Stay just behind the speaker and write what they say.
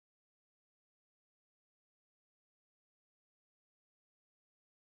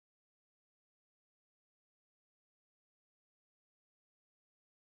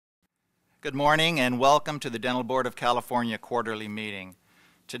Good morning and welcome to the Dental Board of California quarterly meeting.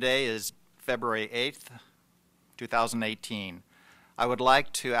 Today is February 8th, 2018. I would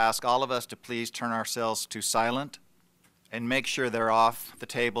like to ask all of us to please turn ourselves to silent and make sure they're off the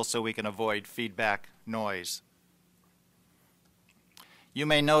table so we can avoid feedback noise. You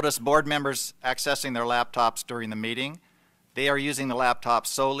may notice board members accessing their laptops during the meeting. They are using the laptop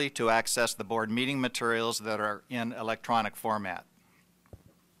solely to access the board meeting materials that are in electronic format.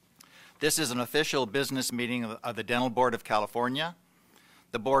 This is an official business meeting of the Dental Board of California.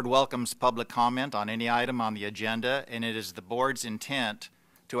 The board welcomes public comment on any item on the agenda, and it is the board's intent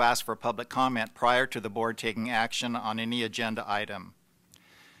to ask for public comment prior to the board taking action on any agenda item.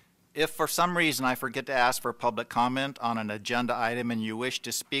 If for some reason I forget to ask for public comment on an agenda item and you wish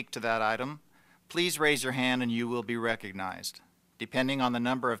to speak to that item, please raise your hand and you will be recognized. Depending on the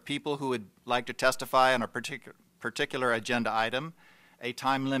number of people who would like to testify on a particular agenda item, a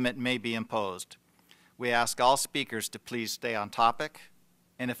time limit may be imposed. We ask all speakers to please stay on topic,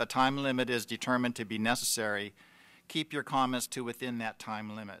 and if a time limit is determined to be necessary, keep your comments to within that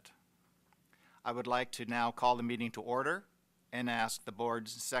time limit. I would like to now call the meeting to order and ask the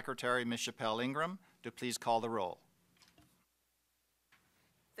board's secretary, Ms. Chappelle Ingram, to please call the roll.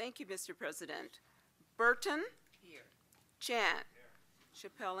 Thank you, Mr. President. Burton? Here. Chan? Here.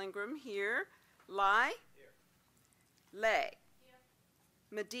 Chappelle Ingram here. Lai? Here. Lay? Here.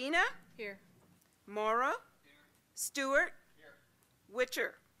 Medina? Here. Mora? Here. Stewart? Here.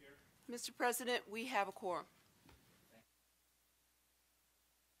 Witcher? Here. Mr. President, we have a quorum.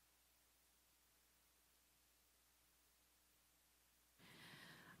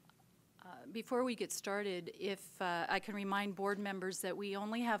 Before we get started, if I can remind board members that we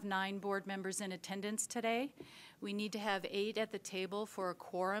only have 9 board members in attendance today. We need to have 8 at the table for a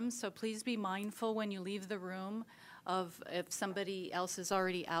quorum, so please be mindful when you leave the room of if somebody else is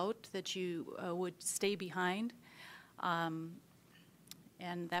already out that you would stay behind, and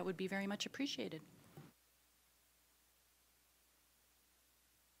that would be very much appreciated.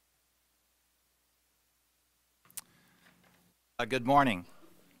 Good morning.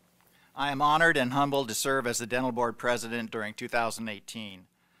 I am honored and humbled to serve as the Dental Board President during 2018.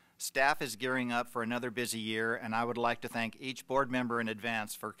 Staff is gearing up for another busy year, and I would like to thank each board member in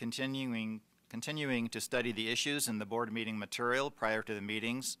advance for continuing to study the issues in the board meeting material prior to the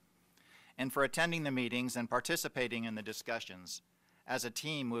meetings, and for attending the meetings and participating in the discussions. As a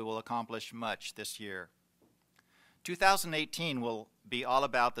team, we will accomplish much this year. 2018 will be all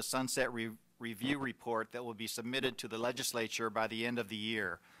about the Sunset Review report that will be submitted to the legislature by the end of the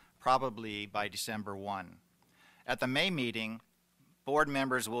year, probably by December 1. At the May meeting, board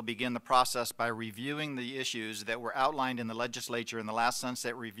members will begin the process by reviewing the issues that were outlined in the legislature in the last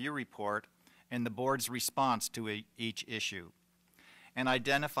Sunset Review report and the board's response to each issue, and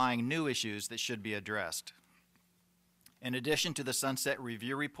identifying new issues that should be addressed. In addition to the Sunset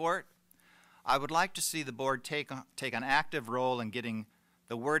Review report, I would like to see the board take an active role in getting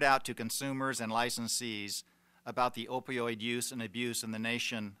the word out to consumers and licensees about the opioid use and abuse in the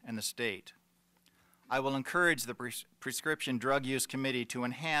nation and the state. I will encourage the Prescription Drug Use Committee to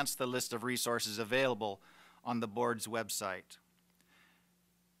enhance the list of resources available on the board's website,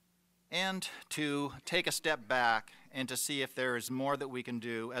 and to take a step back and to see if there is more that we can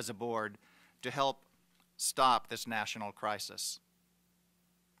do as a board to help stop this national crisis.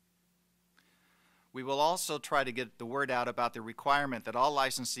 We will also try to get the word out about the requirement that all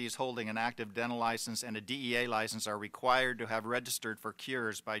licensees holding an active dental license and a DEA license are required to have registered for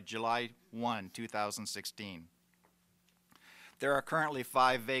cures by July 1, 2016. There are currently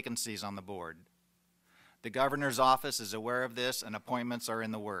 5 vacancies on the board. The governor's office is aware of this and appointments are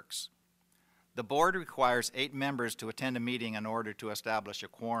in the works. The board requires 8 members to attend a meeting in order to establish a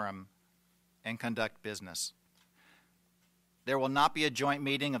quorum and conduct business. There will not be a joint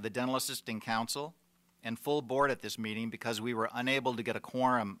meeting of the Dental Assisting Council and full board at this meeting because we were unable to get a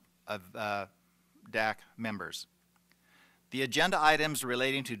quorum of DAC members. The agenda items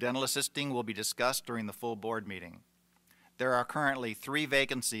relating to dental assisting will be discussed during the full board meeting. There are currently 3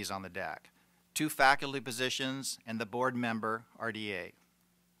 vacancies on the DAC, 2 faculty positions and the board member RDA.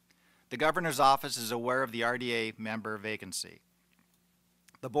 The governor's office is aware of the RDA member vacancy.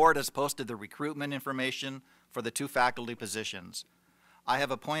 The board has posted the recruitment information for the 2 faculty positions. I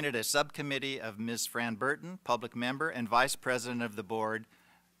have appointed a subcommittee of Ms. Fran Burton, public member, and Vice President of the board,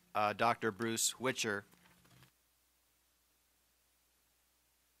 Dr. Bruce Witcher,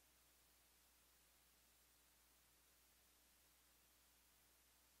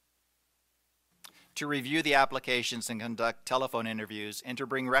 to review the applications and conduct telephone interviews and to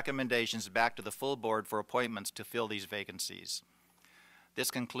bring recommendations back to the full board for appointments to fill these vacancies. This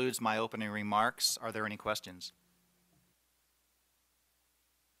concludes my opening remarks. Are there any questions?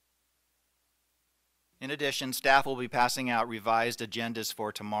 In addition, staff will be passing out revised agendas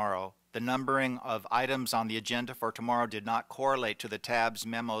for tomorrow. The numbering of items on the agenda for tomorrow did not correlate to the tabs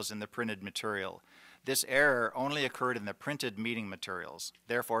memos in the printed material. This error only occurred in the printed meeting materials.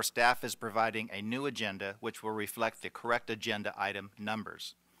 Therefore, staff is providing a new agenda which will reflect the correct agenda item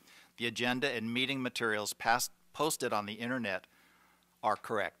numbers. The agenda and meeting materials posted on the internet are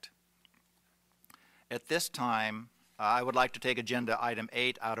correct. At this time, I would like to take agenda item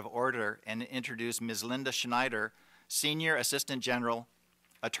 8 out of order and introduce Ms. Linda Schneider, Senior Assistant General,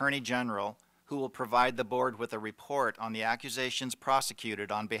 Attorney General, who will provide the board with a report on the accusations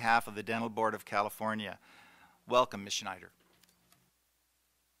prosecuted on behalf of the Dental Board of California. Welcome, Ms. Schneider.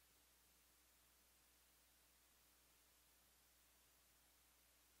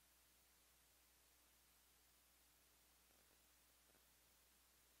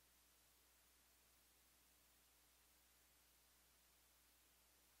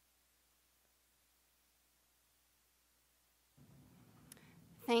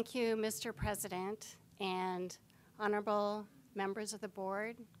 Thank you, Mr. President, and honorable members of the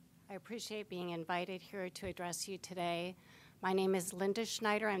board. I appreciate being invited here to address you today. My name is Linda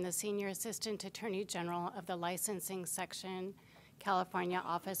Schneider. I'm the Senior Assistant Attorney General of the Licensing Section, California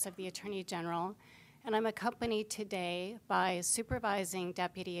Office of the Attorney General, and I'm accompanied today by Supervising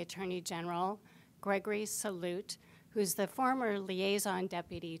Deputy Attorney General Gregory Salute, who's the former liaison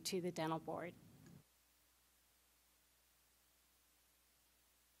deputy to the Dental Board.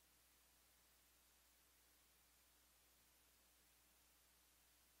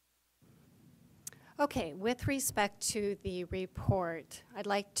 Okay, with respect to the report, I'd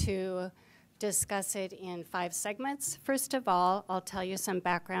like to discuss it in 5 segments. First of all, I'll tell you some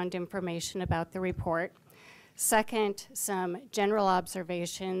background information about the report. Second, some general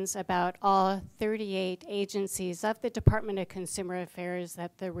observations about all 38 agencies of the Department of Consumer Affairs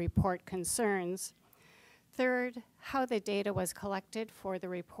that the report concerns. Third, how the data was collected for the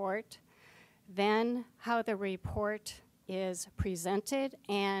report. Then, how the report is presented,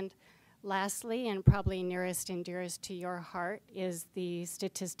 and lastly, and probably nearest and dearest to your heart, is the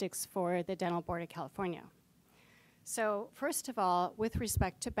statistics for the Dental Board of California. So first of all, with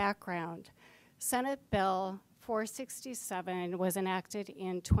respect to background, Senate Bill 467 was enacted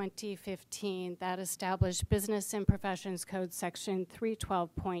in 2015 that established Business and Professions Code Section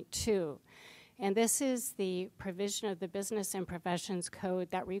 312.2. And this is the provision of the Business and Professions Code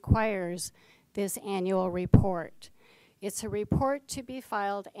that requires this annual report. It's a report to be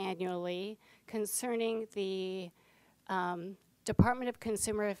filed annually concerning the Department of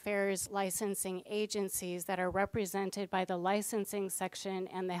Consumer Affairs licensing agencies that are represented by the Licensing Section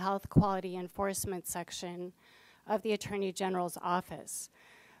and the Health Quality Enforcement Section of the Attorney General's Office.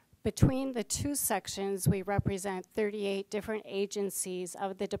 Between the two sections, we represent 38 different agencies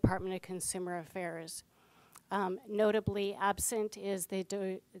of the Department of Consumer Affairs. Notably absent is the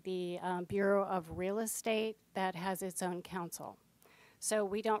Bureau of Real Estate that has its own counsel. So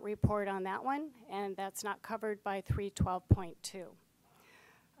we don't report on that one, and that's not covered by 312.2.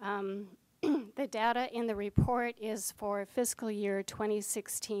 The data in the report is for fiscal year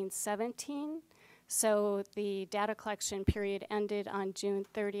 2016-17. So the data collection period ended on June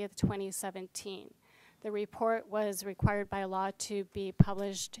 30th, 2017. The report was required by law to be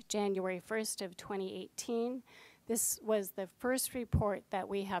published January 1st of 2018. This was the first report that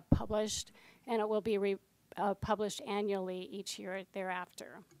we have published, and it will be published annually each year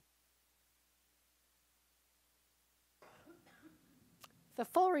thereafter. The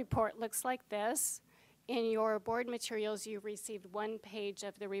full report looks like this. In your board materials, you received 1 page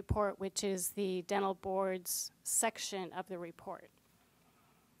of the report, which is the Dental Board's section of the report.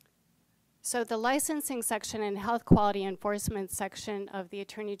 So the Licensing Section and Health Quality Enforcement Section of the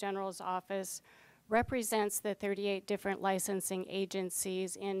Attorney General's Office represents the 38 different licensing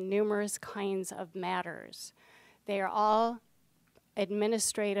agencies in numerous kinds of matters. They are all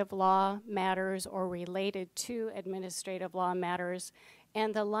administrative law matters or related to administrative law matters,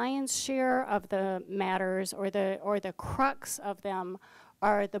 and the lion's share of the matters or the crux of them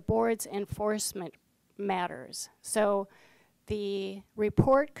are the board's enforcement matters. So the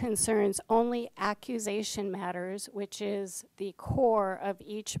report concerns only accusation matters, which is the core of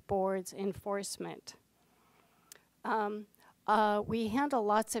each board's enforcement. We handle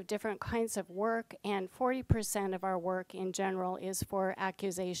lots of different kinds of work, and 40% of our work in general is for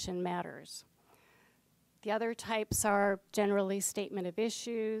accusation matters. The other types are generally statement of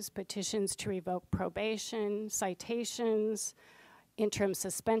issues, petitions to revoke probation, citations, interim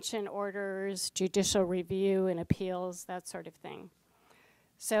suspension orders, judicial review and appeals, that sort of thing.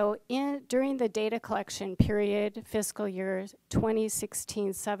 So during the data collection period, fiscal year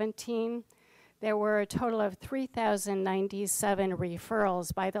 2016-17, there were a total of 3,097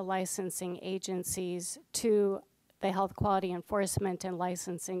 referrals by the licensing agencies to the health quality enforcement and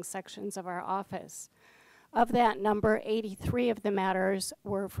licensing sections of our office. Of that number, 83 of the matters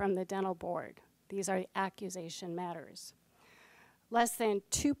were from the dental board. These are accusation matters. Less than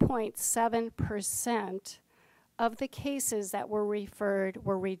 2.7% of the cases that were referred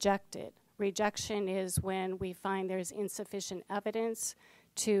were rejected. Rejection is when we find there's insufficient evidence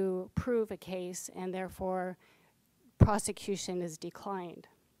to prove a case and therefore prosecution is declined.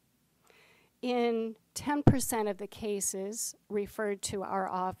 In 10% of the cases referred to our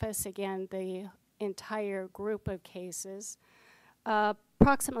office, again, the entire group of cases,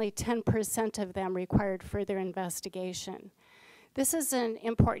 approximately 10% of them required further investigation. This is an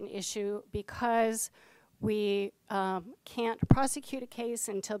important issue because we can't prosecute a case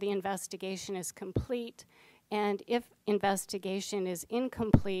until the investigation is complete, and if investigation is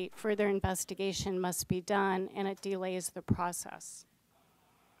incomplete, further investigation must be done, and it delays the process.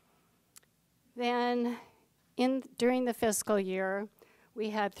 Then, during the fiscal year, we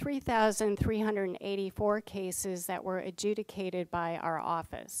had 3,384 cases that were adjudicated by our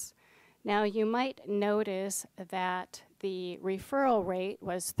office. Now, you might notice that the referral rate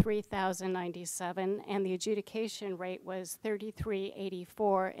was 3,097 and the adjudication rate was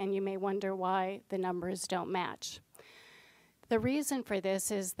 3,384, and you may wonder why the numbers don't match. The reason for this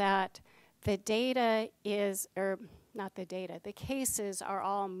is that the data is, the cases are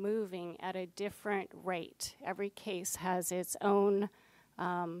all moving at a different rate. Every case has its own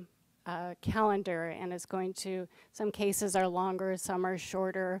calendar and is going to, some cases are longer, some are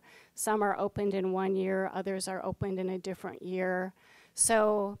shorter, some are opened in 1 year, others are opened in a different year.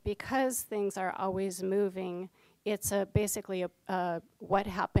 So because things are always moving, it's basically what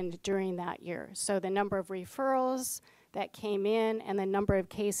happened during that year. So the number of referrals that came in and the number of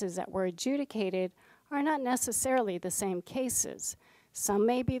cases that were adjudicated are not necessarily the same cases. Some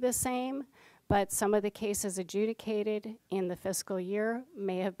may be the same, but some of the cases adjudicated in the fiscal year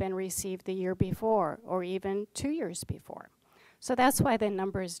may have been received the year before or even 2 years before. So that's why the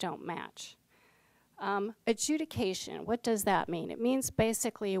numbers don't match. Adjudication, what does that mean? It means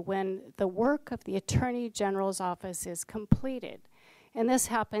basically when the work of the Attorney General's office is completed. And this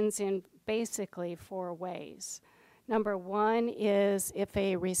happens in basically 4 ways. Number 1 is if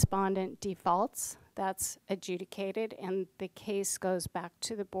a respondent defaults, that's adjudicated and the case goes back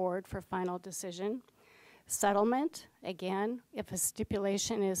to the board for final decision. Settlement, again, if a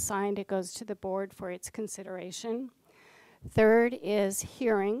stipulation is signed, it goes to the board for its consideration. Third is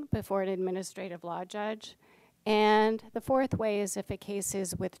hearing before an administrative law judge. And the 4th way is if a case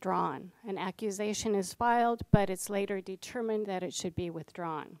is withdrawn. An accusation is filed, but it's later determined that it should be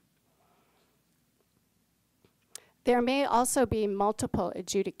withdrawn. There may also be multiple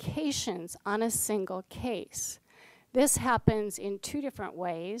adjudications on a single case. This happens in 2 different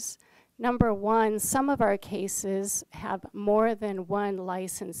ways. Number 1, some of our cases have more than one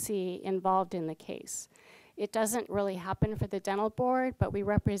licensee involved in the case. It doesn't really happen for the dental board, but we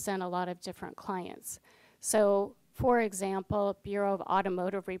represent a lot of different clients. So, for example, Bureau of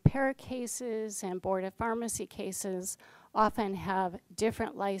Automotive Repair cases and Board of Pharmacy cases often have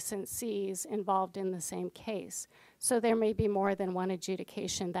different licensees involved in the same case. So there may be more than one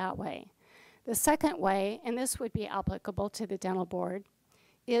adjudication that way. The second way, and this would be applicable to the dental board,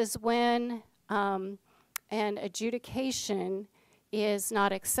 is when an adjudication is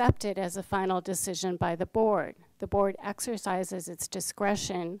not accepted as a final decision by the board. The board exercises its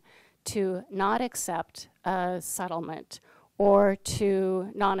discretion to not accept a settlement or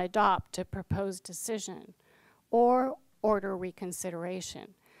to non-adopt a proposed decision or order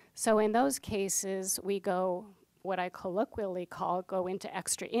reconsideration. So in those cases, we go, what I colloquially call, go into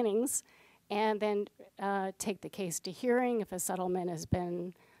extra innings and then take the case to hearing if a settlement has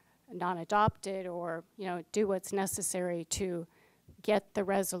been non-adopted or, do what's necessary to get the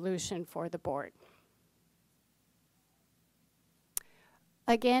resolution for the board.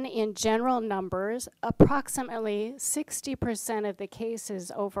 Again, in general numbers, approximately 60% of the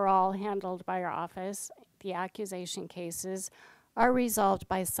cases overall handled by our office, the accusation cases, are resolved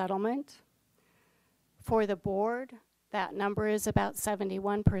by settlement. For the board, that number is about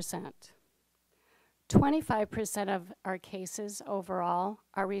 71%. 25% of our cases overall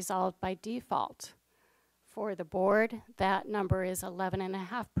are resolved by default. For the board, that number is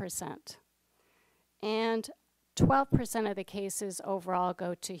 11.5%. And 12% of the cases overall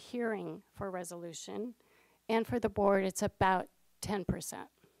go to hearing for resolution, and for the board, it's about 10%.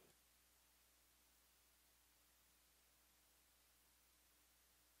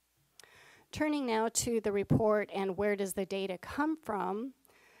 Turning now to the report and where does the data come from,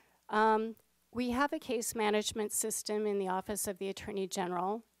 we have a case management system in the Office of the Attorney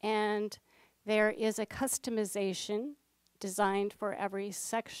General, and there is a customization designed for every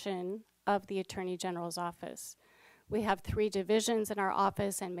section of the Attorney General's office. We have 3 divisions in our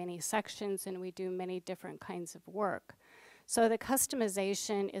office and many sections, and we do many different kinds of work. So the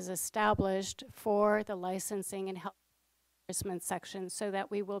customization is established for the licensing and health enforcement section so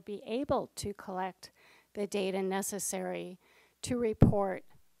that we will be able to collect the data necessary to report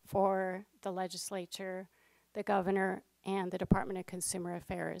for the legislature, the governor, and the Department of Consumer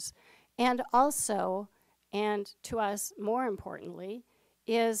Affairs. And also, and to us more importantly,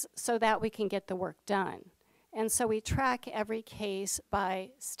 is so that we can get the work done. And so we track every case by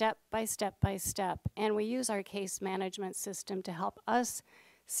step by step by step, and we use our case management system to help us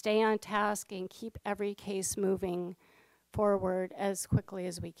stay on task and keep every case moving forward as quickly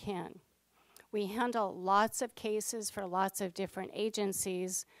as we can. We handle lots of cases for lots of different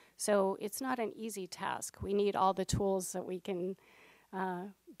agencies, so it's not an easy task. We need all the tools that we can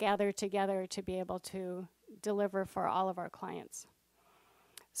gather together to be able to deliver for all of our clients.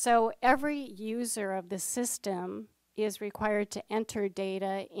 So every user of the system is required to enter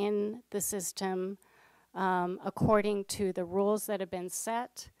data in the system according to the rules that have been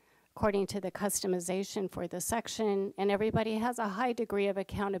set, according to the customization for the section, and everybody has a high degree of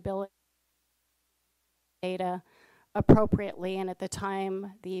accountability data appropriately and at the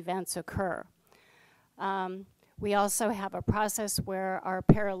time the events occur. We also have a process where our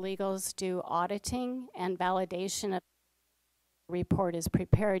paralegals do auditing and validation of the report is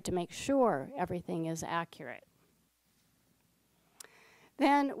prepared to make sure everything is accurate.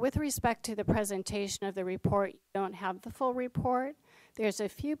 Then, with respect to the presentation of the report, you don't have the full report. There's a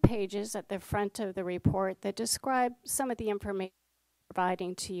few pages at the front of the report that describe some of the information we're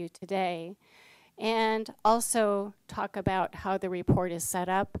providing to you today, and also talk about how the report is set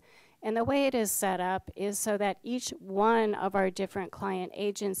up. And the way it is set up is so that each one of our different client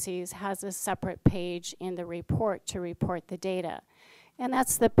agencies has a separate page in the report to report the data. And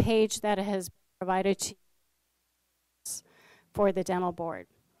that's the page that has been provided to you for the dental board.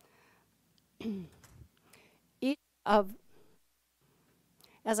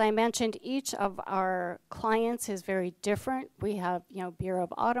 As I mentioned, each of our clients is very different. We have, Bureau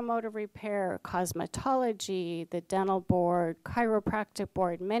of Automotive Repair, cosmetology, the dental board, chiropractic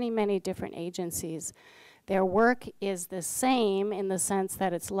board, many, many different agencies. Their work is the same in the sense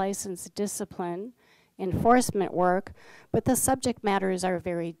that it's licensed discipline, enforcement work, but the subject matters are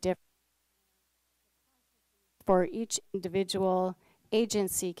very different. For each individual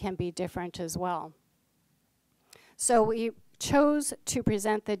agency can be different as well. So we chose to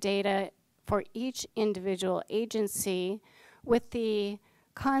present the data for each individual agency with the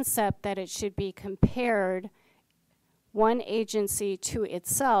concept that it should be compared one agency to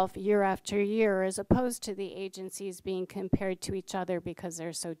itself year after year as opposed to the agencies being compared to each other because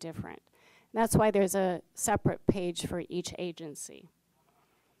they're so different. That's why there's a separate page for each agency.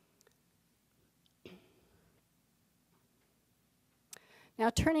 Now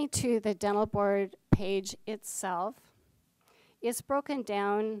turning to the dental board page itself, it's broken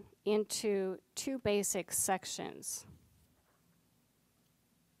down into 2 basic sections,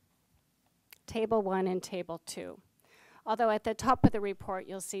 Table 1 and Table 2. Although at the top of the report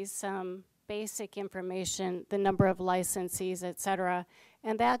you'll see some basic information, the number of licensees, etc.,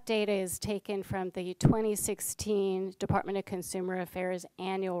 and that data is taken from the 2016 Department of Consumer Affairs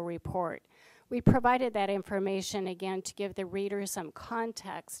annual report. We provided that information again to give the reader some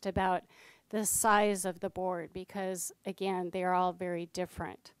context about the size of the board because, again, they are all very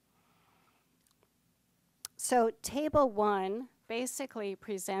different. So Table 1 basically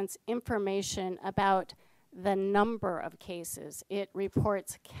presents information about the number of cases. It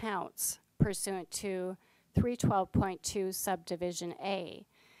reports counts pursuant to 312.2 Subdivision A.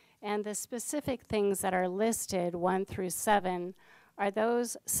 And the specific things that are listed, 1 through 7, are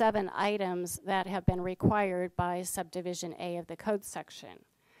those 7 items that have been required by Subdivision A of the Code section.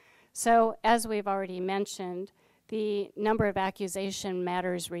 So, as we've already mentioned, the number of accusation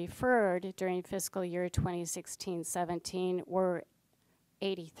matters referred during fiscal year 2016-17 were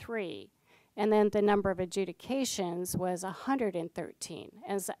 83. And then the number of adjudications was 113.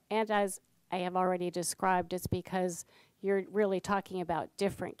 And as I have already described, it's because you're really talking about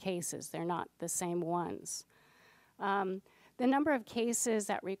different cases. They're not the same ones. The number of cases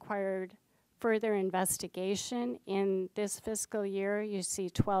that required further investigation in this fiscal year, you see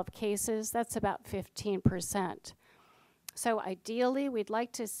 12 cases. That's about 15%. So ideally, we'd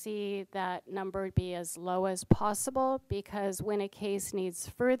like to see that number be as low as possible, because when a case needs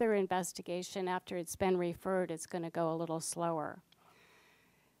further investigation after it's been referred, it's going to go a little slower.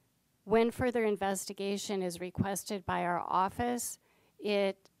 When further investigation is requested by our office,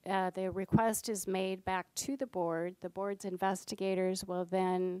 the request is made back to the board. The board's investigators will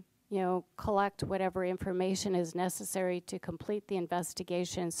then, collect whatever information is necessary to complete the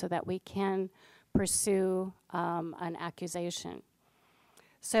investigation so that we can pursue an accusation.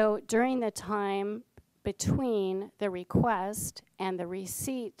 So during the time between the request and the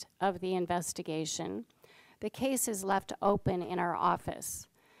receipt of the investigation, the case is left open in our office.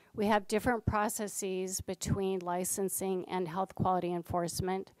 We have different processes between licensing and health quality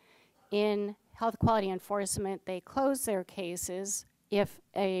enforcement. In health quality enforcement, they close their cases if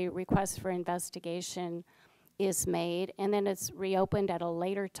a request for investigation is made, and then it's reopened at a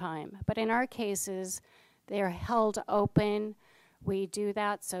later time. But in our cases, they're held open. We do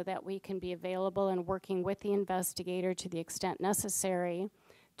that so that we can be available and working with the investigator to the extent necessary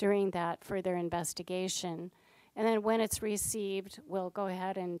during that further investigation. And then when it's received, we'll go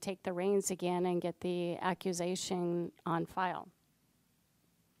ahead and take the reins again and get the accusation on file.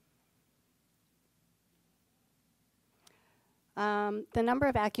 The number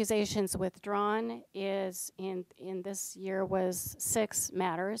of accusations withdrawn is in this year was 6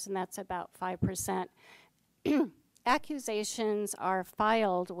 matters, and that's about 5%. Accusations are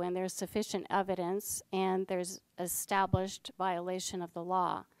filed when there's sufficient evidence and there's established violation of the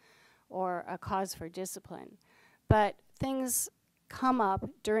law or a cause for discipline. But things come up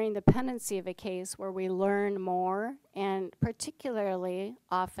during the pendency of a case where we learn more, and particularly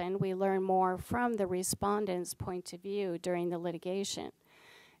often we learn more from the respondent's point of view during the litigation.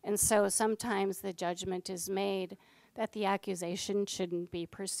 And so sometimes the judgment is made that the accusation shouldn't be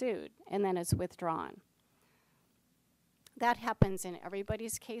pursued, and then it's withdrawn. That happens in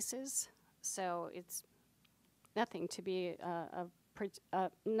everybody's cases, so it's nothing to be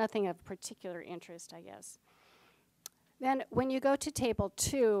nothing of particular interest, I guess. Then when you go to table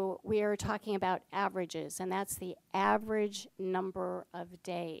 2, we are talking about averages, and that's the average number of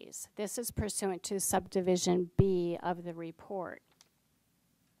days. This is pursuant to subdivision B of the report.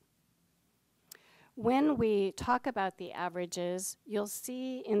 When we talk about the averages, you'll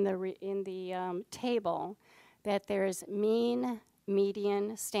see in the table that there's mean,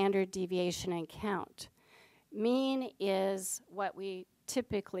 median, standard deviation, and count. Mean is what we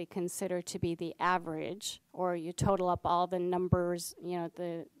typically consider to be the average, or you total up all the numbers,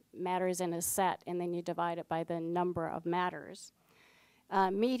 the matters in a set, and then you divide it by the number of matters.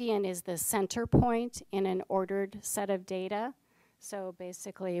 Median is the center point in an ordered set of data. So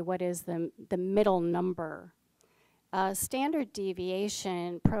basically, what is the middle number? Standard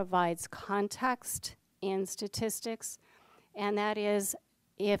deviation provides context in statistics, and that is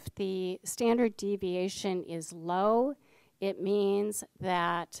if the standard deviation is low, it means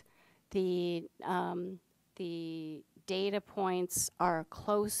that the data points are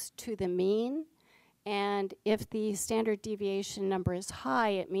close to the mean, and if the standard deviation number is high,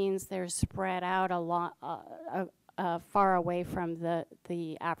 it means they're spread out a lot, far away from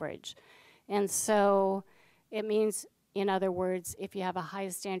the average. And so it means, in other words, if you have a high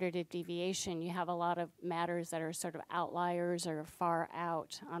standard of deviation, you have a lot of matters that are sort of outliers or far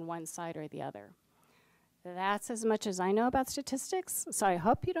out on one side or the other. That's as much as I know about statistics, so I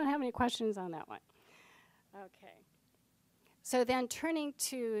hope you don't have any questions on that one. Okay. So then turning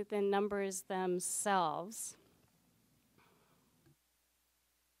to the numbers themselves.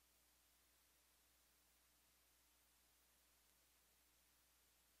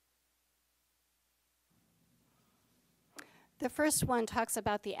 The first one talks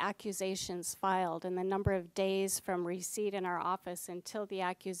about the accusations filed and the number of days from receipt in our office until the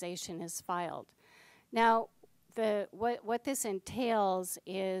accusation is filed. Now, what this entails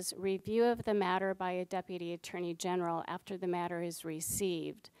is review of the matter by a Deputy Attorney General after the matter is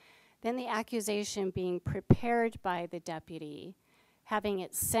received. Then the accusation being prepared by the deputy, having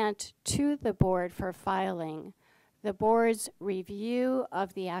it sent to the board for filing, the board's review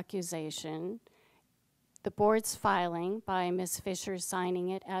of the accusation, the board's filing by Ms. Fisher signing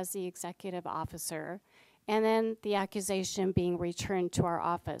it as the executive officer, and then the accusation being returned to our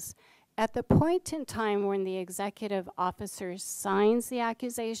office. At the point in time when the executive officer signs the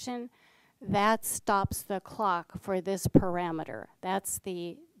accusation, that stops the clock for this parameter. That's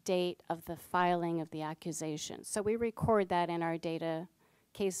the date of the filing of the accusation. So we record that in our data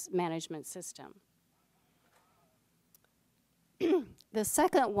case management system. The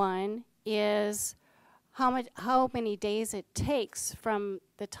second one is how many days it takes from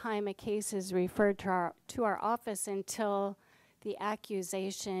the time a case is referred to our office until the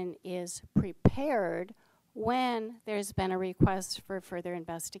accusation is prepared when there's been a request for further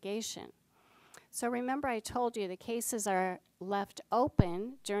investigation. So remember, I told you the cases are left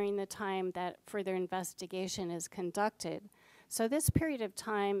open during the time that further investigation is conducted. So this period of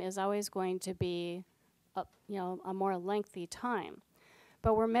time is always going to be a more lengthy time.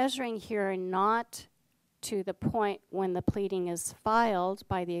 But we're measuring here not to the point when the pleading is filed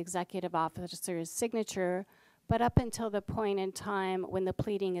by the executive officer's signature, but up until the point in time when the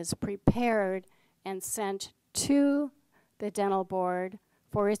pleading is prepared and sent to the dental board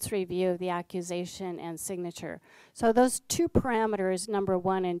for its review of the accusation and signature. So those two parameters, number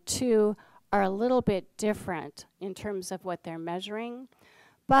 1 and 2, are a little bit different in terms of what they're measuring.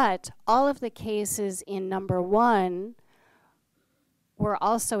 But all of the cases in number 1 were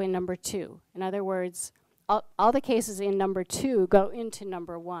also in number 2. In other words, all the cases in number 2 go into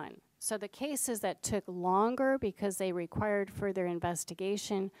number 1. So the cases that took longer because they required further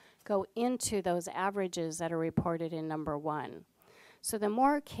investigation go into those averages that are reported in number 1. So the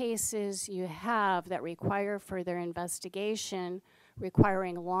more cases you have that require further investigation,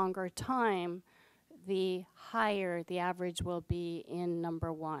 requiring longer time, the higher the average will be in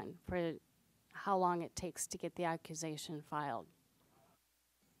number 1 for how long it takes to get the accusation filed.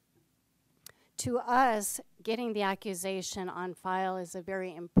 To us, getting the accusation on file is a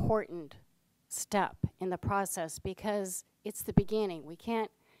very important step in the process because it's the beginning. We can't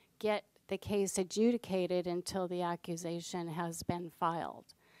get the case adjudicated until the accusation has been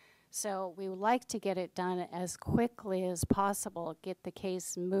filed. So we would like to get it done as quickly as possible, get the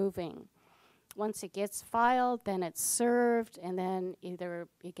case moving. Once it gets filed, then it's served, and then either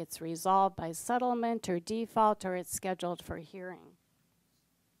it gets resolved by settlement or default, or it's scheduled for hearing.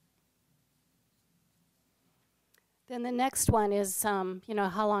 Then the next one is,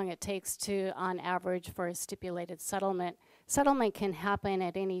 how long it takes to, on average, for a stipulated settlement. Settlement can happen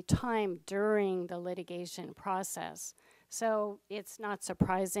at any time during the litigation process. So it's not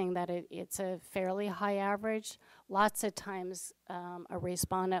surprising that it's a fairly high average. Lots of times a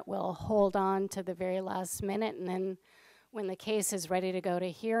respondent will hold on to the very last minute, and then when the case is ready to go to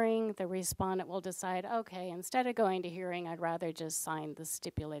hearing, the respondent will decide, okay, instead of going to hearing, I'd rather just sign the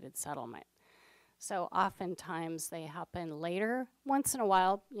stipulated settlement. So oftentimes they happen later. Once in a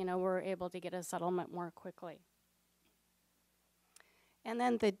while, we're able to get a settlement more quickly. And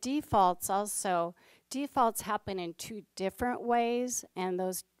then the defaults also. Defaults happen in 2 different ways, and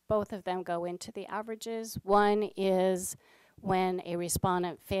both of them go into the averages. One is when a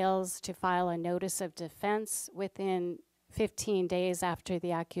respondent fails to file a notice of defense within 15 days after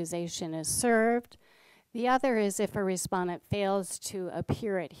the accusation is served. The other is if a respondent fails to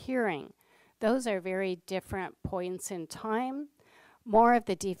appear at hearing. Those are very different points in time. More of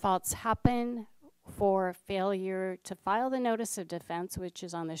the defaults happen for failure to file the notice of defense, which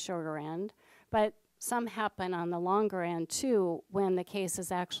is on the shorter end, but some happen on the longer end too when the case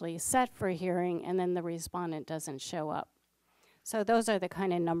is actually set for hearing and then the respondent doesn't show up. So those are the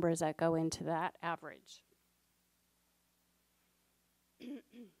kind of numbers that go into that average.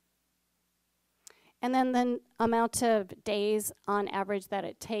 And then the amount of days on average that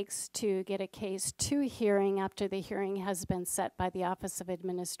it takes to get a case to hearing after the hearing has been set by the Office of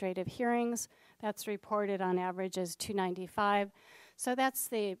Administrative Hearings. That's reported on average as 295. So that's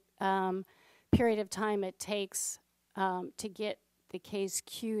the period of time it takes to get the case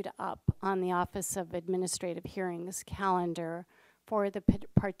queued up on the Office of Administrative Hearings calendar for the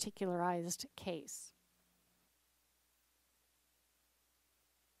particularized case.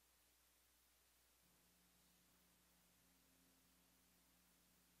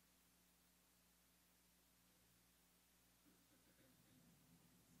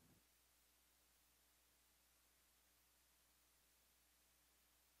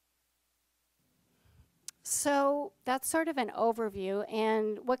 So that's sort of an overview,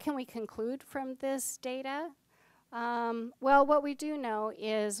 and what can we conclude from this data? Well, what we do know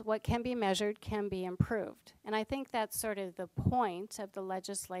is what can be measured can be improved, and I think that's sort of the point of the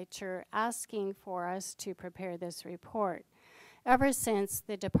legislature asking for us to prepare this report. Ever since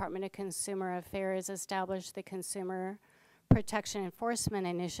the Department of Consumer Affairs established the Consumer Protection Enforcement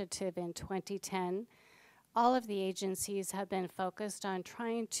Initiative in 2010, all of the agencies have been focused on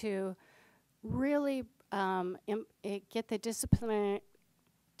trying to really get the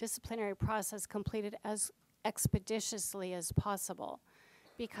disciplinary process completed as expeditiously as possible.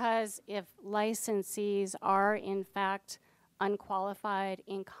 Because if licensees are in fact unqualified,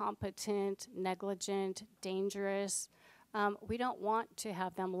 incompetent, negligent, dangerous, we don't want to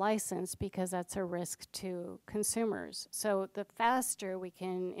have them licensed because that's a risk to consumers. So the faster we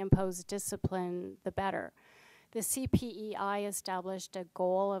can impose discipline, the better. The CPEI established a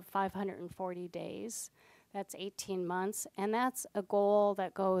goal of 540 days. That's 18 months, and that's a goal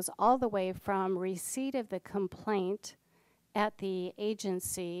that goes all the way from receipt of the complaint at the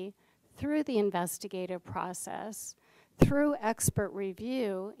agency through the investigative process, through expert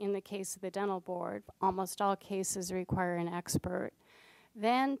review in the case of the dental board. Almost all cases require an expert.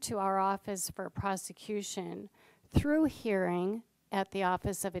 Then to our office for prosecution, through hearing at the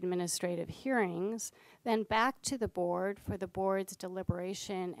Office of Administrative Hearings, then back to the board for the board's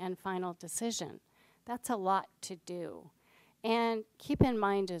deliberation and final decision. That's a lot to do. And keep in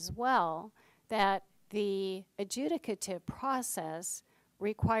mind as well that the adjudicative process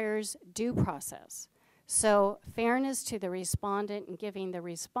requires due process. So fairness to the respondent and giving the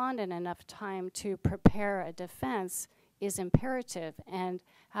respondent enough time to prepare a defense is imperative, and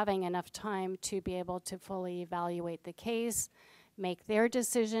having enough time to be able to fully evaluate the case, make their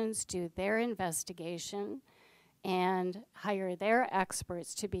decisions, do their investigation, and hire their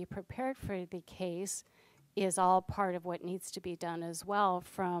experts to be prepared for the case is all part of what needs to be done as well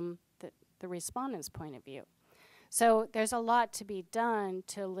from the respondent's point of view. So there's a lot to be done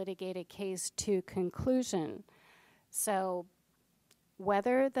to litigate a case to conclusion. So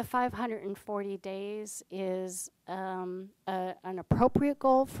whether the 540 days is an appropriate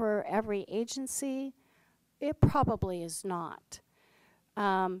goal for every agency, it probably is not.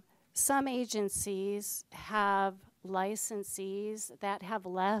 Some agencies have licensees that have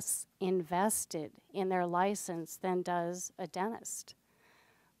less invested in their license than does a dentist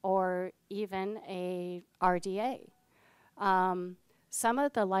or even a RDA. Some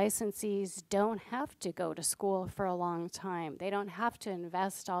of the licensees don't have to go to school for a long time. They don't have to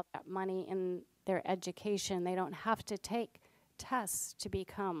invest all that money in their education. They don't have to take tests to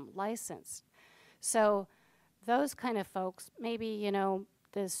become licensed. So those kind of folks, maybe, you know,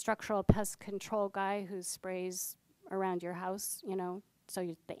 the structural pest control guy who sprays around your house, you know,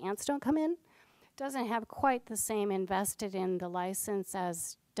 so the ants don't come in, doesn't have quite the same invested in the license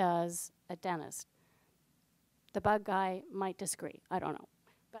as does a dentist. The bug guy might disagree, I don't know.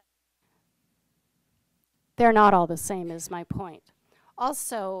 But they're not all the same is my point.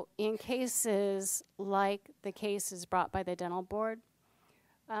 Also, in cases like the cases brought by the dental board,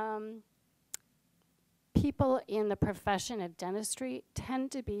 people in the profession of dentistry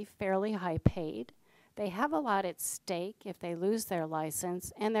tend to be fairly high paid. They have a lot at stake if they lose their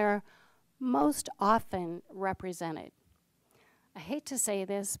license, and they're most often represented. I hate to say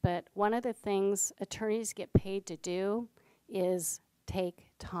this, but one of the things attorneys get paid to do is take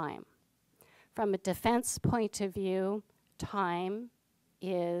time. From a defense point of view, time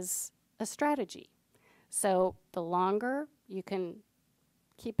is a strategy. So the longer you can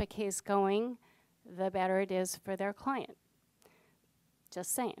keep a case going, the better it is for their client.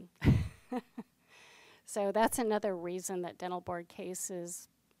 Just saying. So that's another reason that dental board cases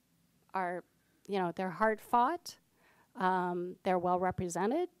are, you know, they're hard fought, they're well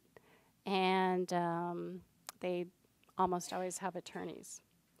represented, and they almost always have attorneys.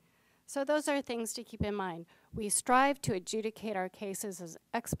 So those are things to keep in mind. We strive to adjudicate our cases as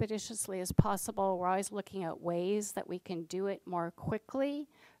expeditiously as possible. We're always looking at ways that we can do it more quickly,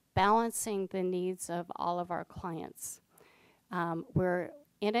 balancing the needs of all of our clients. We're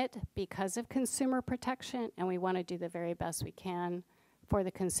in it because of consumer protection, and we want to do the very best we can for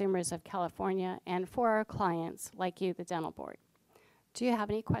the consumers of California and for our clients like you, the dental board. Do you have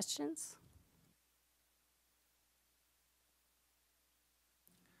any questions?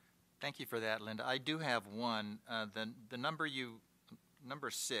 Thank you for that, Linda. I do have one. The number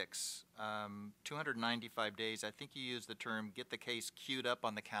 6, 295 days, I think you used the term get the case queued up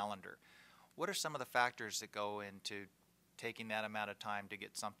on the calendar. What are some of the factors that go into taking that amount of time to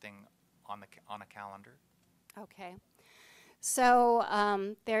get something on a calendar? Okay. So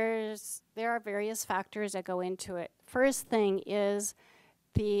there are various factors that go into it. First thing is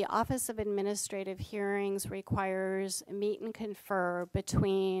the Office of Administrative Hearings requires meet and confer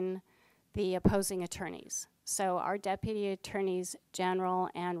between the opposing attorneys. So our deputy attorneys general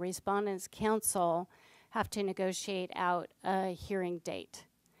and respondents counsel have to negotiate out a hearing date.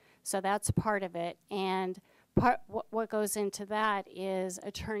 So that's part of it. And what goes into that is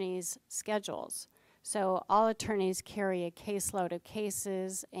attorneys' schedules. So all attorneys carry a caseload of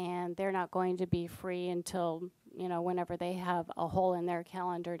cases, and they're not going to be free until, you know, whenever they have a hole in their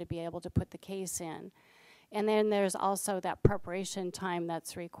calendar to be able to put the case in. And then there's also that preparation time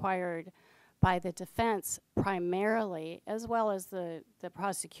that's required by the defense primarily, as well as the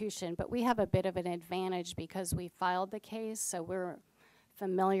prosecution, but we have a bit of an advantage because we filed the case, so we're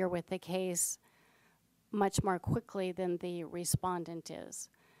familiar with the case much more quickly than the respondent is.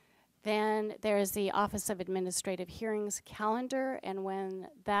 Then there's the Office of Administrative Hearings calendar, and when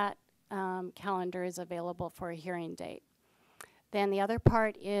that calendar is available for a hearing date. Then the other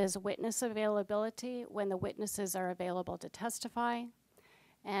part is witness availability, when the witnesses are available to testify.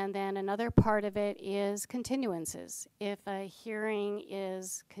 And then another part of it is continuances. If a hearing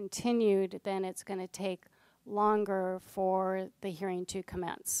is continued, then it's going to take longer for the hearing to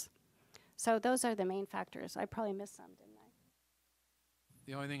commence. So those are the main factors. I probably missed some, didn't I?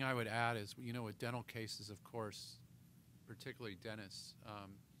 The only thing I would add is, you know, with dental cases, of course, particularly dentists,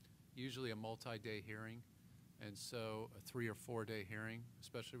 usually a multi-day hearing, and so a 3 or 4 day hearing,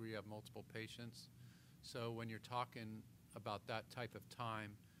 especially where you have multiple patients. So when you're talking about that type of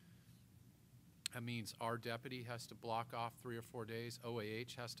time, that means our deputy has to block off 3 or 4 days.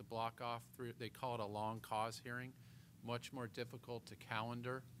 OAH has to block off they call it a long cause hearing. Much more difficult to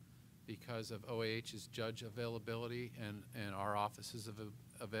calendar because of OAH's judge availability and our office's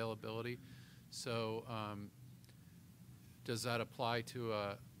availability. So does that apply to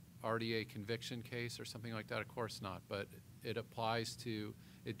a RDA conviction case or something like that? Of course not, but it applies to,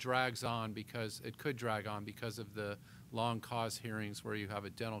 it drags on because, it could drag on because of the long cause hearings where you have a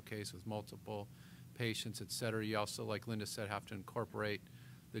dental case with multiple patients, et cetera. You also, like Linda said, have to incorporate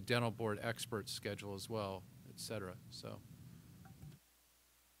the dental board expert schedule as well, et cetera. So.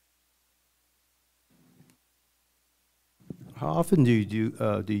 How often do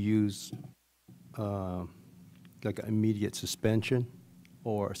you use like immediate suspension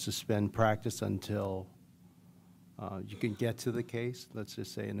or suspend practice until you can get to the case, let's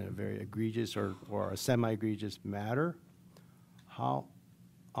just say in a very egregious or a semi-egregious matter? How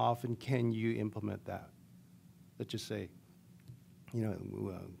often can you implement that? Let's just say, you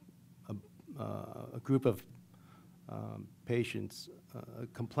know, a group of patients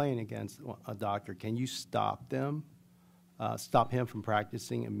complain against a doctor. Can you stop them, stop him from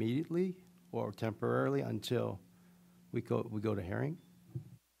practicing immediately or temporarily until we go to hearing?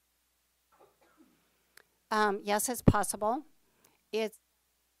 Yes, it's possible. It's a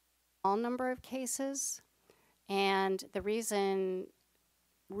small number of cases, and the reasons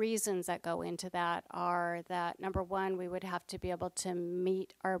that go into that are that, number one, we would have to be able to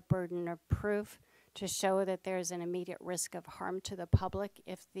meet our burden of proof to show that there's an immediate risk of harm to the public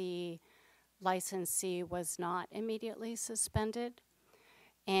if the licensee was not immediately suspended.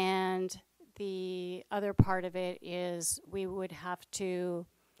 And the other part of it is we would have to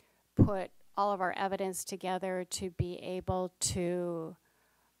put all of our evidence together to be able to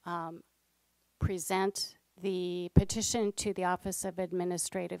present the petition to the Office of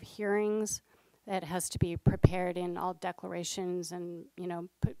Administrative Hearings. That has to be prepared in all declarations and, you know,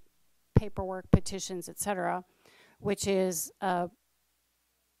 paperwork, petitions, et cetera, which is and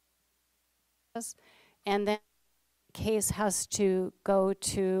then the case has to go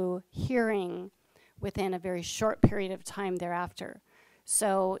to hearing within a very short period of time thereafter.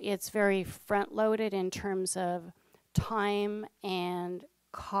 So it's very front-loaded in terms of time and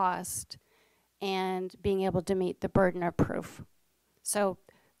cost and being able to meet the burden of proof. So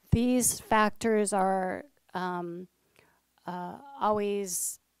these factors are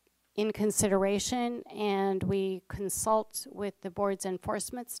always in consideration, and we consult with the board's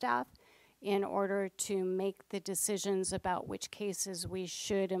enforcement staff in order to make the decisions about which cases we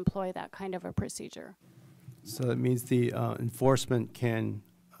should employ that kind of a procedure. So that means the enforcement can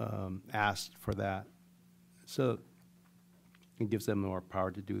ask for that. So it gives them more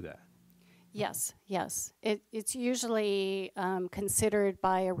power to do that. Yes, yes. It's usually considered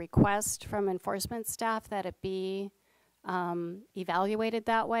by a request from enforcement staff that it be evaluated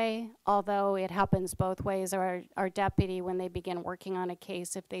that way, although it happens both ways. Our deputy, when they begin working on a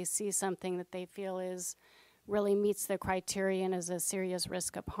case, if they see something that they feel is really meets the criteria and is a serious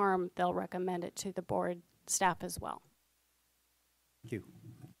risk of harm, they'll recommend it to the board staff as well. Thank you.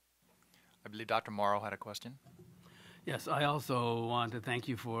 I believe Dr. Morrow had a question. Yes, I also want to thank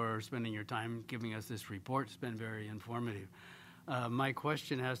you for spending your time giving us this report. It's been very informative. My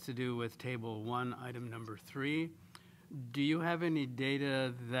question has to do with Table 1, Item number 3. Do you have any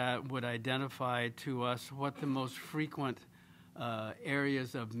data that would identify to us what the most frequent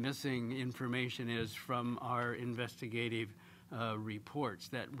areas of missing information is from our investigative reports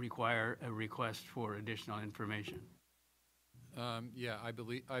that require a request for additional information? Yeah, I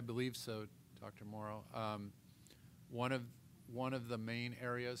believe so, Dr. Morrow. One of the main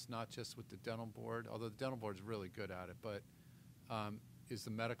areas, not just with the dental board, although the dental board is really good at it, but is the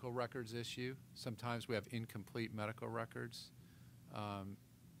medical records issue. Sometimes we have incomplete medical records.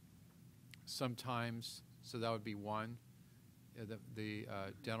 Sometimes, so that would be one. The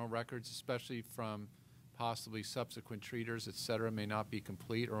dental records, especially from possibly subsequent treaters, et cetera, may not be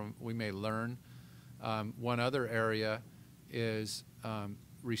complete, or we may learn. One other area is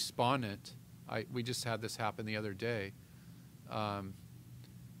respondent. We just had this happen the other day. A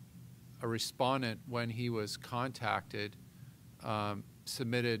respondent, when he was contacted,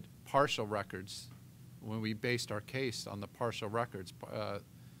 submitted partial records. When we based our case on the partial records,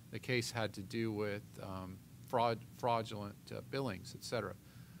 the case had to do with fraudulent billings, et cetera.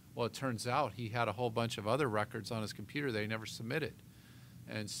 Well, it turns out he had a whole bunch of other records on his computer that he never submitted.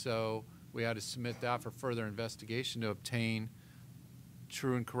 And so we had to submit that for further investigation to obtain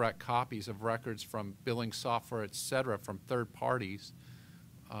true and correct copies of records from billing software, et cetera, from third parties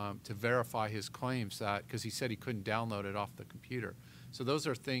to verify his claims, that because he said he couldn't download it off the computer. So those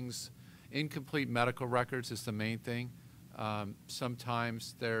are things. Incomplete medical records is the main thing.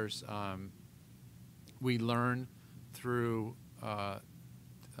 Sometimes there's we learn through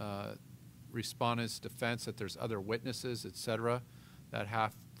respondent's defense that there's other witnesses, et cetera,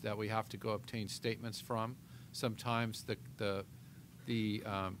 that we have to go obtain statements from. Sometimes the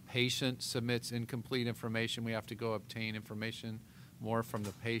patient submits incomplete information. We have to go obtain information more from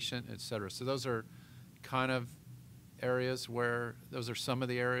the patient, et cetera. So those are kind of areas where, those are some of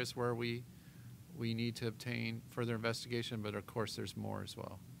the areas where we need to obtain further investigation, but of course there's more as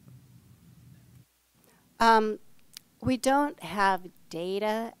well. We don't have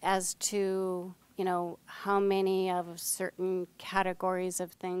data as to, you know, how many of certain categories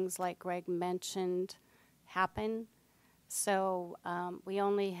of things like Greg mentioned happen. So we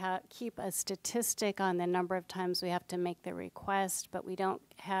only keep a statistic on the number of times we have to make the request, but we don't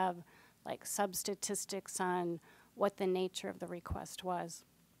have like sub-statistics on what the nature of the request was.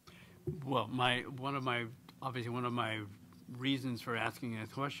 Well, one of my reasons for asking this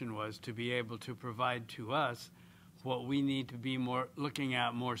question was to be able to provide to us what we need to be looking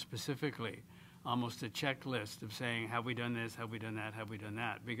at more specifically, almost a checklist of saying, have we done this, have we done that, have we done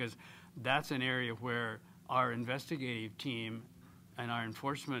that? Because that's an area where our investigative team and our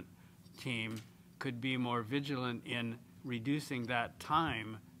enforcement team could be more vigilant in reducing that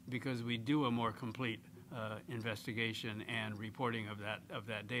time, because we do a more complete investigation and reporting of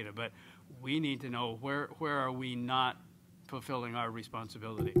that data. But we need to know where are we not fulfilling our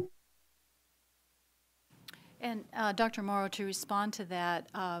responsibility. And Dr. Morrow, to respond to that,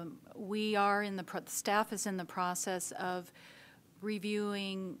 we are staff is in the process of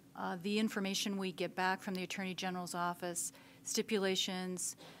reviewing the information we get back from the Attorney General's office,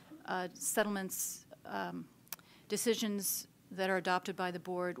 stipulations, settlements, decisions that are adopted by the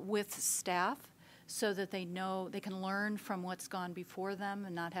board with staff, so that they know, they can learn from what's gone before them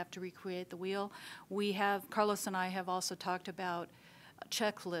and not have to recreate the wheel. Carlos and I have also talked about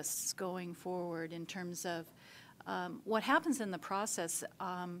checklists going forward in terms of what happens in the process.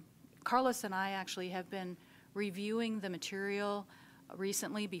 Carlos and I actually have been reviewing the material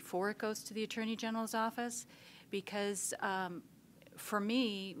recently before it goes to the Attorney General's office, because for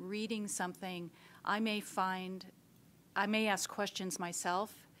me, reading something, I may ask questions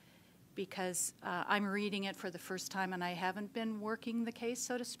myself, because I'm reading it for the first time and I haven't been working the case,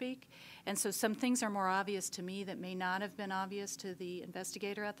 so to speak. And so some things are more obvious to me that may not have been obvious to the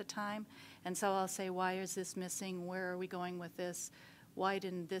investigator at the time. And so I'll say, why is this missing? Where are we going with this? Why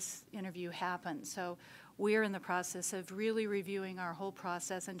didn't this interview happen? So we're in the process of really reviewing our whole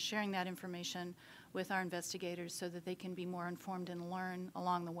process and sharing that information with our investigators so that they can be more informed and learn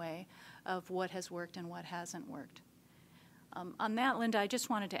along the way of what has worked and what hasn't worked. On that, Linda, I just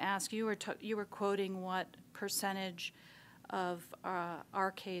wanted to ask, you were quoting what percentage of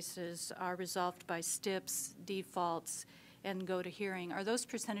our cases are resolved by STIPs, defaults, and go to hearing. Are those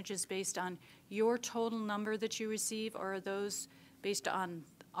percentages based on your total number that you receive, or are those based on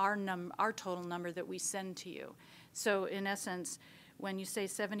our total number that we send to you? So in essence, when you say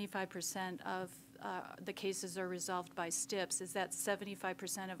 75% of the cases are resolved by STIPs, is that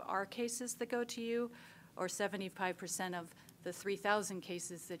 75% of our cases that go to you, or 75% of the 3,000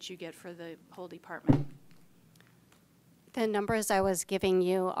 cases that you get for the whole department? The numbers I was giving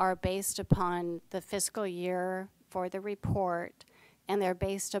you are based upon the fiscal year for the report, and they're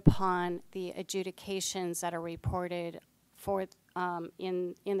based upon the adjudications that are reported for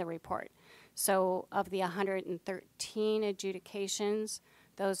in the report. So of the 113 adjudications,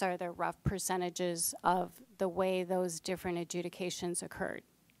 those are the rough percentages of the way those different adjudications occurred.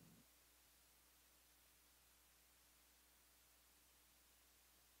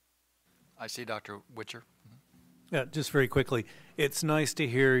 I see Dr. Witcher. Yeah, just very quickly, it's nice to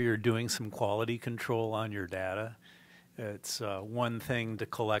hear you're doing some quality control on your data. It's one thing to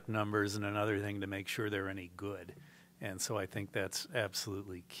collect numbers and another thing to make sure they're any good. And so I think that's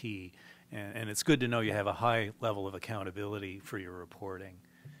absolutely key. And it's good to know you have a high level of accountability for your reporting.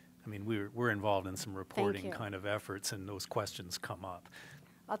 I mean, we're involved in some reporting you. kind of efforts, and those questions come up.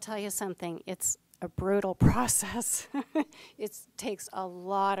 I'll tell you something, it's a brutal process. It takes a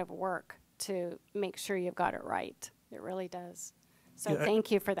lot of work to make sure you've got it right. It really does. So Yeah,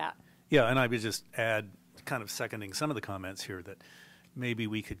 thank you for that. Yeah, and I would just add, kind of seconding some of the comments here, that maybe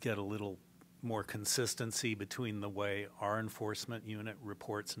we could get a little more consistency between the way our enforcement unit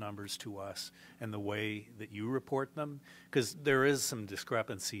reports numbers to us and the way that you report them, because there is some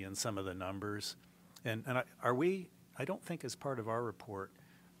discrepancy in some of the numbers. And I don't think as part of our report,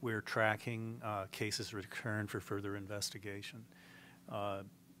 we're tracking cases returned for further investigation.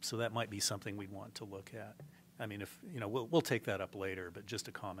 So that might be something we'd want to look at. I mean, if, we'll take that up later, but just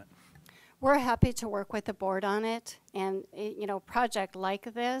a comment. We're happy to work with the board on it, and a project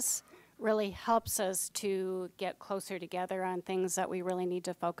like this really helps us to get closer together on things that we really need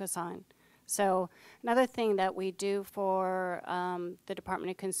to focus on. So another thing that we do for the Department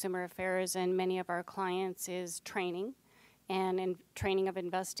of Consumer Affairs and many of our clients is training, and training of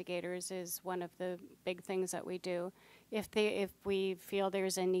investigators is one of the big things that we do. If we feel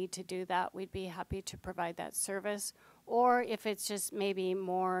there's a need to do that, we'd be happy to provide that service. Or if it's just maybe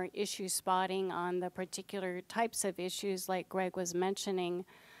more issue spotting on the particular types of issues like Greg was mentioning,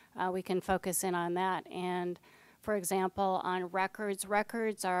 we can focus in on that. And for example, on records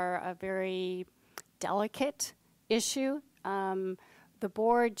are a very delicate issue. The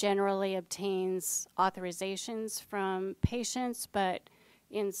board generally obtains authorizations from patients, but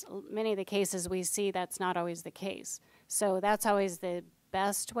in many of the cases we see that's not always the case. So that's always the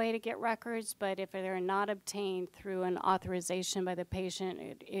best way to get records, but if they're not obtained through an authorization by the patient,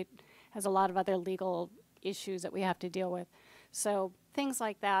 it has a lot of other legal issues that we have to deal with. So things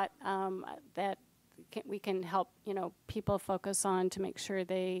like that, we can help people focus on to make sure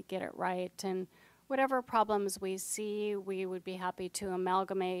they get it right. And whatever problems we see, we would be happy to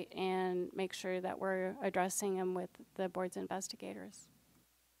amalgamate and make sure that we're addressing them with the board's investigators.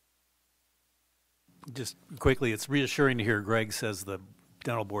 Just quickly, it's reassuring to hear Greg says the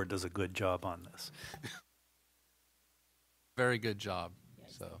dental board does a good job on this. Very good job.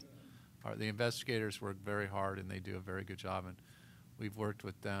 So the investigators work very hard, and they do a very good job. And we've worked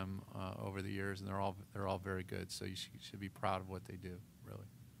with them over the years, and they're all very good. So you should be proud of what they do, really.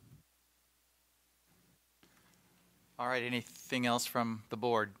 All right, anything else from the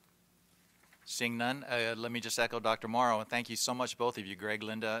board? Seeing none, let me just echo Dr. Morrow, and thank you so much, both of you, Greg,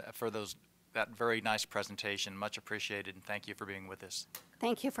 Linda, for that very nice presentation. Much appreciated, and thank you for being with us.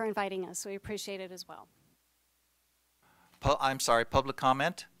 Thank you for inviting us. We appreciate it as well. I'm sorry, public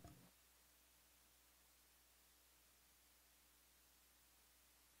comment?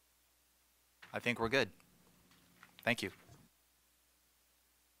 I think we're good. Thank you.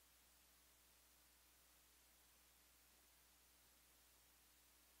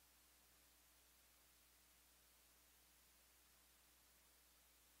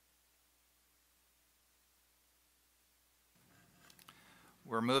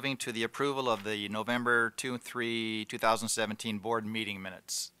 We're moving to the approval of the November 2-3, 2017 board meeting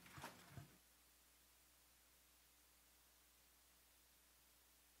minutes.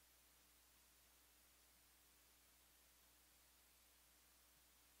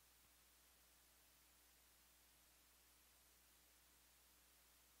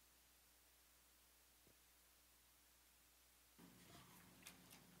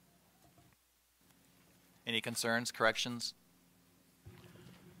 Any concerns, corrections?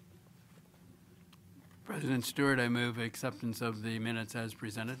 President Stewart, I move acceptance of the minutes as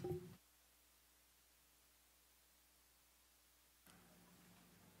presented.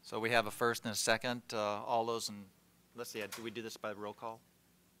 So we have a first and a second. All those in, let's see, do we do this by roll call?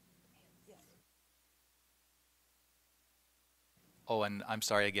 Yes. Oh, and I'm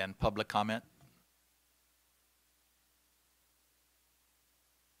sorry again, public comment?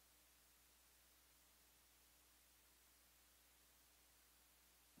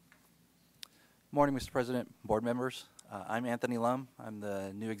 Morning, Mr. President, board members. I'm Anthony Lum. I'm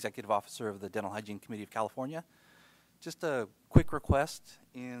the new executive officer of the Dental Hygiene Committee of California. Just a quick request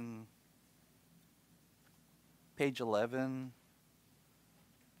in page 11,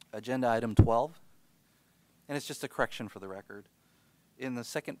 agenda item 12, and it's just a correction for the record. In the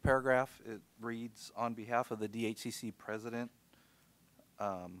second paragraph, it reads, on behalf of the DHCC president,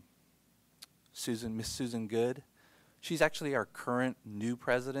 Miss Susan Good. She's actually our current new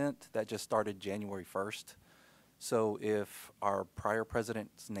president that just started January 1st. So if our prior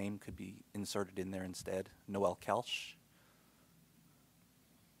president's name could be inserted in there instead, Noel Kelch.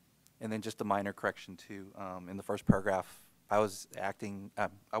 And then just a minor correction too. In the first paragraph, I was acting.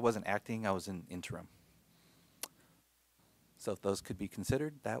 I wasn't acting. I was in interim. So if those could be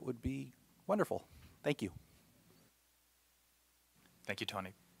considered, that would be wonderful. Thank you. Thank you,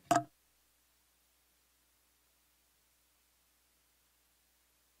 Tony.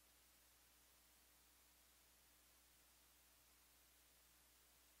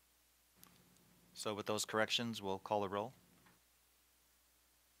 So with those corrections, we'll call the roll.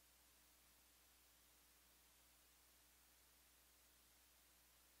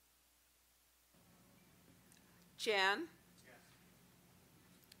 Chan?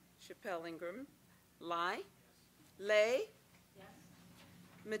 Chappelle Ingram? Lai? Lay?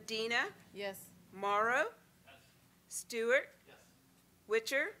 Medina? Yes. Morrow? Stewart?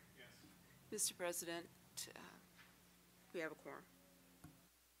 Witcher? Mr. President, we have a quorum.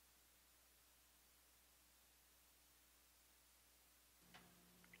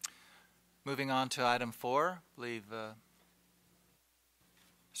 Moving on to item 4, I believe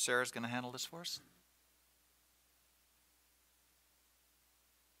Sarah's going to handle this for us.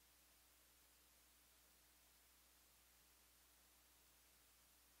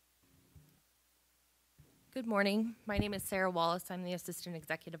 Good morning. My name is Sarah Wallace. I'm the Assistant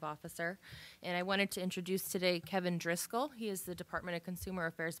Executive Officer, and I wanted to introduce today Kevin Driscoll. He is the Department of Consumer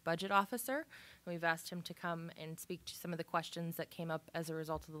Affairs Budget Officer. We've asked him to come and speak to some of the questions that came up as a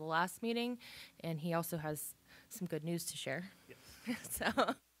result of the last meeting, and he also has some good news to share. Yes.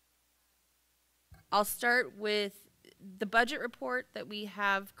 So I'll start with the budget report that we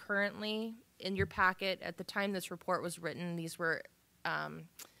have currently in your packet. At the time this report was written, these were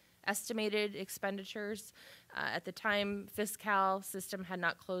estimated expenditures. At the time, Fiscal system had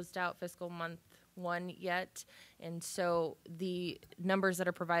not closed out fiscal month 1 yet, and so the numbers that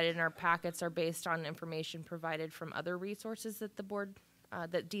are provided in our packets are based on information provided from other resources that the board,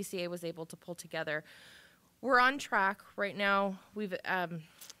 that DCA was able to pull together. We're on track right now. We've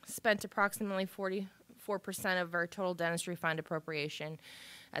spent approximately 44% of our total dentistry fund appropriation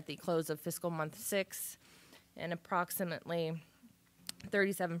at the close of fiscal month 6, and approximately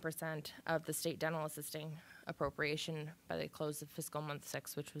 37% of the state dental assisting appropriation by the close of fiscal month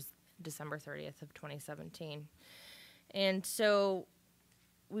 6, which was December 30th of 2017. And so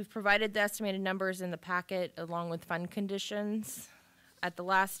we've provided the estimated numbers in the packet along with fund conditions. At the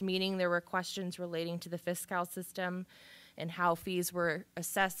last meeting, there were questions relating to the Fiscal system and how fees were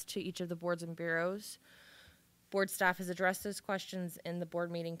assessed to each of the boards and bureaus. Board staff has addressed those questions in the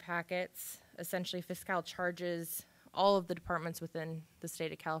board meeting packets. Essentially, Fiscal charges all of the departments within the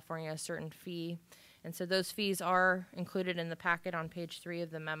state of California a certain fee. And so those fees are included in the packet on page 3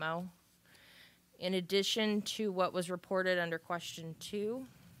 of the memo. In addition to what was reported under question 2,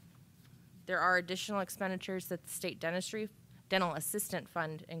 there are additional expenditures that the state dental assistant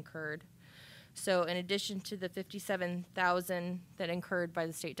fund incurred. So in addition to the $57,000 that incurred by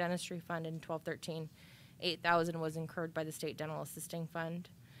the state dentistry fund in 12-13, $8,000 was incurred by the state dental assisting fund.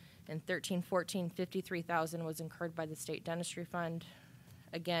 In 13-14, $53,000 was incurred by the state dentistry fund.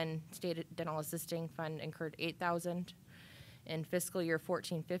 Again, state dental assisting fund incurred $8,000. In fiscal year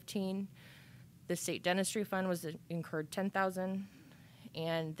 14-15, the state dentistry fund was incurred $10,000,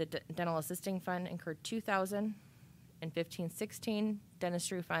 and the dental assisting fund incurred $2,000. In 15-16,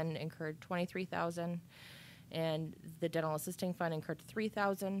 dentistry fund incurred $23,000, and the dental assisting fund incurred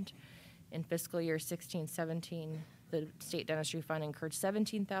 $3,000. In fiscal year 16-17, the state dentistry fund incurred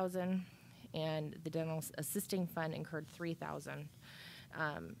 $17,000, and the dental assisting fund incurred $3,000.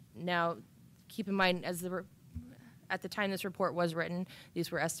 Now, keep in mind, at the time this report was written,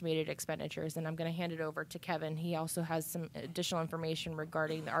 these were estimated expenditures, and I'm going to hand it over to Kevin. He also has some additional information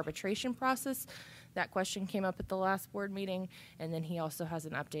regarding the arbitration process. That question came up at the last board meeting, and then he also has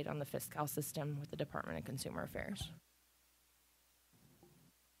an update on the Fiscal system with the Department of Consumer Affairs.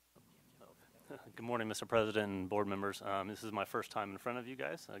 Good morning, Mr. President and board members. This is my first time in front of you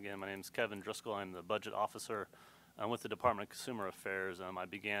guys. Again, my name is Kevin Driscoll. I'm the budget officer with the Department of Consumer Affairs. I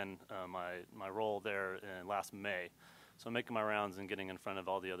began my role there in last May. So I'm making my rounds and getting in front of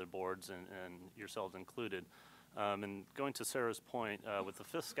all the other boards and yourselves included. And going to Sarah's point, with the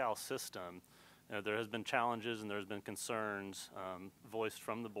Fiscal system, there has been challenges and there's been concerns voiced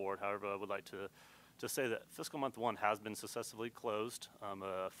from the board. However, I would like to say that fiscal month 1 has been successfully closed.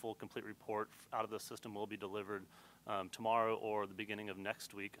 A full complete report out of the system will be delivered tomorrow or the beginning of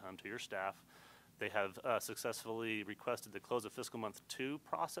next week to your staff. They have successfully requested the close of fiscal month 2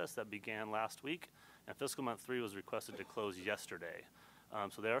 process that began last week, and fiscal month 3 was requested to close yesterday.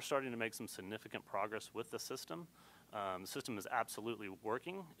 So they are starting to make some significant progress with the system. The system is absolutely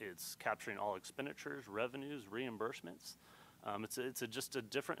working. It's capturing all expenditures, revenues, reimbursements. It's just a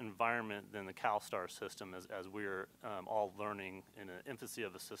different environment than the CalSTAR system as we're all learning in an infancy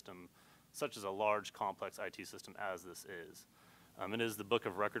of a system such as a large, complex IT system as this is. It is the book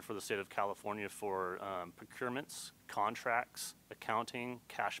of record for the state of California for procurements, contracts, accounting,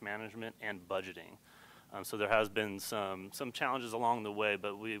 cash management, and budgeting. So there has been some challenges along the way,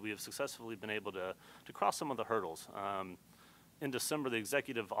 but we have successfully been able to cross some of the hurdles. In December, the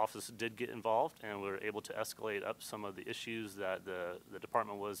executive office did get involved, and we were able to escalate up some of the issues that the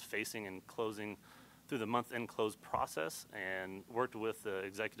department was facing in closing through the month-end close process, and worked with the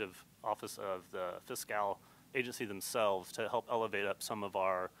executive office of the fiscal agency themselves to help elevate up some of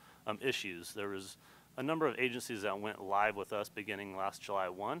our issues. There was a number of agencies that went live with us beginning last July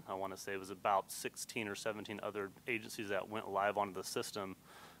 1. I want to say it was about 16 or 17 other agencies that went live onto the system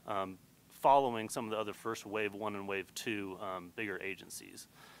following some of the other first Wave 1 and Wave 2 bigger agencies.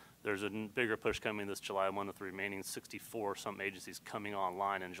 There's a bigger push coming this July 1 with the remaining 64 some agencies coming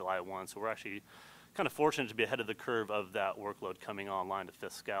online in July 1. So we're actually kind of fortunate to be ahead of the curve of that workload coming online to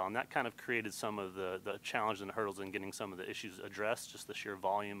Fiscal, and that kind of created some of the challenge and the hurdles in getting some of the issues addressed, just the sheer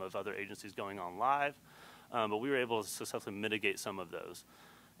volume of other agencies going on live, but we were able to successfully mitigate some of those.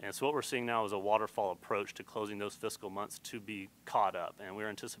 And so what we're seeing now is a waterfall approach to closing those fiscal months to be caught up, and we're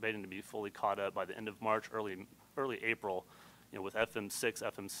anticipating to be fully caught up by the end of March, early April, with FM6,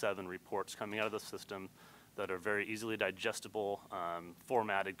 FM7 reports coming out of the system that are very easily digestible,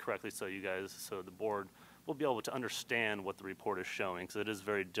 formatted correctly so the board will be able to understand what the report is showing, because it is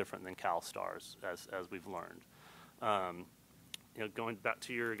very different than CalSTARS, as we've learned. Going back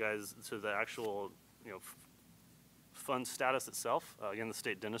to the actual, fund status itself, again, the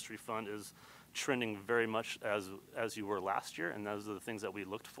State Dentistry Fund is trending very much as you were last year, and those are the things that we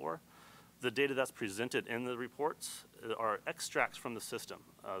looked for. The data that's presented in the reports are extracts from the system,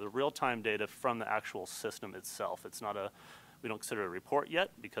 the real-time data from the actual system itself. It's not we don't consider it a report yet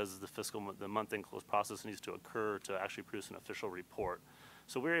because the month-end close process needs to occur to actually produce an official report.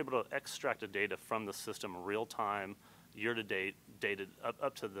 So we're able to extract the data from the system real-time, year-to-date, dated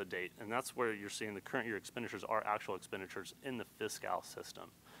up to the date, and that's where you're seeing the current year expenditures are actual expenditures in the Fiscal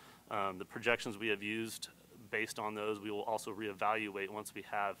system. The projections we have used based on those, we will also reevaluate once we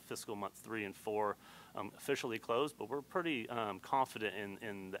have fiscal month 3 and 4 officially closed, but we're pretty confident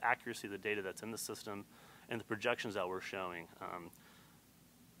in the accuracy of the data that's in the system and the projections that we're showing.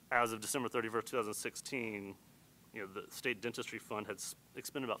 As of December 31st, 2016, the State Dentistry Fund had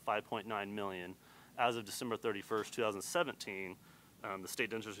expended about $5.9 million. As of December 31st, 2017, the State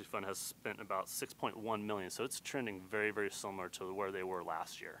Dentistry Fund has spent about $6.1 million, so it's trending very, very similar to where they were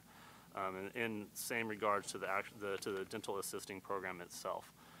last year. And in same regards to the dental assisting program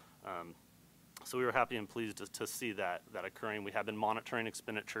itself. So we were happy and pleased to see that occurring. We have been monitoring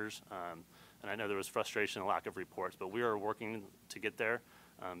expenditures, and I know there was frustration and lack of reports, but we are working to get there.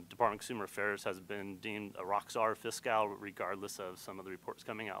 Department of Consumer Affairs has been deemed a rock star Fiscal regardless of some of the reports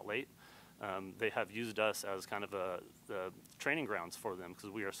coming out late. They have used us as kind of the training grounds for them because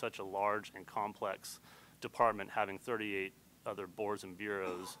we are such a large and complex department having 38 other boards and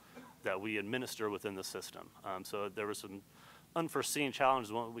bureaus that we administer within the system. So there were some unforeseen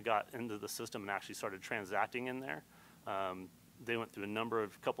challenges when we got into the system and actually started transacting in there. They went through a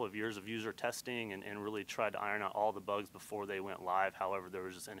couple of years of user testing and really tried to iron out all the bugs before they went live. However, there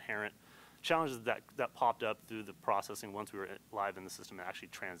was just inherent challenges that popped up through the processing once we were live in the system and actually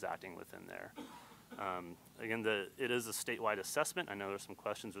transacting within there. Again, it is a statewide assessment. I know there's some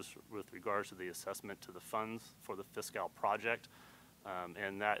questions with regards to the assessment to the funds for the Fiscal project.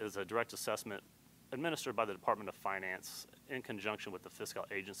 And that is a direct assessment administered by the Department of Finance in conjunction with the Fiscal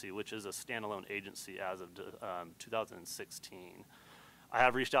Agency, which is a standalone agency as of 2016. I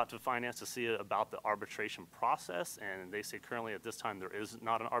have reached out to Finance to see about the arbitration process, and they say currently at this time there is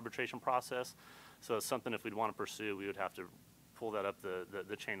not an arbitration process. So it's something if we'd want to pursue, we would have to pull that up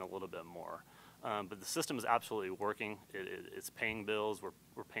the chain a little bit more. But the system is absolutely working. It's paying bills,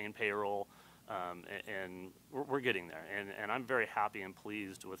 we're paying payroll, and we're getting there. And I'm very happy and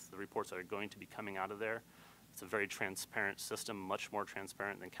pleased with the reports that are going to be coming out of there. It's a very transparent system, much more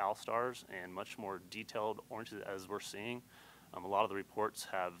transparent than CalSTARS and much more detailed oriented as we're seeing. A lot of the reports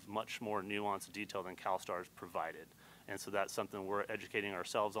have much more nuanced detail than CalSTARS provided. And so that's something we're educating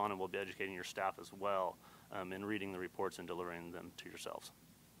ourselves on, and we'll be educating your staff as well in reading the reports and delivering them to yourselves.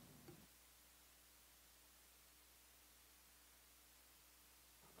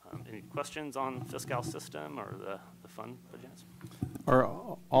 Any questions on Fiscal system or the fund budgets? Are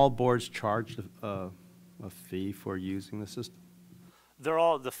all boards charged a fee for using the system?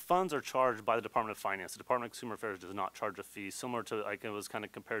 The funds are charged by the Department of Finance. The Department of Consumer Affairs does not charge a fee, similar to, like, it was kind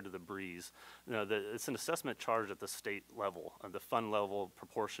of compared to the Breeze. It's an assessment charged at the state level, the fund level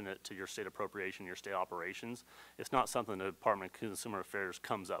proportionate to your state appropriation, your state operations. It's not something the Department of Consumer Affairs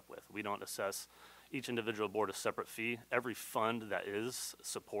comes up with. We don't assess each individual board a separate fee. Every fund that is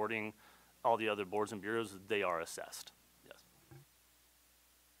supporting all the other boards and bureaus, they are assessed. Yes.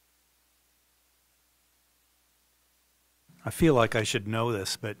 I feel like I should know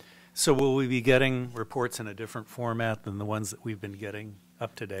this, but so will we be getting reports in a different format than the ones that we've been getting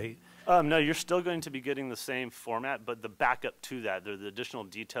up to date? No, you're still going to be getting the same format, but the backup to that, the additional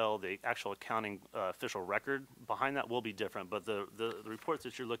detail, the actual accounting official record behind that will be different. But the reports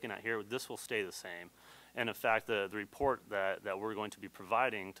that you're looking at here, this will stay the same. And in fact, the report that we're going to be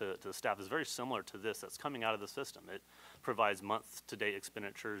providing to the staff is very similar to this that's coming out of the system. It provides month-to-date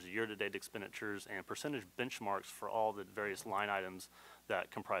expenditures, year-to-date expenditures, and percentage benchmarks for all the various line items that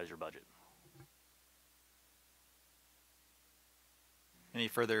comprise your budget. Any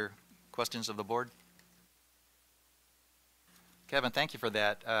further questions of the board? Kevin, thank you for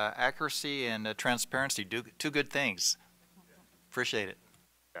that. Accuracy and transparency, two good things. Appreciate it.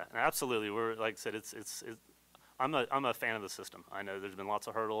 Yeah, absolutely. We're, like I said, I'm a fan of the system. I know there's been lots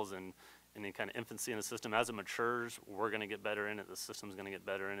of hurdles and any kind of infancy in the system. As it matures, we're going to get better in it. The system's going to get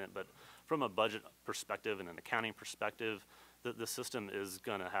better in it. But from a budget perspective and an accounting perspective, the system is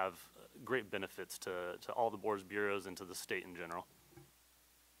going to have great benefits to all the boards, bureaus, and to the state in general.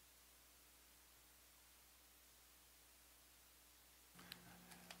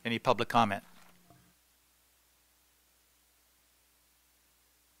 Any public comment?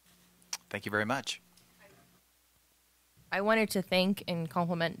 Thank you very much. I wanted to thank and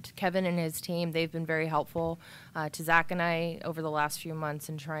compliment Kevin and his team. They've been very helpful to Zach and I over the last few months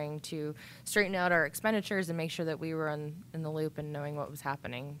in trying to straighten out our expenditures and make sure that we were in the loop and knowing what was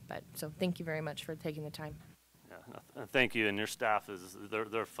happening. So thank you very much for taking the time. Yeah, thank you, and your staff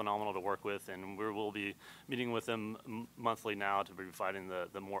they're phenomenal to work with, and we will be meeting with them monthly now to be providing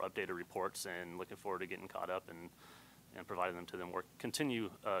the more updated reports, and looking forward to getting caught up and providing them to them. Continue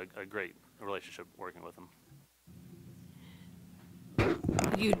a great relationship working with them.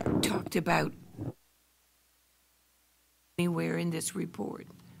 You talked about anywhere in this report.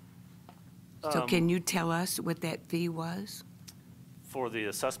 So can you tell us what that fee was? For the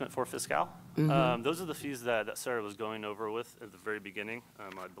assessment for Fiscal? Mm-hmm. Those are the fees that Sarah was going over with at the very beginning.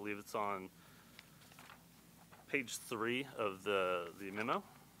 I believe it's on page 3 of the memo.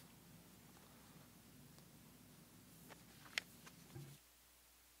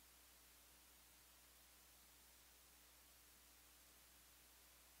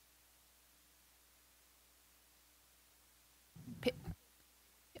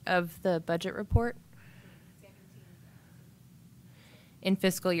 Of the budget report? In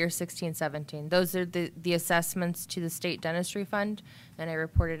fiscal year 16-17. Those are the assessments to the state dentistry fund, and I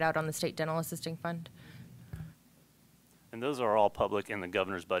reported out on the state dental assisting fund. And those are all public in the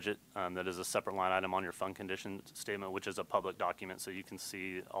governor's budget. That is a separate line item on your fund condition statement, which is a public document, so you can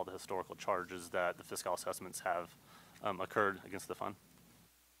see all the historical charges that the fiscal assessments have occurred against the fund.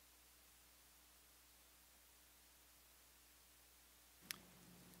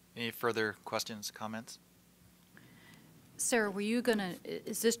 Any further questions, comments? Sarah, were you going to,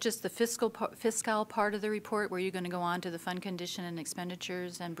 is this just the fiscal part of the report? Were you going to go on to the fund condition and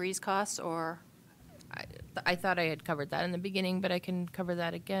expenditures and Breeze costs, or? I thought I had covered that in the beginning, but I can cover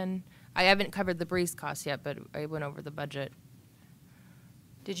that again. I haven't covered the Breeze costs yet, but I went over the budget.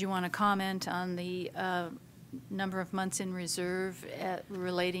 Did you want to comment on the number of months in reserve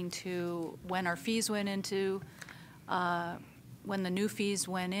relating to when our fees went into, when the new fees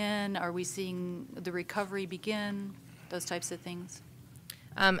went in? Are we seeing the recovery begin? Those types of things.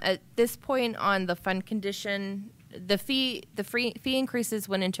 At this point on the fund condition, the fee increases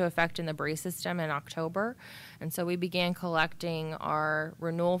went into effect in the Breeze system in October, and so we began collecting our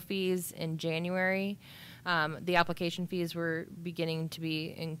renewal fees in January. The application fees were beginning to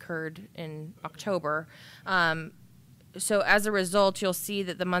be incurred in October. So as a result, you'll see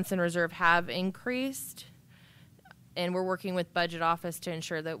that the months in reserve have increased. And we're working with Budget Office to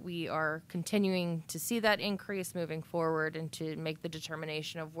ensure that we are continuing to see that increase moving forward and to make the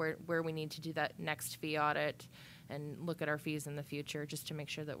determination of where we need to do that next fee audit and look at our fees in the future just to make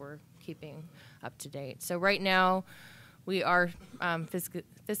sure that we're keeping up to date. So right now, we are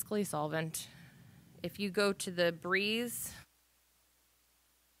fiscally solvent. If you go to the Breeze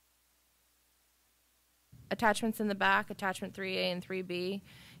attachments in the back, attachment 3A and 3B,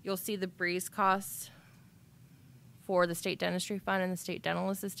 you'll see the Breeze costs for the State Dentistry Fund and the State Dental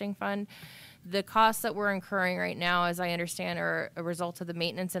Assisting Fund. The costs that we're incurring right now, as I understand, are a result of the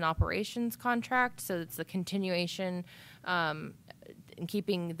maintenance and operations contract. So it's the continuation in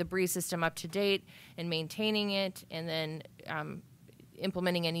keeping the BREEZE system up to date and maintaining it, and then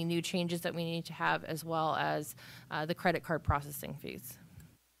implementing any new changes that we need to have, as well as the credit card processing fees.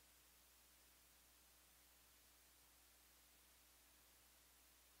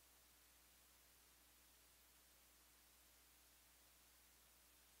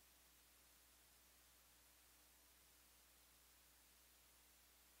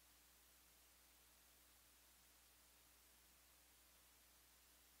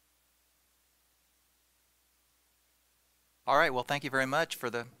 All right, well, thank you very much for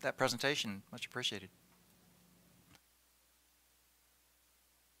that presentation. Much appreciated.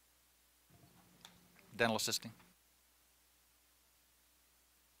 Dental assisting.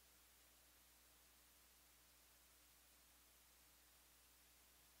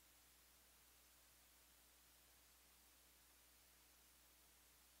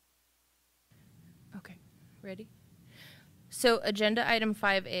 Okay, ready? So agenda item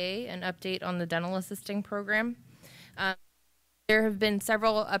 5A, an update on the dental assisting program. There have been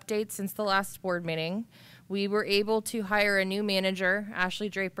several updates since the last board meeting. We were able to hire a new manager. Ashley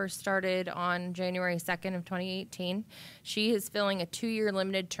Draper started on January 2nd of 2018. She is filling a 2-year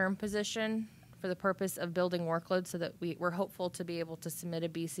limited term position for the purpose of building workload, so that we're hopeful to be able to submit a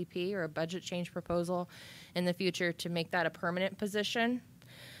BCP or a budget change proposal in the future to make that a permanent position.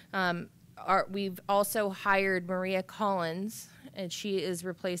 We've also hired Maria Collins, and she is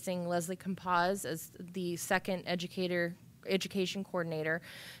replacing Leslie Compaz as the second education coordinator.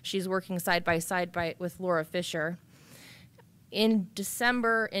 She's working side by side with Laura Fisher. In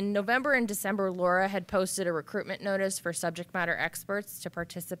November and December, Laura had posted a recruitment notice for subject matter experts to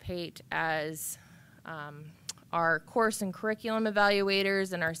participate as our course and curriculum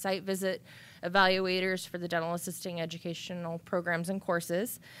evaluators and our site visit evaluators for the dental assisting educational programs and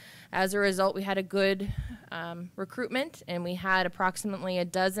courses. As a result, we had a good recruitment, and we had approximately a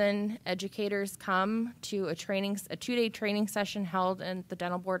dozen educators come to a 2-day training session held in the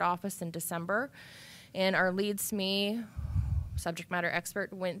dental board office in December. And our lead SME, subject matter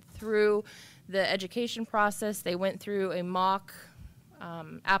expert, went through the education process. They went through a mock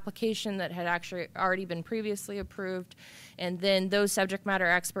application that had actually already been previously approved, and then those subject matter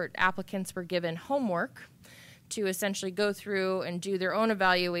expert applicants were given homework to essentially go through and do their own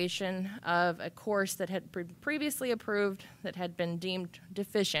evaluation of a course that had been previously approved that had been deemed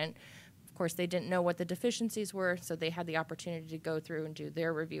deficient. Of course, they didn't know what the deficiencies were, so they had the opportunity to go through and do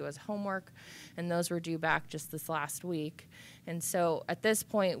their review as homework, and those were due back just this last week. And so at this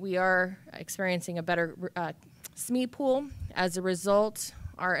point, we are experiencing a better SME pool. As a result,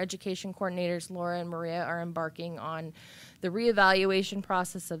 our education coordinators, Laura and Maria, are embarking on the reevaluation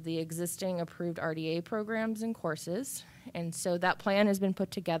process of the existing approved RDA programs and courses. And so that plan has been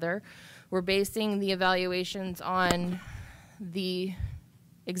put together. We're basing the evaluations on the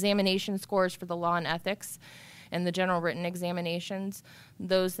examination scores for the law and ethics and the general written examinations.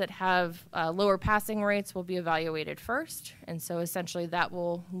 Those that have lower passing rates will be evaluated first. And so essentially that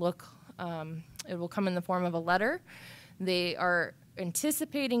will look, it will come in the form of a letter. They are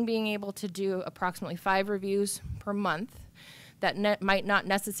anticipating being able to do approximately 5 reviews per month. That might not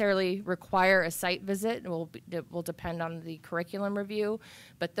necessarily require a site visit. It will depend on the curriculum review,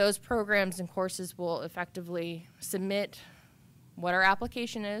 but those programs and courses will effectively submit what our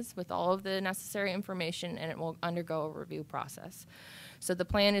application is with all of the necessary information, and it will undergo a review process. So the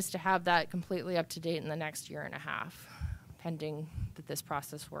plan is to have that completely up to date in the next 1.5 years, pending that this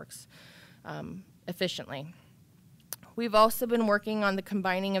process works efficiently. We've also been working on the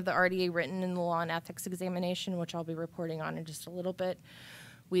combining of the RDA written and the law and ethics examination, which I'll be reporting on in just a little bit.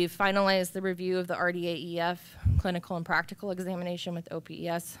 We've finalized the review of the RDA EF clinical and practical examination with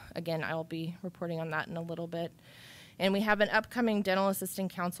OPES. Again, I'll be reporting on that in a little bit. And we have an upcoming Dental Assisting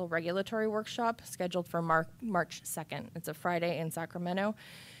Council regulatory workshop scheduled for March 2nd. It's a Friday in Sacramento.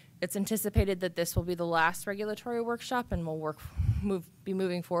 It's anticipated that this will be the last regulatory workshop, and we'll be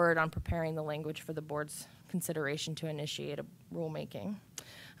moving forward on preparing the language for the board's consideration to initiate a rulemaking.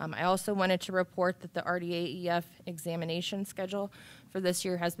 I also wanted to report that the RDA EF examination schedule for this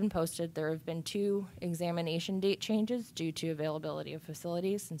year has been posted. There have been 2 examination date changes due to availability of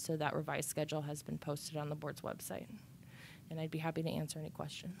facilities, and so that revised schedule has been posted on the board's website. And I'd be happy to answer any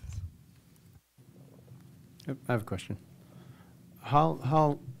questions. I have a question.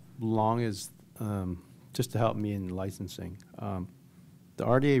 How long is, just to help me in licensing, the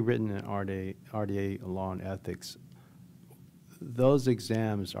RDA written and RDA law and ethics, those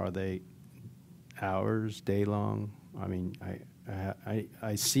exams, are they hours, day long, I mean,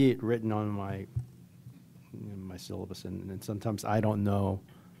 I see it written on my syllabus, and sometimes I don't know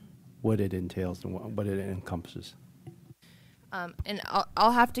what it entails and what it encompasses. And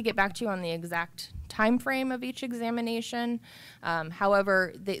I'll have to get back to you on the exact time frame of each examination.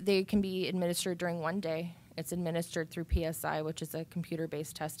 However, they can be administered during one day. It's administered through PSI, which is a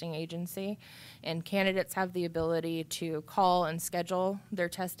computer-based testing agency, and candidates have the ability to call and schedule their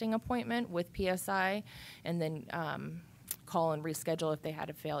testing appointment with PSI, and then call and reschedule if they had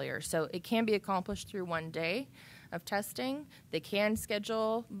a failure. So it can be accomplished through one day of testing. They can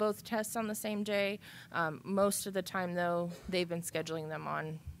schedule both tests on the same day. Most of the time, though, they've been scheduling them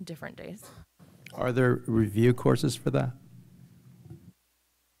on different days. Are there review courses for that?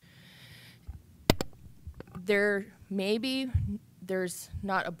 There may be. There's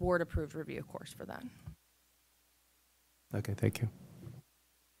not a board-approved review course for that. Okay, thank you.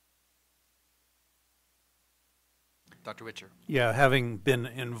 Dr. Witcher. Yeah, having been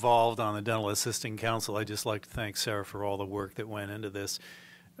involved on the Dental Assisting Council, I'd just like to thank Sarah for all the work that went into this.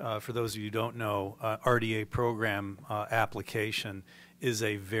 For those of you who don't know, RDA program application is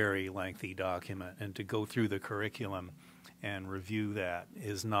a very lengthy document, and to go through the curriculum and review that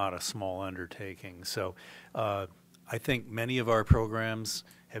is not a small undertaking. So I think many of our programs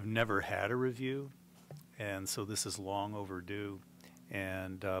have never had a review, and so this is long overdue.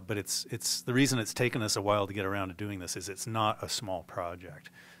 And but it's the reason it's taken us a while to get around to doing this is it's not a small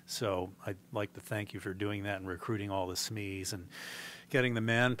project. So I'd like to thank you for doing that and recruiting all the SMEs and getting the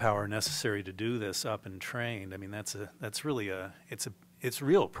manpower necessary to do this up and trained. I mean, that's really it's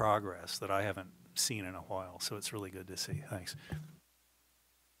real progress that I haven't seen in a while. So it's really good to see. Thanks.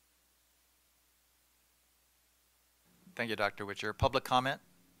 Thank you, Dr. Witcher. Public comment?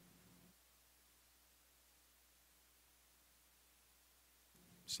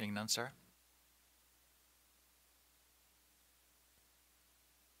 Seeing none, Sarah?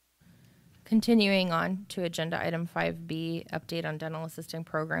 Continuing on to agenda item 5B, update on dental assisting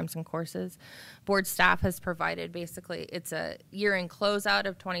programs and courses. Board staff has provided basically, it's a year-end closeout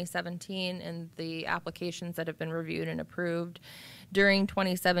of 2017 and the applications that have been reviewed and approved. During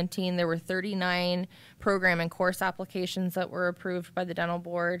 2017, there were 39 program and course applications that were approved by the dental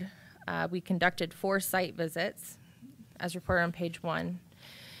board. We conducted 4 site visits, as reported on page 1.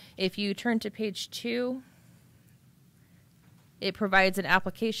 If you turn to page 2, it provides an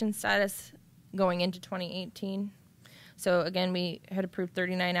application status going into 2018. So again, we had approved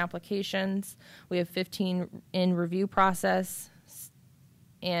 39 applications. We have 15 in review process,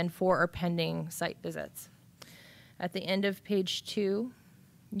 and 4 are pending site visits. At the end of page 2,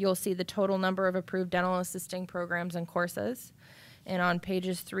 you'll see the total number of approved dental assisting programs and courses. And on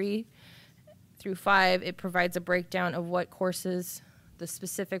pages 3 through 5, it provides a breakdown of what courses, the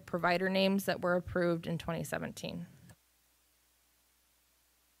specific provider names that were approved in 2017.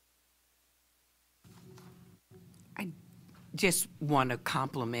 I just want to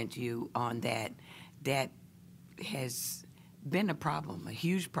compliment you on that. That has been a problem, a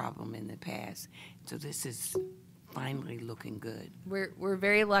huge problem in the past. So this is finally looking good. We're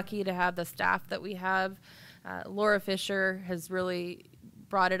very lucky to have the staff that we have. Laura Fisher has really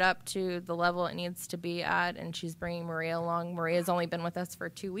brought it up to the level it needs to be at, and she's bringing Maria along. Maria's only been with us for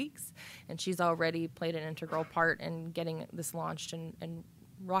 2 weeks, and she's already played an integral part in getting this launched and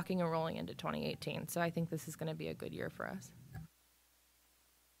rocking and rolling into 2018. So I think this is going to be a good year for us.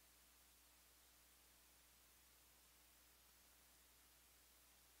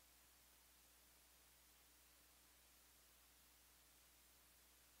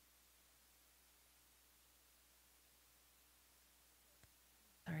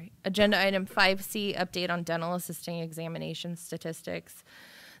 All right. Agenda item 5C, update on dental assisting examination statistics.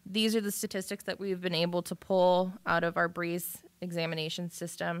 These are the statistics that we've been able to pull out of our BREEZE examination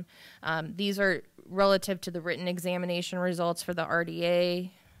system. These are relative to the written examination results for the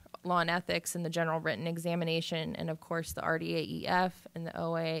RDA, Law and Ethics, and the general written examination, and of course the RDA-EF and the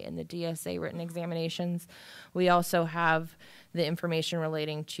OA and the DSA written examinations. We also have the information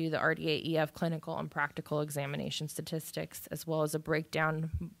relating to the RDA-EF clinical and practical examination statistics, as well as a breakdown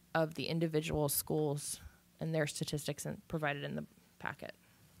of the individual schools and their statistics provided in the packet.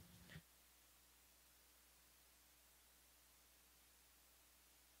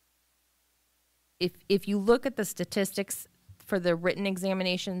 If you look at the statistics for the written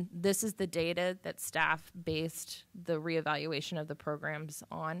examination, this is the data that staff based the reevaluation of the programs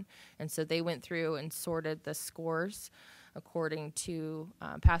on. And so they went through and sorted the scores according to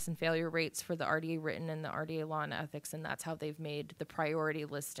pass and failure rates for the RDA written and the RDA Law and Ethics, and that's how they've made the priority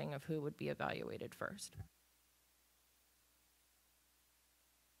listing of who would be evaluated first.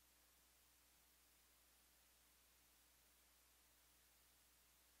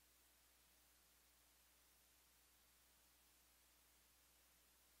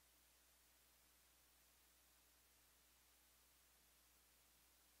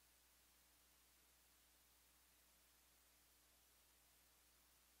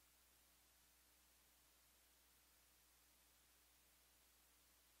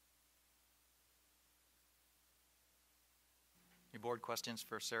 board questions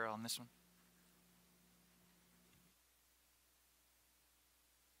for Sarah on this one?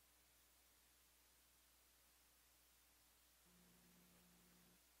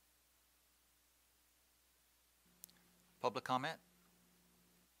 Public comment?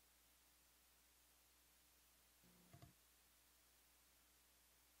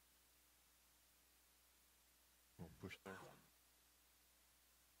 Push there.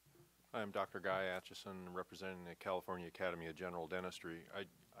 Hi, I'm Dr. Guy Atchison, representing the California Academy of General Dentistry.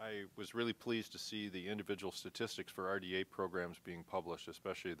 I was really pleased to see the individual statistics for RDA programs being published,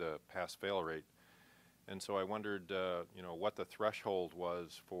 especially the pass-fail rate. And so I wondered, you know, what the threshold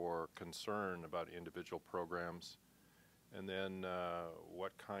was for concern about individual programs, and then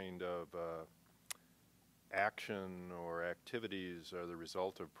what kind of action or activities are the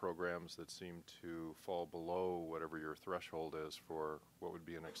result of programs that seem to fall below whatever your threshold is for what would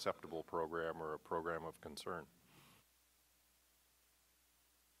be an acceptable program or a program of concern.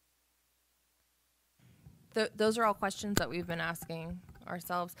 Those are all questions that we've been asking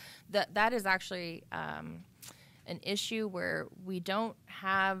ourselves. That is actually an issue where we don't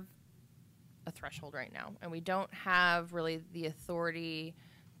have a threshold right now, and we don't have really the authority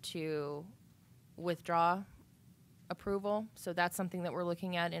to withdraw approval. So that's something that we're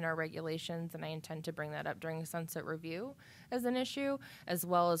looking at in our regulations, and I intend to bring that up during the sunset review as an issue, as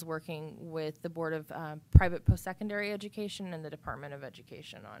well as working with the Board of Private Post-Secondary Education and the Department of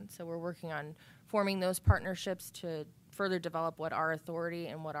Education on. So we're working on forming those partnerships to further develop what our authority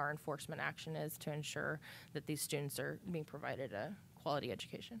and what our enforcement action is to ensure that these students are being provided a quality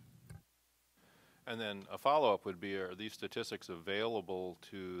education. And then a follow-up would be, are these statistics available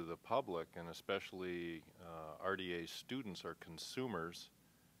to the public, and especially RDA students are consumers,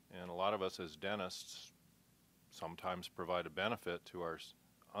 and a lot of us as dentists sometimes provide a benefit to our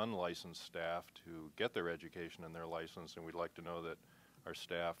unlicensed staff to get their education and their license, and we'd like to know that our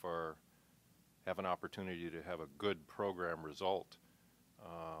staff have an opportunity to have a good program result.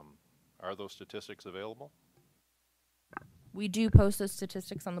 Are those statistics available? We do post those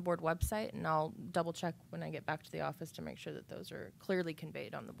statistics on the board website, and I'll double check when I get back to the office to make sure that those are clearly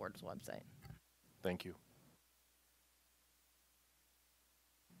conveyed on the board's website. Thank you.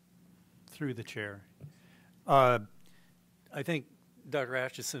 Through the chair. I think, Dr.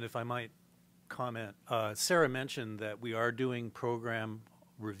 Atchison, if I might comment, Sarah mentioned that we are doing program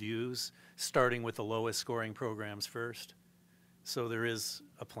reviews, starting with the lowest scoring programs first. So there is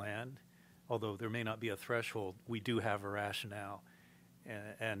a plan. Although there may not be a threshold, we do have a rationale.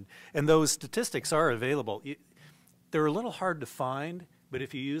 And those statistics are available. They're a little hard to find, but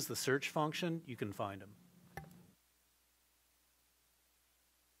if you use the search function, you can find them.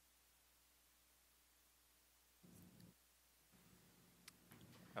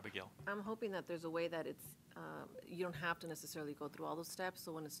 Abigail. I'm hoping that there's a way that it's you don't have to necessarily go through all those steps.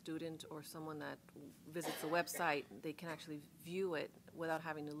 So when a student or someone that visits the website, they can actually view it without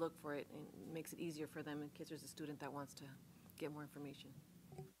having to look for it, and it makes it easier for them in case there's a student that wants to get more information.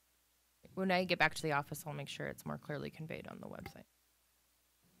 When I get back to the office, I'll make sure it's more clearly conveyed on the website.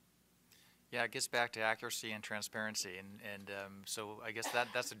 Yeah, it gets back to accuracy and transparency, and so I guess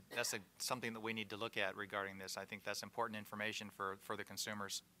that's something that we need to look at regarding this. I think that's important information for the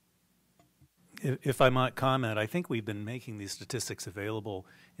consumers. If I might comment, I think we've been making these statistics available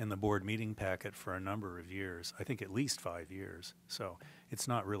in the board meeting packet for a number of years, I think at least 5 years, so it's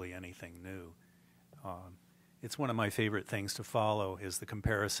not really anything new. It's one of my favorite things to follow is the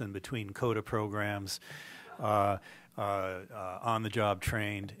comparison between CODA programs, on-the-job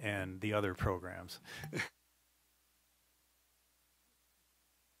trained, and the other programs.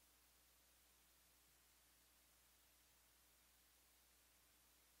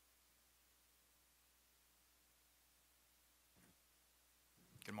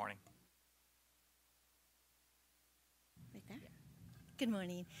 Good morning. Right there? Good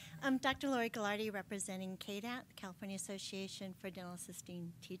morning. I'm Dr. Lori Gallardi, representing CADAT, the California Association for Dental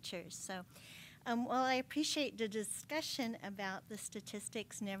Assisting Teachers. So, while I appreciate the discussion about the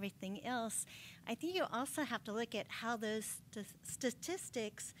statistics and everything else, I think you also have to look at how those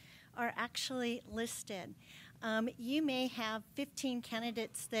statistics are actually listed. You may have 15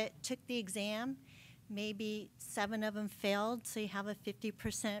 candidates that took the exam. Maybe 7 of them failed, so you have a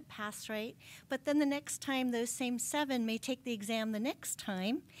 50% pass rate. But then the next time, those same 7 may take the exam the next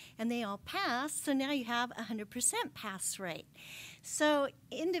time, and they all pass, so now you have a 100% pass rate. So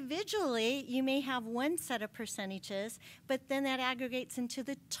individually, you may have one set of percentages, but then that aggregates into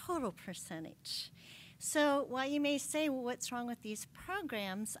the total percentage. So while you may say, well, what's wrong with these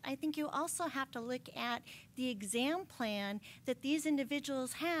programs, I think you also have to look at the exam plan that these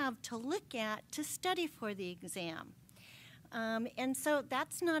individuals have to look at to study for the exam. And so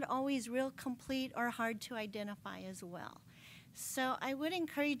that's not always real complete or hard to identify as well. So I would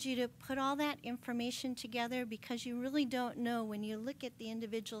encourage you to put all that information together, because you really don't know when you look at the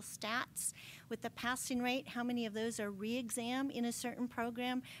individual stats with the passing rate, how many of those are re-exam in a certain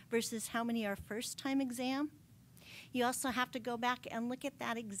program versus how many are first-time exam. You also have to go back and look at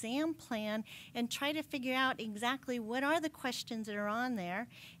that exam plan and try to figure out exactly what are the questions that are on there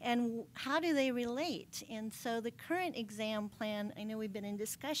and how do they relate. And so the current exam plan, I know we've been in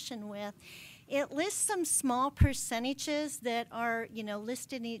discussion with, it lists some small percentages that are,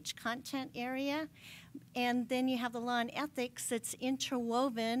 listed in each content area. And then you have the law and ethics that's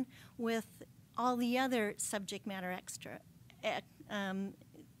interwoven with all the other subject matter extra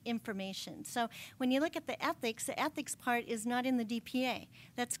information. So when you look at the ethics part is not in the DPA.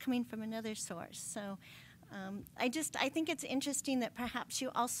 That's coming from another source. So I think it's interesting that perhaps you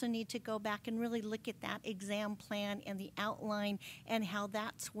also need to go back and really look at that exam plan and the outline and how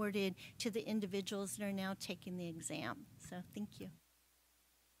that's worded to the individuals that are now taking the exam. So thank you.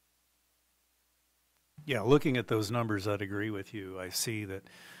 Yeah, looking at those numbers, I'd agree with you. I see that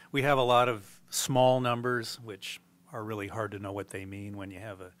we have a lot of small numbers, which are really hard to know what they mean. When you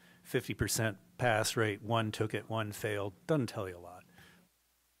have a 50% pass rate, one took it, one failed, doesn't tell you a lot.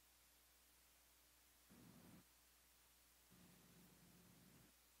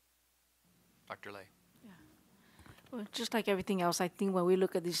 Dr. Lay. Yeah. Well, just like everything else, I think when we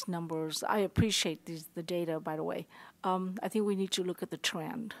look at these numbers, I appreciate the data, by the way. I think we need to look at the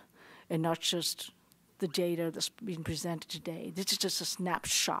trend and not just the data that's being presented today. This is just a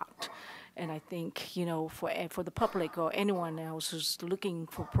snapshot. And I think, for the public or anyone else who's looking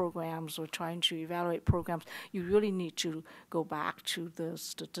for programs or trying to evaluate programs, you really need to go back to the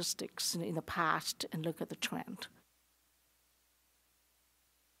statistics in the past and look at the trend.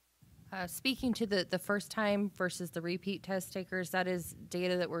 Speaking to the first time versus the repeat test takers, that is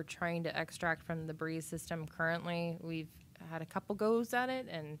data that we're trying to extract from the BREEZE system currently. We've had a couple goes at it,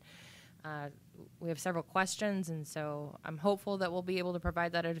 and we have several questions, and so I'm hopeful that we'll be able to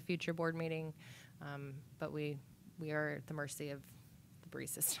provide that at a future board meeting, but we are at the mercy of the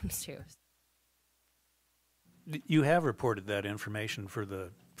BREEZE systems too. You have reported that information for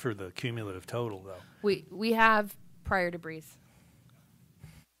the cumulative total, though. We have prior to BREEZE.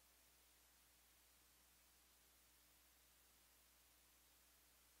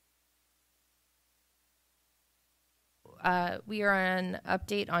 We are on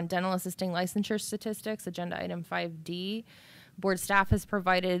update on dental assisting licensure statistics, agenda item 5D. Board staff has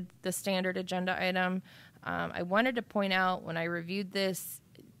provided the standard agenda item. I wanted to point out when I reviewed this,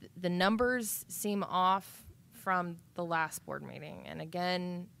 the numbers seem off from the last board meeting. And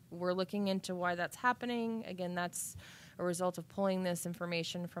again, we're looking into why that's happening. Again, that's a result of pulling this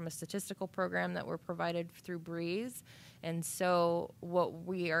information from a statistical program that were provided through BREEZE. And so what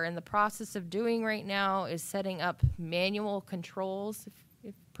we are in the process of doing right now is setting up manual controls,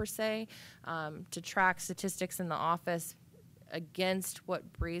 if per se, to track statistics in the office against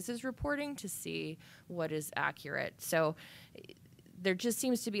what BREEZE is reporting to see what is accurate. So there just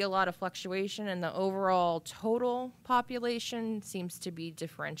seems to be a lot of fluctuation, and the overall total population seems to be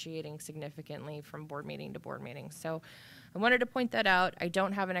differentiating significantly from board meeting to board meeting. So I wanted to point that out. I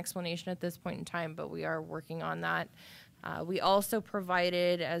don't have an explanation at this point in time, but we are working on that. We also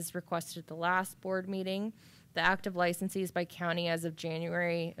provided, as requested at the last board meeting, the active licensees by county as of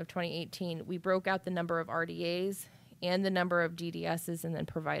January of 2018. We broke out the number of RDAs and the number of DDSs and then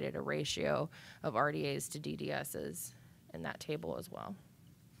provided a ratio of RDAs to DDSs in that table as well.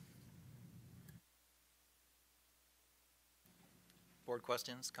 Board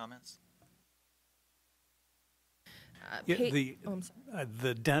questions, comments?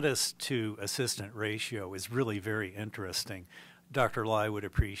 The dentist to assistant ratio is really very interesting. Dr. Lai would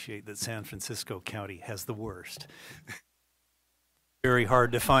appreciate that San Francisco County has the worst. Very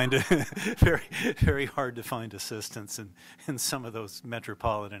hard to find very hard to find assistants in some of those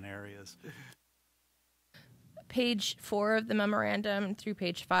metropolitan areas. Page 4 of the memorandum through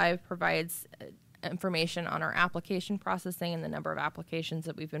page 5 provides information on our application processing and the number of applications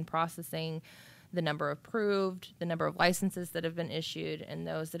that we've been processing, the number approved, the number of licenses that have been issued, and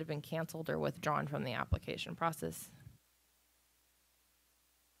those that have been canceled or withdrawn from the application process.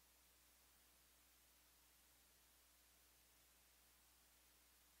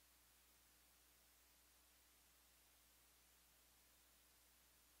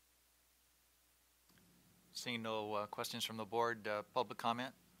 Seeing no questions from the board, public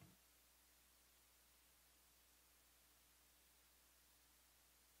comment?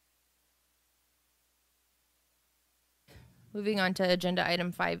 Moving on to agenda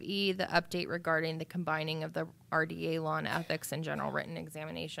item 5E, the update regarding the combining of the RDA law and ethics and general written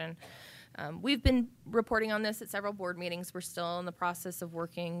examination. We've been reporting on this at several board meetings. We're still in the process of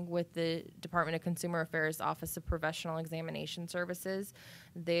working with the Department of Consumer Affairs Office of Professional Examination Services.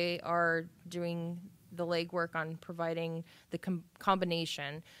 They are doing the legwork on providing the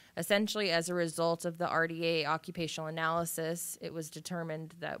combination. Essentially, as a result of the RDA occupational analysis, it was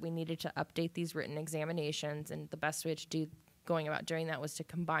determined that we needed to update these written examinations, and the best way to going about doing that was to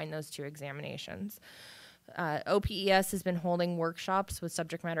combine those two examinations. OPES has been holding workshops with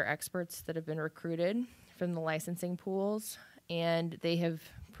subject matter experts that have been recruited from the licensing pools, and they have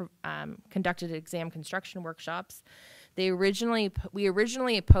conducted exam construction workshops. We originally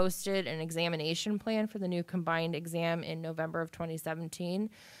posted an examination plan for the new combined exam in November of 2017.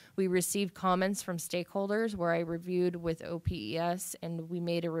 We received comments from stakeholders where I reviewed with OPES, and we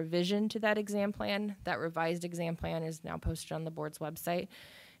made a revision to that exam plan. That revised exam plan is now posted on the board's website.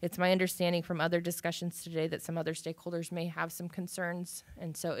 It's my understanding from other discussions today that some other stakeholders may have some concerns.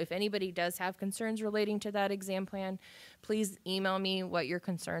 And so if anybody does have concerns relating to that exam plan, please email me what your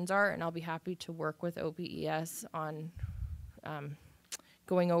concerns are, and I'll be happy to work with OPES on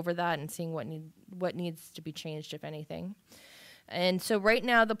going over that and seeing what needs to be changed, if anything. And so right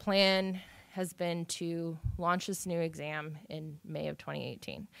now the plan has been to launch this new exam in May of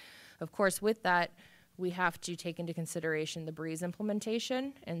 2018. Of course, with that, we have to take into consideration the BREEZE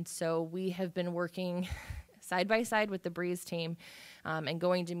implementation. And so we have been working side by side with the BREEZE team and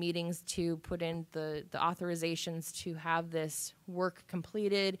going to meetings to put in the authorizations to have this work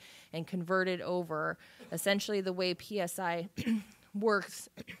completed and converted over. Essentially, the way PSI works,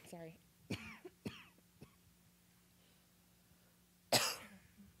 sorry.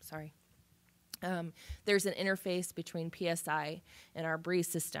 Sorry. There's an interface between PSI and our BREEZE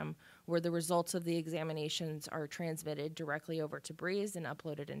system where the results of the examinations are transmitted directly over to BREEZE and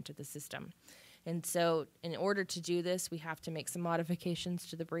uploaded into the system. And so in order to do this, we have to make some modifications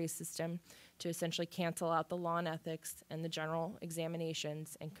to the BREEZE system to essentially cancel out the law and ethics and the general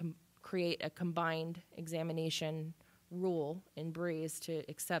examinations and create a combined examination rule in BREEZE to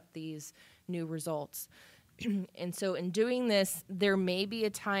accept these new results. And so in doing this, there may be a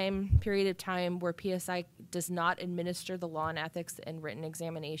period of time where PSI does not administer the law and ethics and written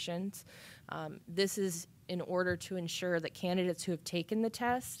examinations. This is in order to ensure that candidates who have taken the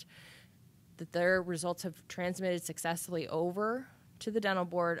test, that their results have transmitted successfully over to the dental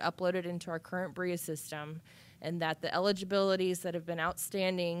board, uploaded into our current BREEZE system, and that the eligibilities that have been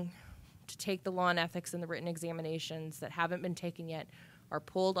outstanding to take the law and ethics and the written examinations that haven't been taken yet are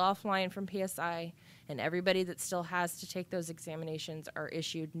pulled offline from PSI, and everybody that still has to take those examinations are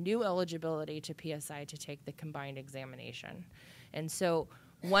issued new eligibility to PSI to take the combined examination. And so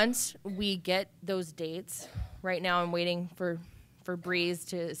once we get those dates, right now I'm waiting for BREEZE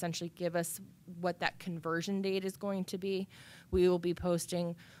to essentially give us what that conversion date is going to be. We will be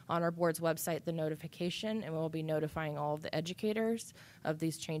posting on our board's website the notification, and we'll be notifying all of the educators of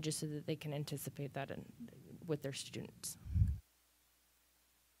these changes so that they can anticipate that with their students.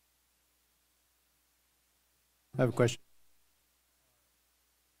 I have a question.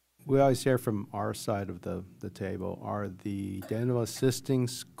 We always hear from our side of the table, are the dental assisting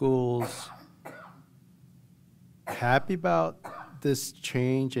schools happy about this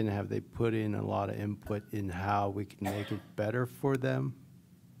change, and have they put in a lot of input in how we can make it better for them?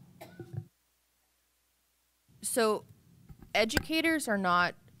 So educators are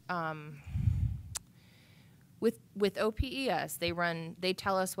not, with OPES, they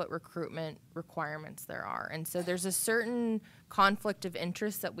tell us what recruitment requirements there are. And so there's a certain conflict of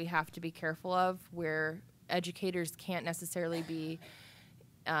interest that we have to be careful of, where educators can't necessarily be,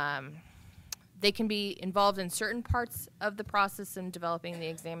 they can be involved in certain parts of the process in developing the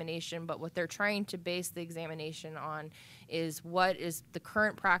examination, but what they're trying to base the examination on is what is the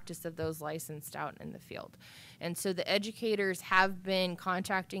current practice of those licensed out in the field. And so the educators have been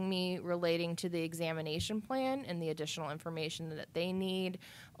contacting me relating to the examination plan and the additional information that they need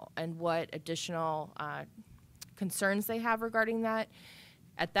and what additional concerns they have regarding that.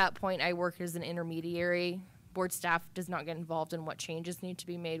 At that point, I work as an intermediary. Board staff does not get involved in what changes need to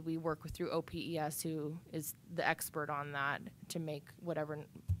be made. We work through OPES, who is the expert on that, to make whatever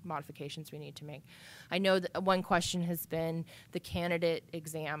modifications we need to make. I know that one question has been the candidate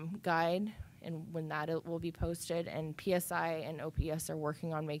exam guide and when that will be posted, and PSI and OPES are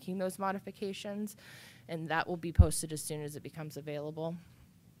working on making those modifications, and that will be posted as soon as it becomes available.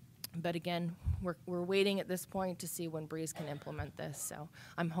 But again, we're waiting at this point to see when BREEZE can implement this, so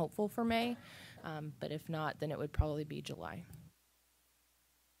I'm hopeful for May. But if not, then it would probably be July.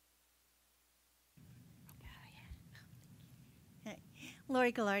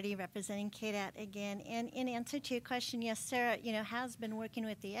 Lori Gallardi representing KDAT again. And in answer to your question, yes, Sarah, has been working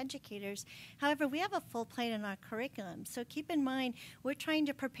with the educators. However, we have a full plate in our curriculum. So keep in mind, we're trying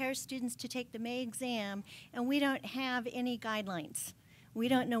to prepare students to take the May exam, and we don't have any guidelines. We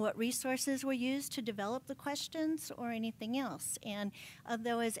don't know what resources were used to develop the questions or anything else. And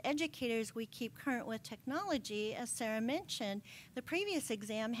although as educators we keep current with technology, as Sarah mentioned, the previous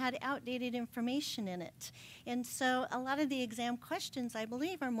exam had outdated information in it. And so a lot of the exam questions, I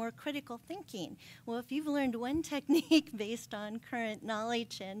believe, are more critical thinking. Well, if you've learned one technique based on current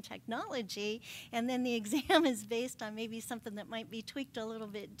knowledge and technology, and then the exam is based on maybe something that might be tweaked a little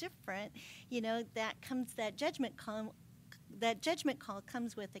bit different, that judgment call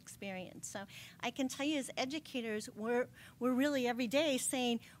comes with experience. So I can tell you as educators, we're really every day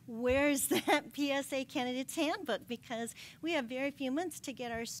saying, where's that PSA candidate's handbook? Because we have very few months to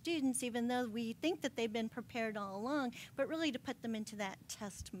get our students, even though we think that they've been prepared all along, but really to put them into that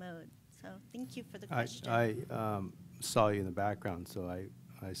test mode. So thank you for the question. I saw you in the background, so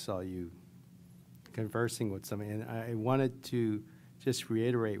I saw you conversing with somebody, and I wanted to just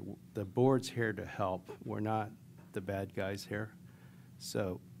reiterate, the board's here to help. We're not the bad guys here.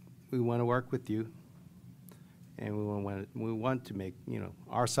 So we want to work with you, and we want to make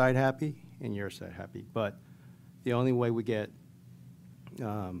our side happy and your side happy. But the only way we get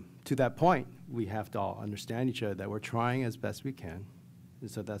to that point, we have to all understand each other, that we're trying as best we can. And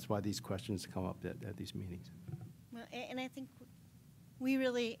so that's why these questions come up at these meetings. Well, and I think we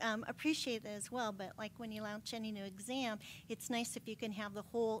really appreciate that as well, but like when you launch any new exam, it's nice if you can have the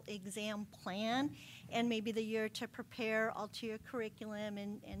whole exam plan and maybe the year to prepare, alter your curriculum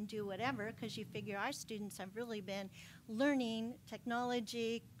and do whatever, because you figure our students have really been learning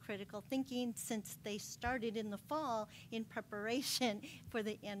technology, critical thinking since they started in the fall in preparation for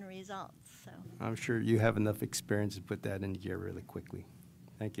the end results. So I'm sure you have enough experience to put that into gear really quickly.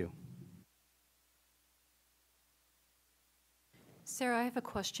 Thank you. Sarah, I have a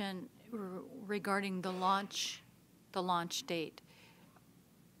question regarding the launch date.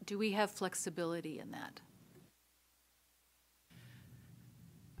 Do we have flexibility in that?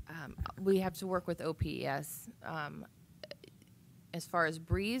 We have to work with OPES. As far as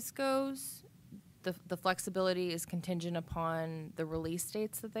Breeze goes, the flexibility is contingent upon the release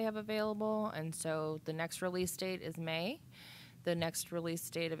dates that they have available, and so the next release date is May. The next release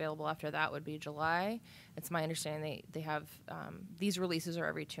date available after that would be July. It's my understanding they have, these releases are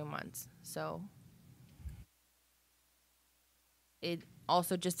every 2 months. So it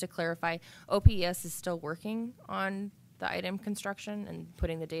also, just to clarify, OPES is still working on the item construction and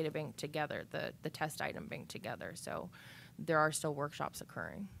putting the data bank together, the test item bank together. So there are still workshops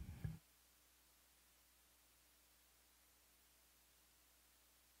occurring.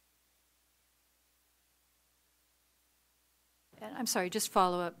 I'm sorry, just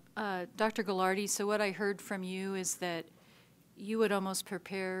follow up. Dr. Gallardi, so what I heard from you is that you would almost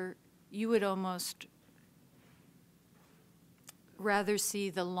rather see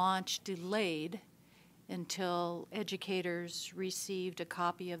the launch delayed until educators received a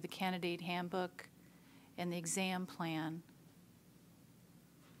copy of the candidate handbook and the exam plan.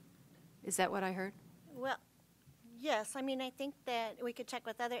 Is that what I heard? Well, yes, I mean, I think that we could check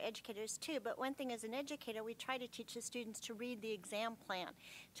with other educators too, but one thing as an educator, we try to teach the students to read the exam plan,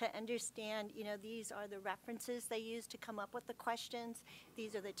 to understand, these are the references they use to come up with the questions,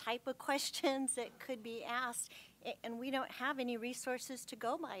 these are the type of questions that could be asked, and we don't have any resources to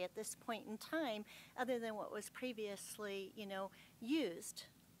go by at this point in time other than what was previously, used.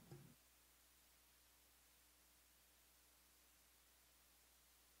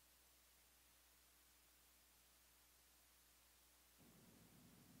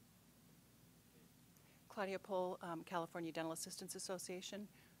 Claudia Pohl, California Dental Assistants Association.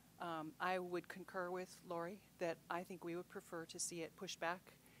 I would concur with Lori that I think we would prefer to see it pushed back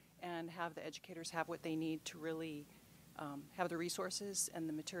and have the educators have what they need to really have the resources and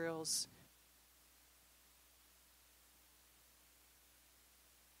the materials.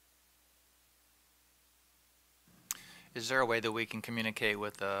 Is there a way that we can communicate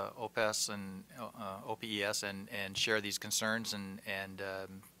with OPES and OPES and share these concerns and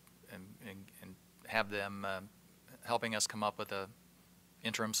have them helping us come up with a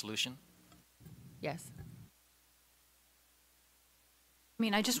interim solution? Yes. I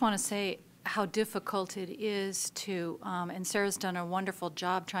mean, I just want to say how difficult it is to, and Sarah's done a wonderful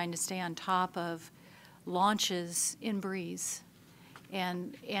job trying to stay on top of launches in Breeze.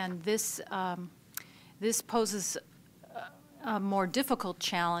 And this poses a more difficult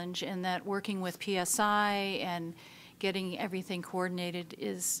challenge in that working with PSI and getting everything coordinated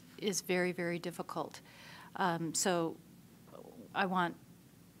is very, very difficult. So I want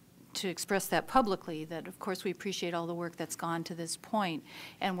to express that publicly, that of course we appreciate all the work that's gone to this point,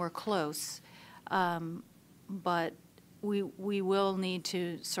 and we're close. But we will need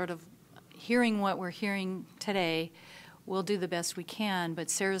to sort of, hearing what we're hearing today, we'll do the best we can, but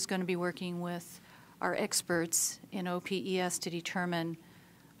Sarah's going to be working with our experts in OPES to determine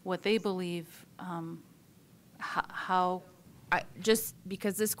what they believe, how. Just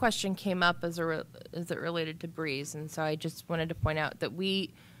because this question came up as it related to Breeze, and so I just wanted to point out that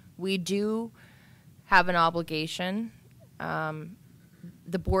we do have an obligation.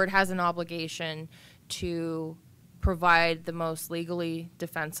 The board has an obligation to provide the most legally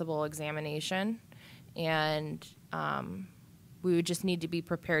defensible examination, and we would just need to be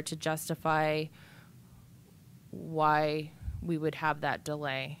prepared to justify why we would have that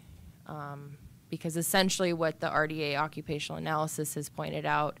delay. Because essentially what the RDA occupational analysis has pointed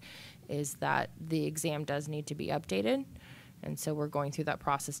out is that the exam does need to be updated, and so we're going through that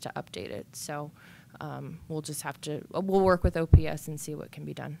process to update it. So we'll just have to, we'll work with OPS and see what can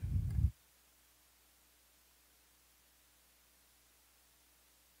be done.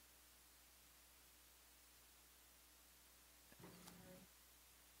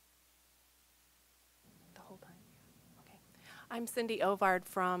 I'm Cindy Ovard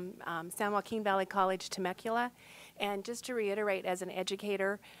from San Joaquin Valley College, Temecula. And just to reiterate, as an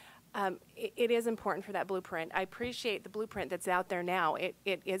educator, it is important for that blueprint. I appreciate the blueprint that's out there now. It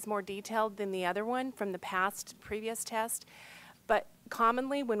is more detailed than the other one from the previous test. But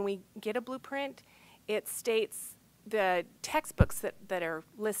commonly when we get a blueprint, it states the textbooks that are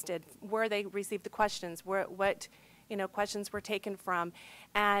listed, where they received the questions, what questions were taken from.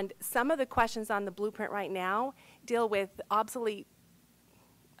 And some of the questions on the blueprint right now deal with obsolete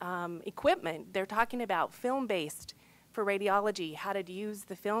equipment. They're talking about film-based for radiology, how to use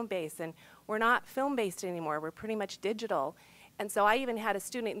the film-based, and we're not film-based anymore. We're pretty much digital. And so I even had a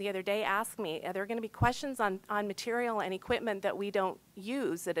student the other day ask me, are there going to be questions on material and equipment that we don't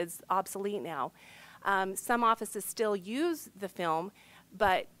use that is obsolete now? Some offices still use the film,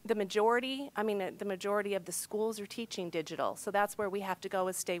 but the majority of the schools are teaching digital. So that's where we have to go,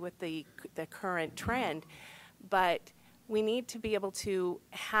 is stay with the current trend. But we need to be able to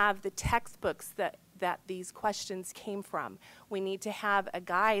have the textbooks that these questions came from. We need to have a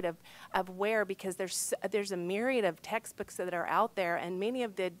guide of where, because there's a myriad of textbooks that are out there, and many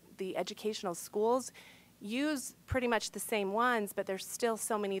of the educational schools use pretty much the same ones, but there's still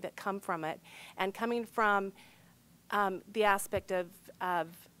so many that come from it. And coming from the aspect of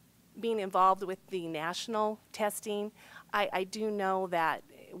being involved with the national testing, I do know that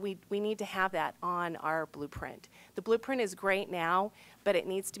we need to have that on our blueprint. The blueprint is great now, but it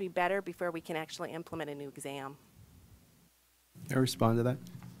needs to be better before we can actually implement a new exam. Can I respond to that?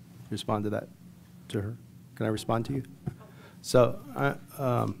 Respond to that to her? Can I respond to you? So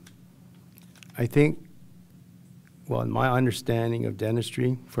I think, well, in my understanding of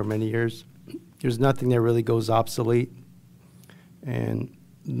dentistry for many years, there's nothing that really goes obsolete. And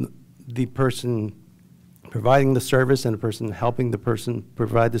the person providing the service and the person helping the person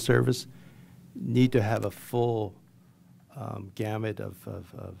provide the service need to have a full gamut of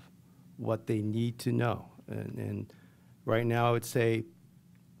what they need to know. And right now, I would say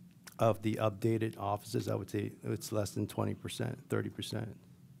of the updated offices, I would say it's less than 20%, 30%.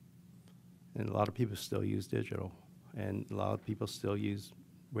 And a lot of people still use digital, and a lot of people still use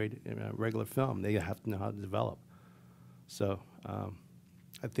regular film. They have to know how to develop. So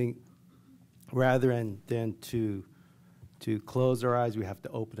I think rather than to close our eyes, we have to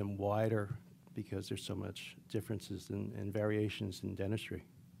open them wider, because there's so much differences and variations in dentistry.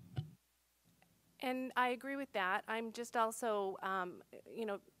 And I agree with that. I'm just also,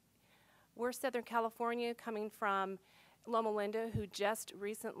 we're Southern California, coming from Loma Linda, who just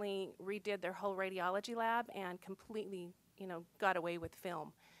recently redid their whole radiology lab and completely, got away with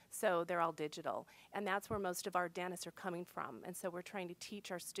film. So they're all digital. And that's where most of our dentists are coming from. And so we're trying to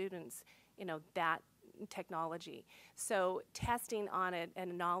teach our students, that technology. So testing on it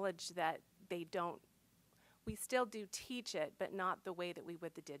and knowledge that they don't, we still do teach it, but not the way that we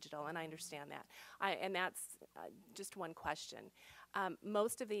would the digital, and I understand that. And that's just one question.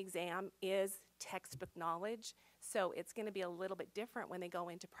 Most of the exam is textbook knowledge, so it's going to be a little bit different when they go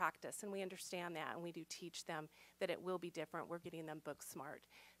into practice, and we understand that, and we do teach them that it will be different. We're getting them book smart.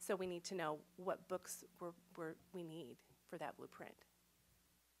 So we need to know what books we need for that blueprint.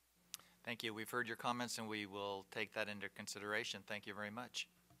 Thank you. We've heard your comments, and we will take that into consideration. Thank you very much.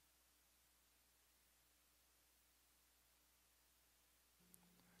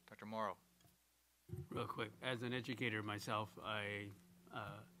 Dr. Morrow. Real quick, as an educator myself, I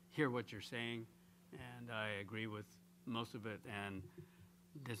hear what you're saying, and I agree with most of it and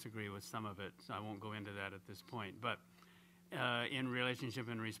disagree with some of it, so I won't go into that at this point. But in relationship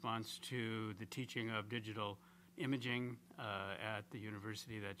and response to the teaching of digital imaging at the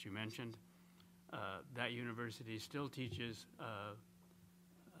university that you mentioned, that university still teaches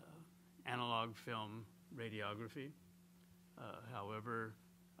analog film radiography. However,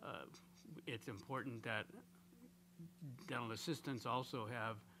 it's important that dental assistants also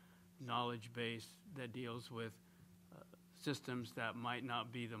have knowledge base that deals with systems that might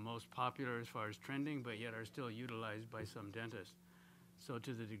not be the most popular as far as trending, but yet are still utilized by some dentists. So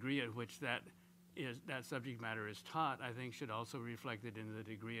to the degree at which that subject matter is taught, I think should also be reflected in the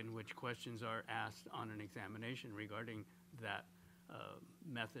degree in which questions are asked on an examination regarding that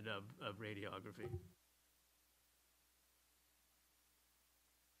method of radiography.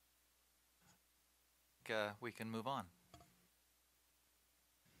 We can move on.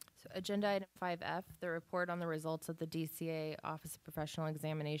 So agenda item 5F, the report on the results of the DCA Office of Professional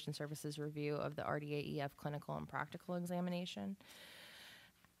Examination Services review of the RDA-EF clinical and practical examination.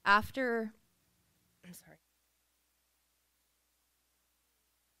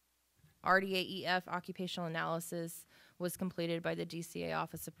 RDA-EF occupational analysis was completed by the DCA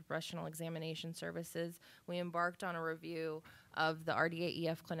Office of Professional Examination Services. We embarked on a review of the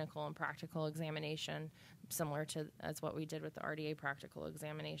RDA-EF clinical and practical examination, similar to as what we did with the RDA practical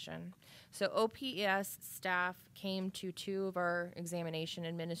examination. So OPES staff came to 2 of our examination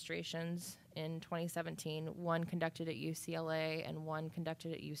administrations in 2017, one conducted at UCLA and one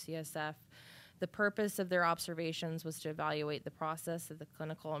conducted at UCSF. The purpose of their observations was to evaluate the process of the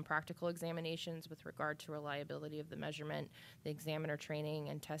clinical and practical examinations with regard to reliability of the measurement, the examiner training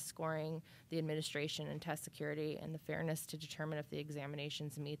and test scoring, the administration and test security, and the fairness to determine if the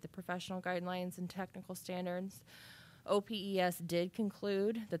examinations meet the professional guidelines and technical standards. OPES did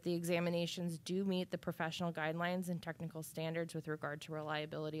conclude that the examinations do meet the professional guidelines and technical standards with regard to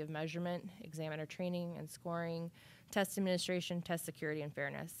reliability of measurement, examiner training and scoring, test administration, test security, and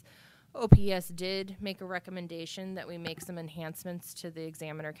fairness. OPES did make a recommendation that we make some enhancements to the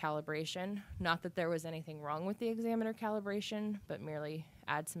examiner calibration. Not that there was anything wrong with the examiner calibration, but merely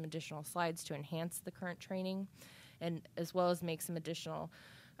add some additional slides to enhance the current training, and as well as make some additional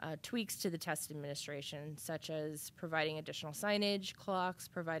tweaks to the test administration, such as providing additional signage, clocks,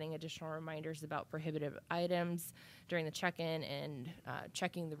 providing additional reminders about prohibitive items during the check-in, and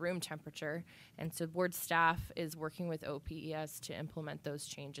checking the room temperature. And so board staff is working with OPES to implement those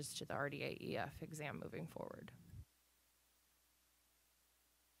changes to the RDA-EF exam moving forward.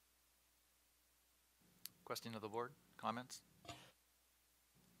 Question of the board? Comments?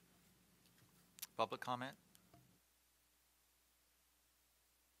 Public comment?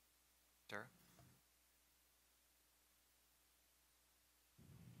 Sarah?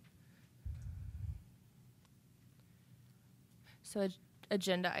 So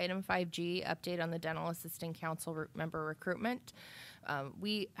agenda item 5G, update on the Dental Assisting Council member recruitment.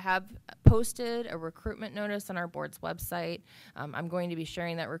 We have posted a recruitment notice on our board's website. I'm going to be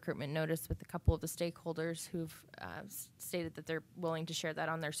sharing that recruitment notice with a couple of the stakeholders who've stated that they're willing to share that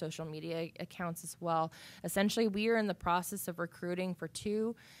on their social media accounts as well. Essentially, we are in the process of recruiting for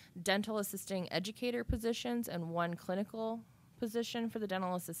 2 dental assisting educator positions and 1 clinical position for the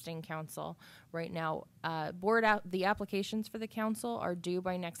Dental Assisting Council. Right now, the applications for the council are due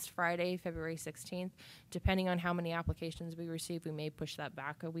by next Friday, February 16th. Depending on how many applications we receive, we may push that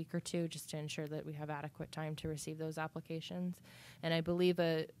back a week or 2 just to ensure that we have adequate time to receive those applications. And I believe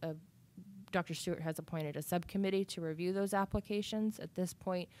Dr. Stewart has appointed a subcommittee to review those applications. At this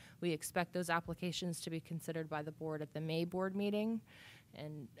point, we expect those applications to be considered by the board at the May board meeting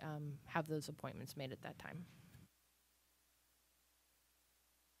and have those appointments made at that time.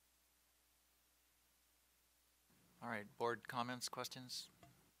 All right, board comments, questions?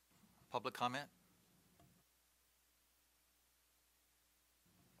 Public comment?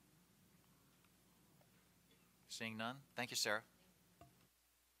 Seeing none? Thank you, Sarah. I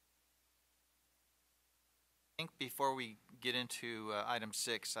think before we get into item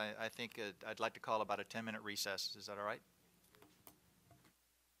 6, I think I'd like to call about a 10-minute recess. Is that all right?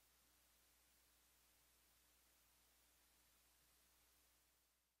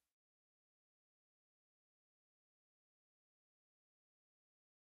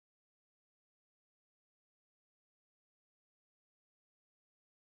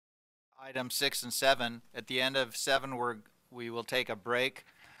 Item 6 and 7. At the end of 7, we will take a break.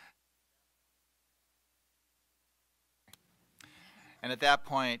 And at that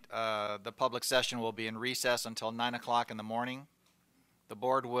point, the public session will be in recess until 9 o'clock in the morning. The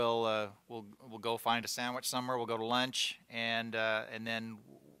board will go find a sandwich somewhere. We'll go to lunch, and then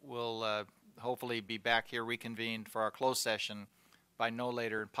we'll hopefully be back here reconvened for our closed session by no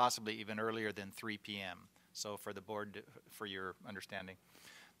later, possibly even earlier than 3 p.m. So for the board, for your understanding.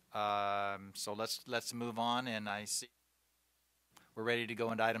 So let's move on, and I see we're ready to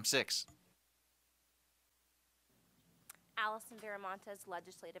go into item 6. Allison Viramontes,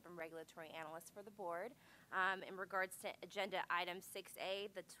 Legislative and Regulatory Analyst for the Board. In regards to Agenda Item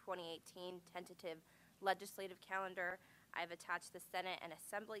 6A, the 2018 tentative legislative calendar, I've attached the Senate and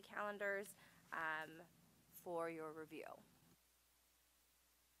Assembly calendars for your review.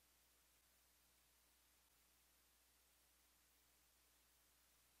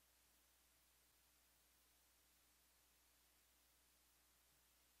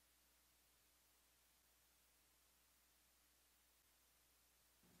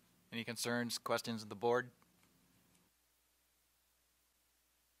 Any concerns, questions of the board?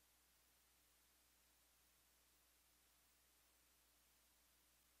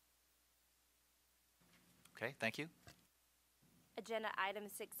 Okay, thank you. Agenda Item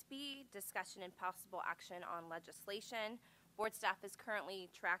 6B, discussion and possible action on legislation. Board staff is currently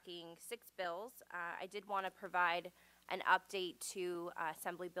tracking 6 bills. I did want to provide an update to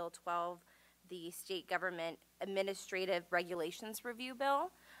Assembly Bill 12, the State Government Administrative Regulations Review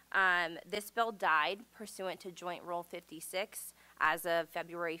Bill. This bill died pursuant to Joint Rule 56 as of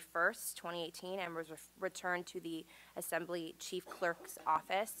February 1st, 2018, and was returned to the Assembly Chief Clerk's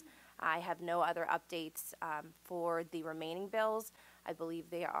office. I have no other updates for the remaining bills. I believe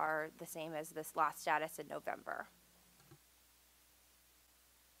they are the same as this last status in November.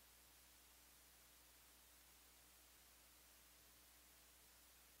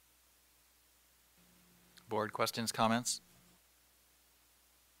 Board questions, comments?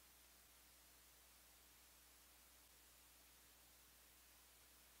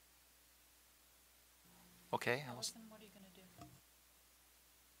 Okay, Allison. What are you going to do?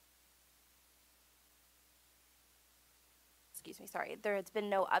 Excuse me, sorry. There has been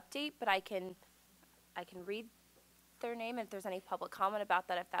no update, but I can read their name if there's any public comment about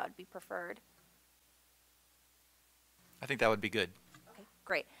that, if that would be preferred. I think that would be good. Okay,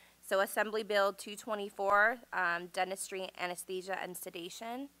 great. So Assembly Bill 224, dentistry, anesthesia, and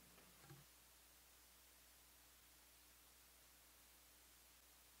sedation.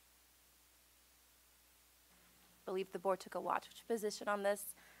 I believe the board took a watch position on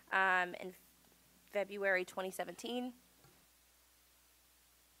this in February 2017.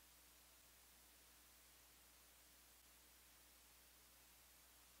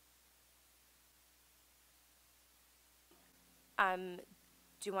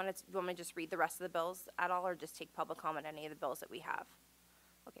 Do you want me to just read the rest of the bills at all, or just take public comment on any of the bills that we have?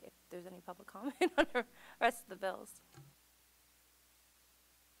 Okay, if there's any public comment on the rest of the bills.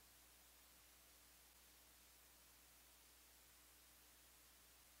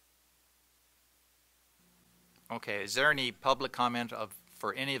 Okay, is there any public comment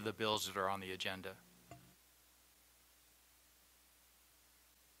for any of the bills that are on the agenda?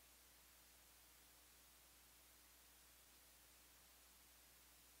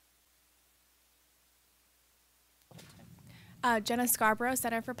 Jenna Scarborough,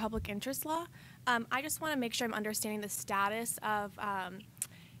 Center for Public Interest Law. I just want to make sure I'm understanding the status of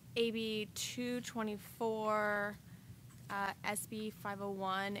AB 224, SB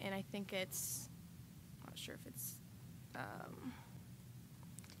 501, and I think it's, I'm not sure if it's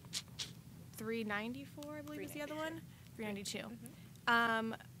 394, I believe is the other one. 392.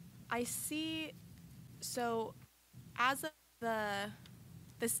 Mm-hmm. I see, so as of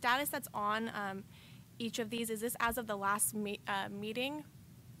the status that's on each of these, is this as of the last meeting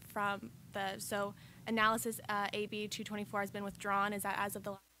from so analysis AB 224 has been withdrawn? Is that as of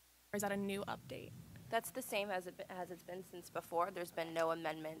the last, or is that a new update? That's the same as it's been since before. There's been no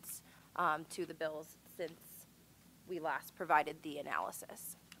amendments to the bills since we last provided the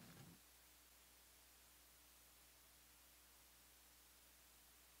analysis.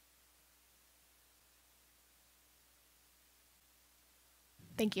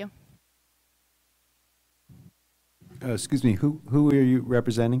 Thank you. Excuse me, who are you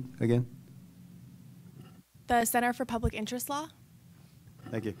representing again? The Center for Public Interest Law.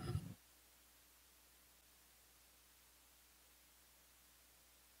 Thank you.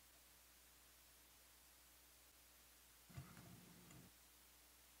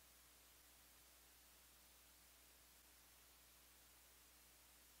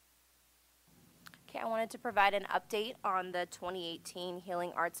 Okay, I wanted to provide an update on the 2018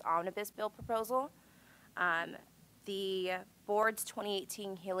 Healing Arts Omnibus Bill proposal. The board's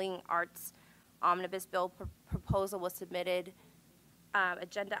 2018 Healing Arts Omnibus Bill proposal was submitted,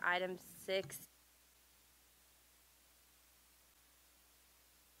 agenda item 6.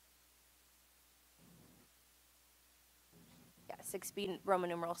 6B, Roman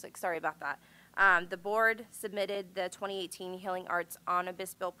numeral 6, sorry about that. The board submitted the 2018 Healing Arts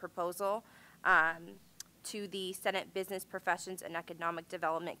Omnibus Bill proposal to the Senate Business Professions and Economic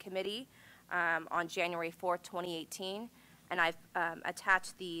Development Committee on January 4th, 2018. And I've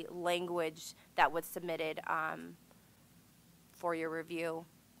attached the language that was submitted for your review.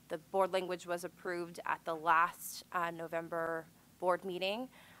 The board language was approved at the last November board meeting,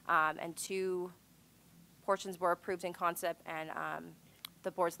 and 2 portions were approved in concept, and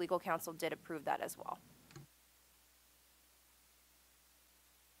the board's legal counsel did approve that as well.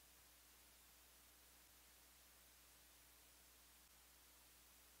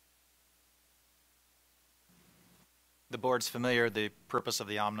 The board's familiar with the purpose of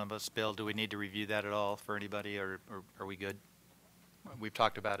the omnibus bill. Do we need to review that at all for anybody, or are we good? We've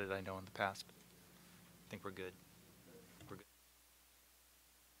talked about it, I know, in the past. I think we're good. We're good.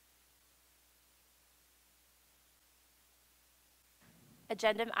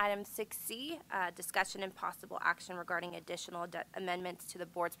 Agenda item 6C, discussion and possible action regarding additional amendments to the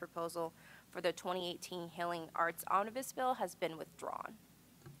board's proposal for the 2018 Healing Arts Omnibus Bill has been withdrawn.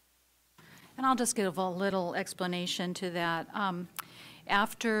 And I'll just give a little explanation to that.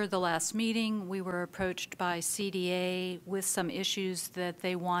 After the last meeting, we were approached by CDA with some issues that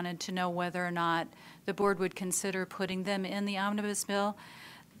they wanted to know whether or not the board would consider putting them in the omnibus bill.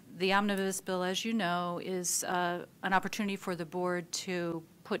 The omnibus bill, as you know, is an opportunity for the board to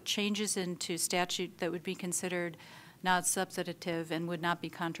put changes into statute that would be considered not substantive and would not be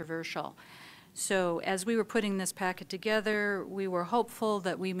controversial. So as we were putting this packet together, we were hopeful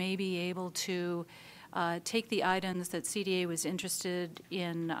that we may be able to take the items that CDA was interested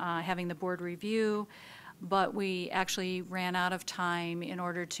in having the board review, but we actually ran out of time in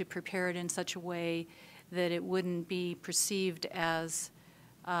order to prepare it in such a way that it wouldn't be perceived as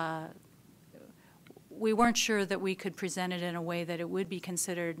we weren't sure that we could present it in a way that it would be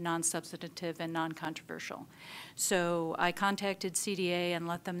considered non-substantive and non-controversial. So I contacted CDA and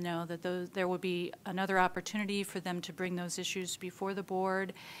let them know that there would be another opportunity for them to bring those issues before the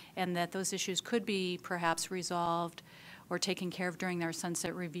board, and that those issues could be perhaps resolved or taken care of during their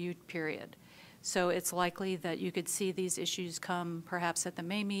sunset review period. So it's likely that you could see these issues come perhaps at the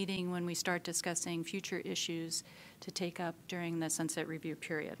May meeting when we start discussing future issues to take up during the sunset review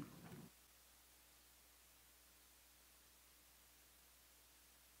period.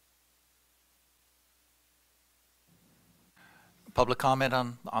 Public comment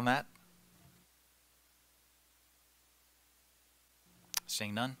on that?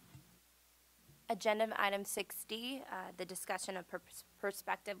 Seeing none. Agenda item 6D, the discussion of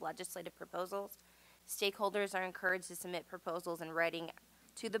prospective legislative proposals. Stakeholders are encouraged to submit proposals in writing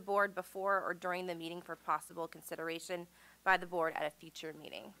to the board before or during the meeting for possible consideration by the board at a future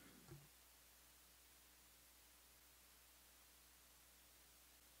meeting.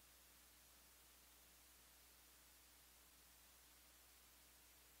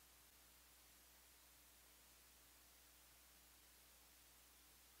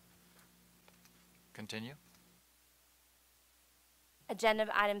 Continue. Agenda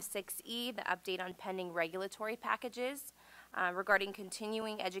item 6E, the update on pending regulatory packages regarding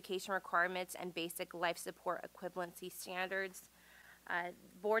continuing education requirements and basic life support equivalency standards.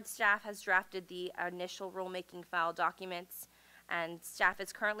 Board staff has drafted the initial rulemaking file documents, and staff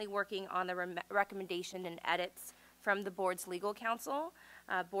is currently working on the recommendation and edits from the board's legal counsel.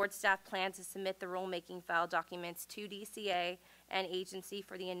 Board staff plans to submit the rulemaking file documents to DCA and agency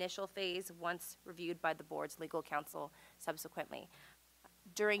for the initial phase once reviewed by the board's legal counsel subsequently.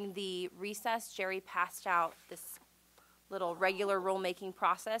 During the recess, Jerry passed out this little regular rulemaking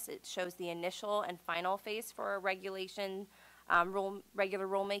process. It shows the initial and final phase for a regular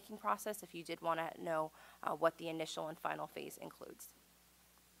rulemaking process if you did want to know what the initial and final phase includes.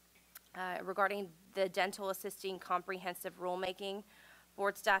 Regarding the dental assisting comprehensive rulemaking,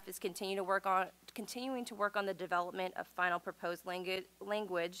 board staff is continuing to work on the development of final proposed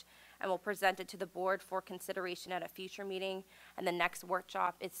language and will present it to the board for consideration at a future meeting, and the next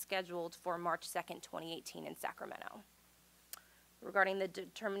workshop is scheduled for March 2nd, 2018 in Sacramento. Regarding the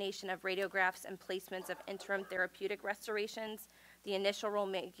determination of radiographs and placements of interim therapeutic restorations, the initial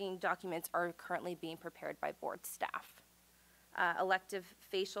rulemaking documents are currently being prepared by board staff. Elective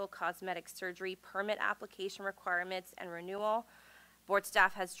facial cosmetic surgery permit application requirements and renewal. Board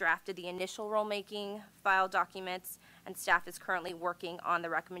staff has drafted the initial rulemaking file documents, and staff is currently working on the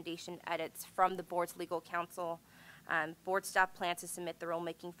recommendation edits from the board's legal counsel. Board staff plans to submit the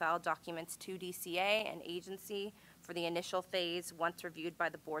rulemaking file documents to DCA and agency for the initial phase once reviewed by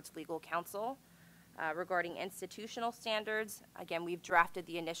the board's legal counsel. Regarding institutional standards, again, we've drafted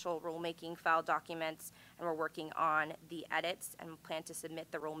the initial rulemaking file documents, and we're working on the edits and plan to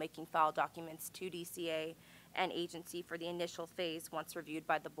submit the rulemaking file documents to DCA and agency for the initial phase once reviewed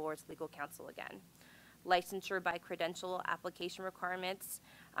by the board's legal counsel again. Licensure by credential application requirements.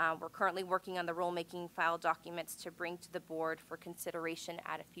 We're currently working on the rulemaking file documents to bring to the board for consideration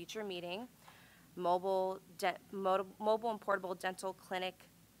at a future meeting. Mobile and portable dental clinic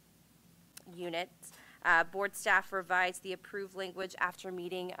units. Board staff revised the approved language after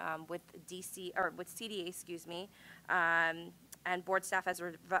meeting with CDA, excuse me, and board staff has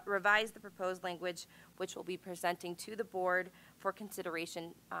revised the proposed language, which we'll be presenting to the board for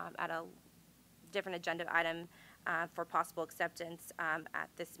consideration at a different agenda item for possible acceptance at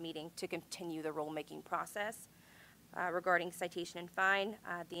this meeting to continue the rulemaking process. Regarding citation and fine,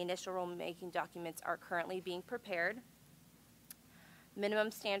 the initial rulemaking documents are currently being prepared.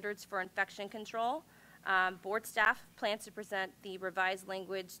 Minimum standards for infection control. Board staff plans to present the revised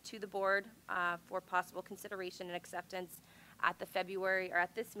language to the board for possible consideration and acceptance at the February or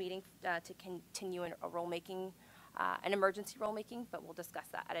at this meeting to continue a rulemaking, an emergency rulemaking, but we'll discuss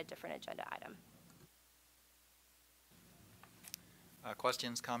that at a different agenda item.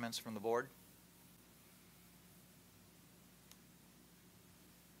 Questions, comments from the board?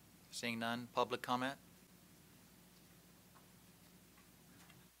 Seeing none, public comment?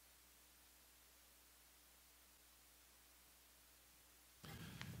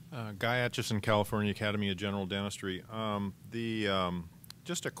 Guy Atchison, California Academy of General Dentistry.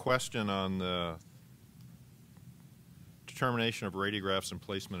 Just a question on the determination of radiographs and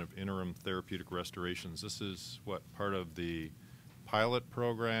placement of interim therapeutic restorations. This is what, part of the pilot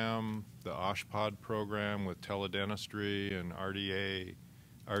program, the OSHPOD program with teledentistry and RDHAPs.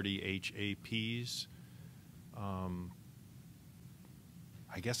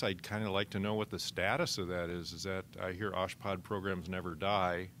 I guess I'd kind of like to know what the status of that is. Is that, I hear OSHPOD programs never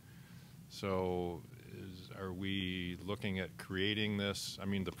die. So are we looking at creating this? I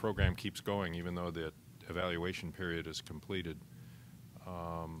mean, the program keeps going even though the evaluation period is completed.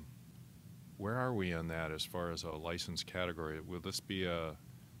 Where are we on that as far as a license category? Will this be a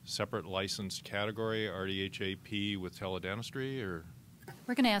separate licensed category, RDHAP with teledentistry, or?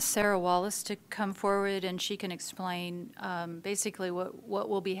 We're going to ask Sarah Wallace to come forward, and she can explain basically what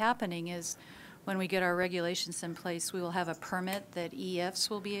will be happening is when we get our regulations in place, we will have a permit that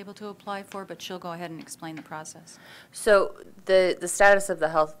EFs will be able to apply for, but she'll go ahead and explain the process. So the status of the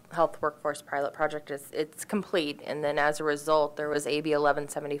health workforce pilot project is it's complete, and then as a result, there was AB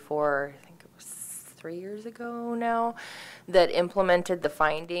 1174. I think it was 3 years ago now, that implemented the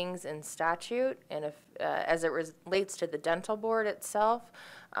findings in statute, and if as it relates to the dental board itself,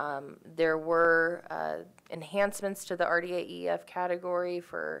 there were enhancements to the RDA-EF category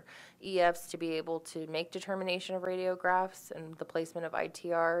for EFs to be able to make determination of radiographs and the placement of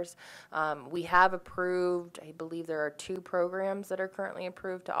ITRs. We have approved, I believe there are 2 programs that are currently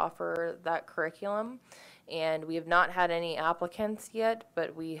approved to offer that curriculum. And we have not had any applicants yet,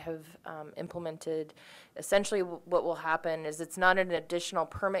 but we have implemented, essentially what will happen is it's not an additional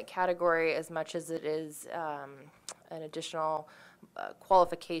permit category as much as it is an additional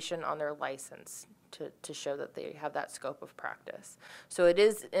qualification on their license to show that they have that scope of practice. So it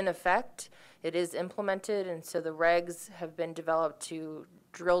is in effect, it is implemented, and so the regs have been developed to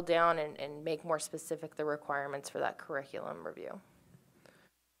drill down and make more specific the requirements for that curriculum review.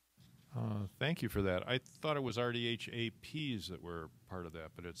 Thank you for that. I thought it was RDHAPs that were part of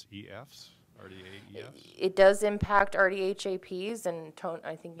that, but it's EFs, RDA-EFs? It does impact RDHAPs, and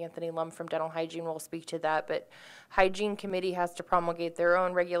I think Anthony Lum from Dental Hygiene will speak to that, but Hygiene Committee has to promulgate their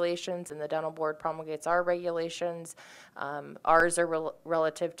own regulations, and the Dental Board promulgates our regulations. Ours are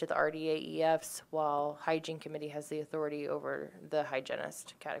relative to the RDA-EFs, while Hygiene Committee has the authority over the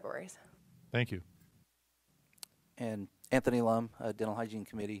hygienist categories. Thank you. And Anthony Lum, Dental Hygiene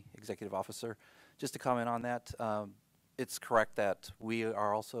Committee Executive Officer. Just to comment on that, it's correct that we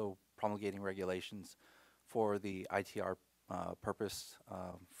are also promulgating regulations for the ITR purpose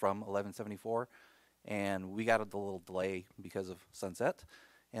from 1174, and we got a little delay because of sunset,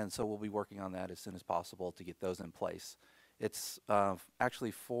 and so we'll be working on that as soon as possible to get those in place. It's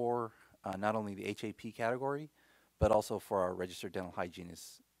actually for not only the HAP category, but also for our registered dental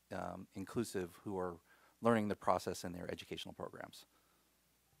hygienists inclusive who are learning the process in their educational programs.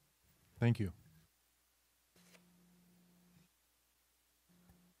 Thank you.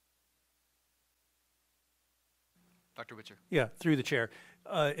 Dr. Witcher. Yeah, through the chair.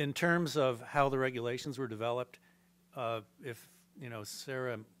 In terms of how the regulations were developed, if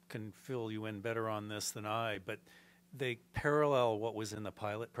Sarah can fill you in better on this than I, but they parallel what was in the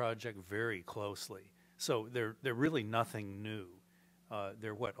pilot project very closely. So they're really nothing new.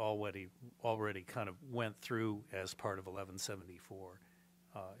 They're what already kind of went through as part of 1174.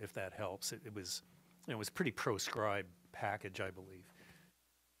 If that helps, it was pretty proscribed package, I believe.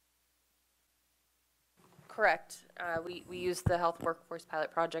 Correct. We used the Health Workforce Pilot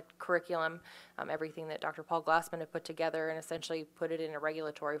Project curriculum, everything that Dr. Paul Glassman had put together, and essentially put it in a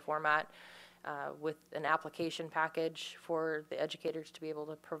regulatory format with an application package for the educators to be able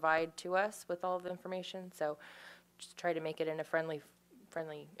to provide to us with all of the information. So just try to make it in a friendly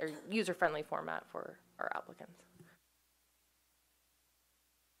or user-friendly format for our applicants.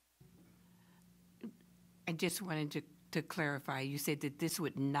 I just wanted to clarify, you said that this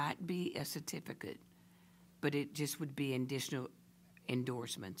would not be a certificate, but it just would be additional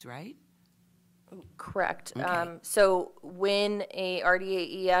endorsements, right? Correct. Okay. So when a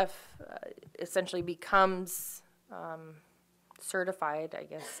RDA-EF essentially becomes certified, I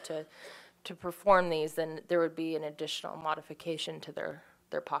guess, to perform these, then there would be an additional modification to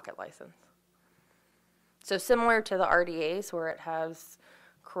their pocket license. So similar to the RDAs where it has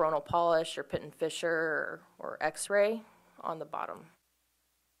coronal polish or Pitt and Fisher or X-ray on the bottom.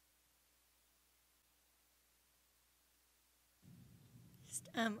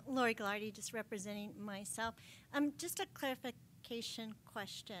 Lori Gallardi, just representing myself. Just a clarification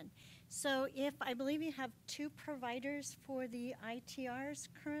question. So I believe you have 2 providers for the ITRs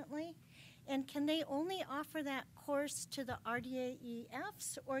currently, and can they only offer that course to the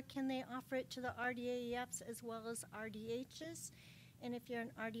RDA-EFs, or can they offer it to the RDA-EFs as well as RDHs? And if you're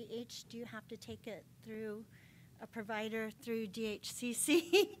an RDH, do you have to take it through a provider through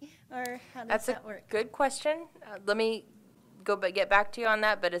DHCC, or how does that work? That's a good question. Let me get back to you on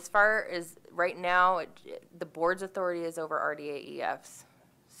that, but as far as right now, the board's authority is over RDA-EFs.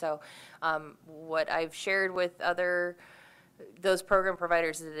 So what I've shared with those program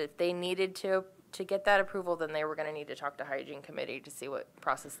providers is that if they needed to get that approval, then they were going to need to talk to Hygiene Committee to see what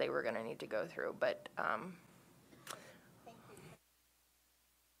process they were going to need to go through. But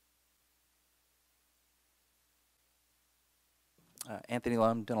Anthony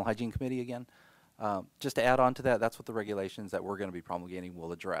Lum, Dental Hygiene Committee again. Just to add on to that, that's what the regulations that we're going to be promulgating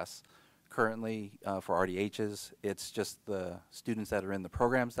will address. Currently, for RDHs, it's just the students that are in the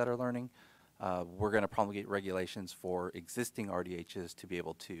programs that are learning. We're going to promulgate regulations for existing RDHs to be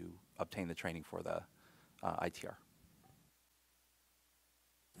able to obtain the training for the ITR.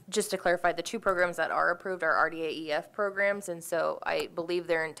 just to clarify, the 2 programs that are approved are RDA-EF programs, and so I believe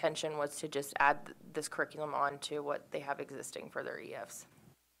their intention was to just add this curriculum on to what they have existing for their EFs.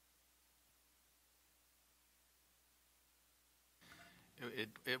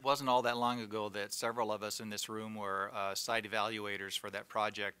 It wasn't all that long ago that several of us in this room were site evaluators for that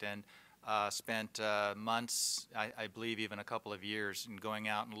project, and spent months, I believe even a couple of years, in going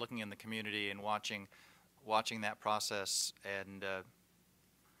out and looking in the community and watching that process. And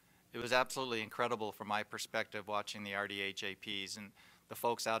it was absolutely incredible from my perspective, watching the RDHAPs and the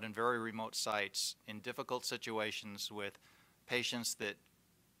folks out in very remote sites in difficult situations with patients that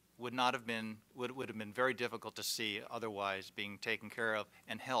would have been very difficult to see otherwise, being taken care of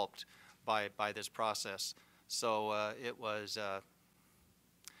and helped by this process. So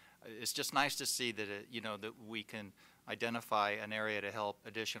it's just nice to see that that we can identify an area to help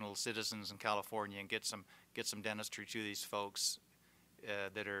additional citizens in California and get some dentistry to these folks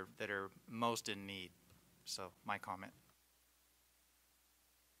that are most in need. So my comment.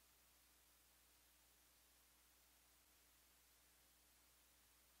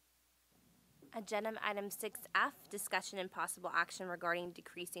 Agenda item 6F, discussion and possible action regarding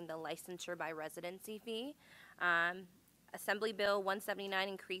decreasing the licensure by residency fee. Assembly Bill 179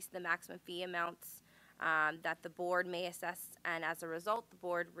 increased the maximum fee amounts that the board may assess, and as a result, the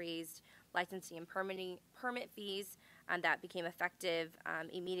board raised licensing and permit fees, and that became effective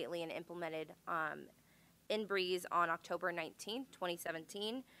immediately and implemented in Breeze on October 19,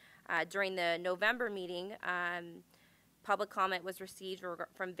 2017. During the November meeting, public comment was received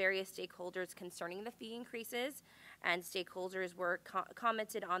from various stakeholders concerning the fee increases, and stakeholders were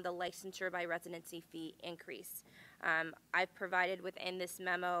commented on the licensure by residency fee increase. I've provided within this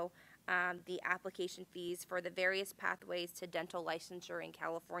memo the application fees for the various pathways to dental licensure in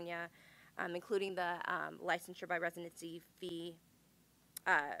California, including the licensure by residency fee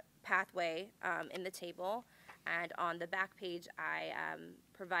pathway in the table. And on the back page, I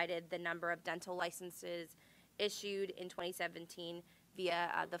provided the number of dental licenses issued in 2017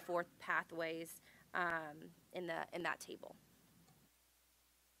 via the 4 pathways in that table.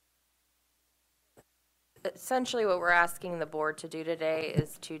 essentially what we're asking the board to do today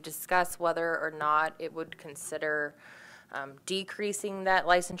is to discuss whether or not it would consider decreasing that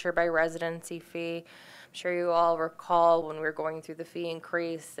licensure by residency fee. I'm sure you all recall when we were going through the fee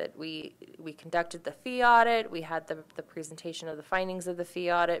increase that we conducted the fee audit. We had the presentation of the findings of the fee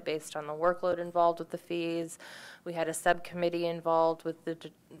audit based on the workload involved with the fees. We had a subcommittee involved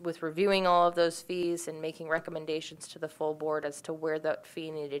with reviewing all of those fees and making recommendations to the full board as to where that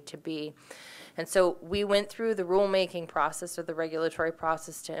fee needed to be. And so we went through the rulemaking process or the regulatory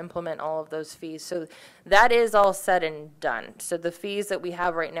process to implement all of those fees. So that is all said and done. So the fees that we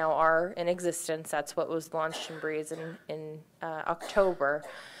have right now are in existence. That's what was launched in Breeze in October.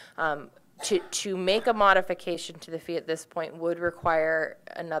 To make a modification to the fee at this point would require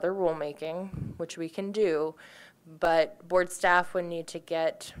another rulemaking, which we can do. But board staff would need to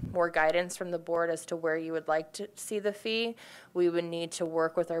get more guidance from the board as to where you would like to see the fee. We would need to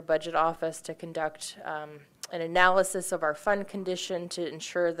work with our budget office to conduct an analysis of our fund condition to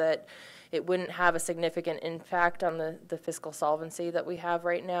ensure that it wouldn't have a significant impact on the fiscal solvency that we have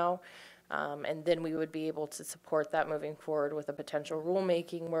right now. And then we would be able to support that moving forward with a potential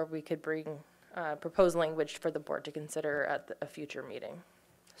rulemaking where we could bring proposed language for the board to consider at a future meeting.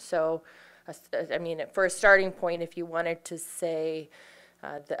 So, I mean, for a starting point, if you wanted to say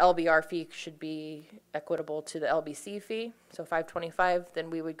the LBR fee should be equitable to the LBC fee, so $525, then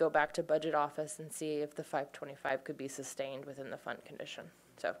we would go back to budget office and see if the $525 could be sustained within the fund condition.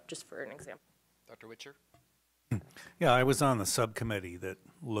 So just for an example. Dr. Witcher? Yeah, I was on the subcommittee that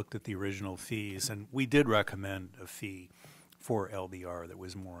looked at the original fees, and we did recommend a fee for LBR that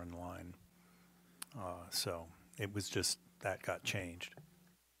was more in line. So it was just that got changed.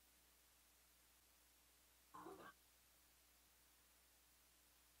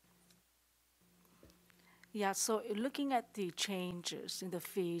 Yeah, so looking at the changes in the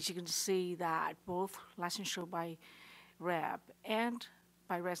fees, you can see that both licensure by rep and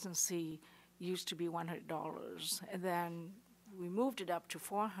by residency used to be $100, and then we moved it up to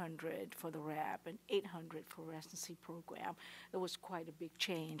 $400 for the rep and $800 for residency program. It was quite a big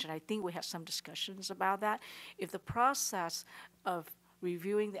change, and I think we had some discussions about that. If the process of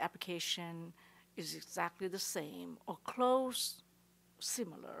reviewing the application is exactly the same or close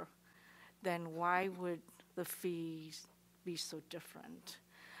similar, then why would the fees be so different?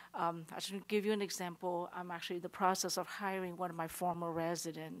 I should give you an example. I'm actually in the process of hiring one of my former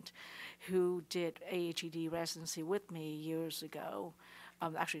residents who did AHED residency with me years ago.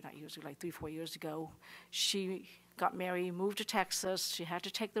 Actually, not years ago, like 3-4 years ago. She got married, moved to Texas. She had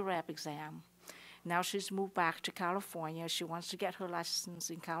to take the rep exam. Now she's moved back to California. She wants to get her license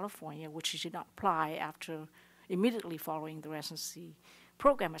in California, which she did not apply after immediately following the residency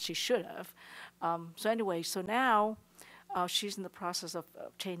program, as she should have. So anyway, so now she's in the process of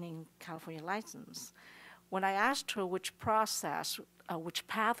obtaining California license. When I asked her which process, which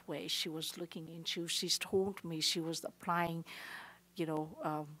pathway she was looking into, she's told me she was applying,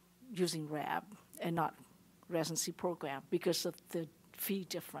 using RAB and not residency program because of the fee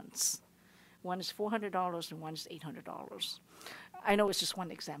difference. One is $400 and one is $800. I know it's just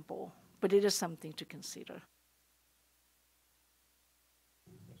one example, but it is something to consider.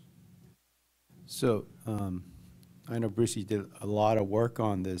 So, I know Bruce, you did a lot of work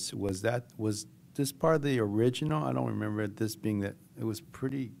on this. Was this part of the original? I don't remember this being that. It was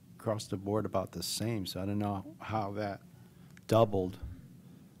pretty across the board about the same, so I don't know how that doubled.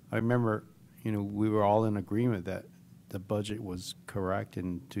 I remember, we were all in agreement that the budget was correct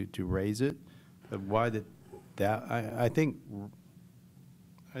and to raise it, but why did that? I think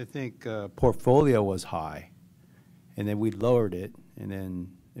portfolio was high, and then we lowered it, and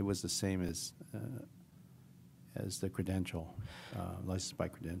then it was the same as the credential, license by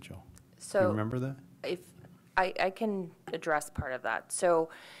credential. So you remember that? If I can address part of that. So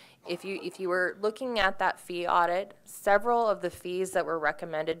if you were looking at that fee audit, several of the fees that were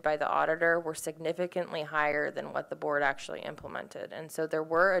recommended by the auditor were significantly higher than what the board actually implemented. And so there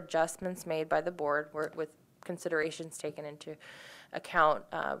were adjustments made by the board with considerations taken into account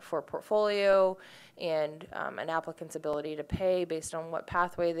for portfolio and an applicant's ability to pay based on what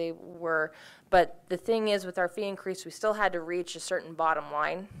pathway they were. But the thing is, with our fee increase, we still had to reach a certain bottom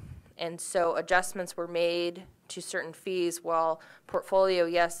line. And so adjustments were made to certain fees. While portfolio,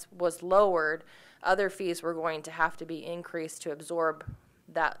 yes, was lowered, other fees were going to have to be increased to absorb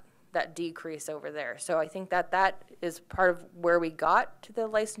that decrease over there. So I think that is part of where we got to the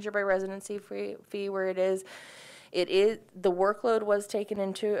licensure by residency fee where it is. The workload was taken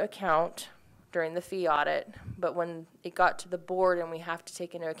into account during the fee audit, but when it got to the board and we have to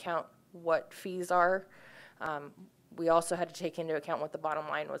take into account what fees are, we also had to take into account what the bottom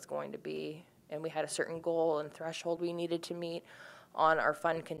line was going to be and we had a certain goal and threshold we needed to meet on our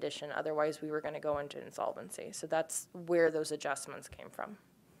fund condition. Otherwise, we were going to go into insolvency. So that's where those adjustments came from.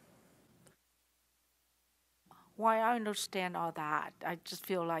 Why I understand all that, I just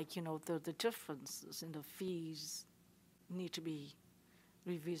feel like, you know, the differences in the fees need to be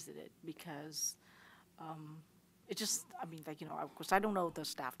revisited because it just, I mean, like, you know, of course, I don't know the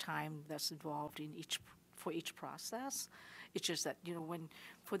staff time that's involved in for each process. It's just that, you know, when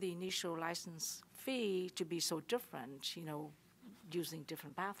for the initial license fee to be so different, you know, using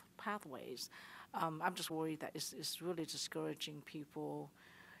different pathways, I'm just worried that it's really discouraging people,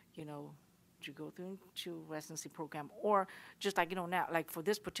 you know, to go through to residency program, or just like, you know, now, like for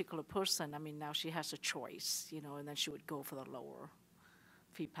this particular person, I mean, now she has a choice, you know, and then she would go for the lower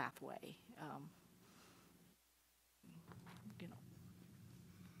fee pathway. You know.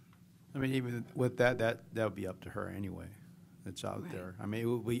 I mean, even with that would be up to her anyway. It's out there. I mean, it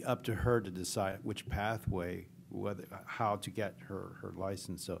would be up to her to decide which pathway, how to get her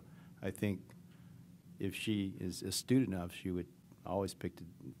license. So I think if she is astute enough, she would always pick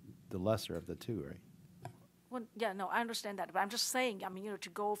the lesser of the two, right? Well, yeah, no, I understand that, but I'm just saying, I mean, you know, to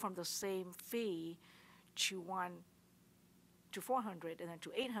go from the same fee to to 400 and then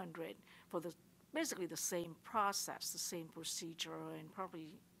to 800 for basically the same process, the same procedure, and probably,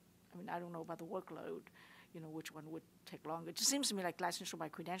 I mean, I don't know about the workload, you know, which one would take longer. It just seems to me like licensure by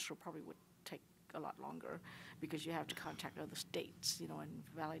credential probably would take a lot longer because you have to contact other states, you know, and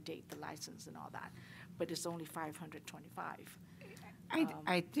validate the license and all that. But it's only 525.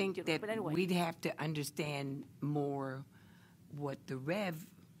 I think you know, that anyway. we'd have to understand more what the rev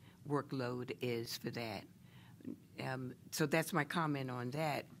workload is for that. So that's my comment on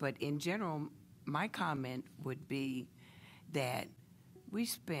that. But in general, my comment would be that we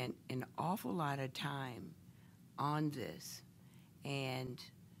spent an awful lot of time on this, and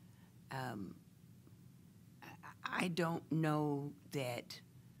I don't know that,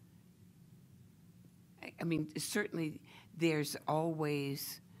 I mean, certainly there's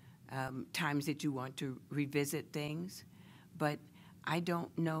always times that you want to revisit things, but I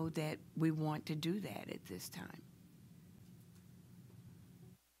don't know that we want to do that at this time.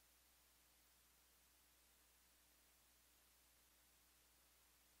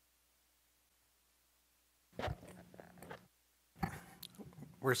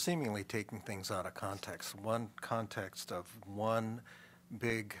 We're seemingly taking things out of context. One context of one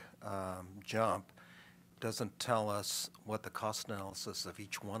big jump doesn't tell us what the cost analysis of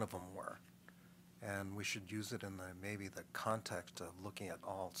each one of them were. And we should use it in maybe the context of looking at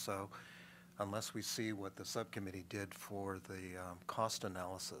all. So unless we see what the subcommittee did for the cost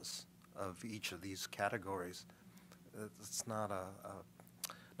analysis of each of these categories, it's not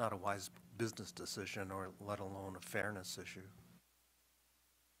a wise business decision, or let alone a fairness issue.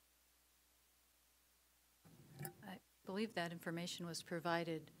 I believe that information was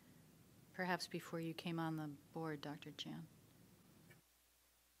provided perhaps before you came on the board, Dr. Chan.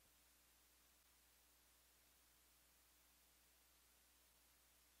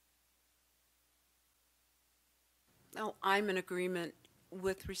 Oh, I'm in agreement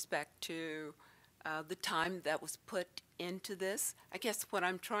with respect to the time that was put into this. I guess what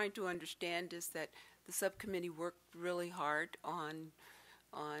I'm trying to understand is that the subcommittee worked really hard on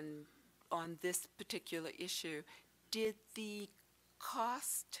this particular issue. Did the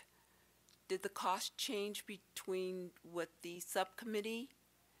cost change between what the subcommittee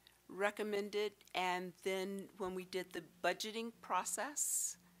recommended and then when we did the budgeting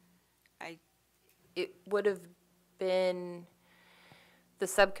process? It would have been, the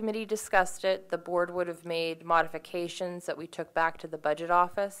subcommittee discussed it, the board would have made modifications that we took back to the budget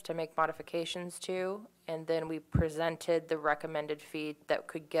office to make modifications to, and then we presented the recommended fee that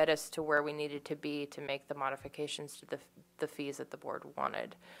could get us to where we needed to be to make the modifications to the fees that the board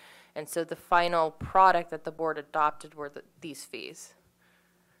wanted. And so the final product that the board adopted were these fees.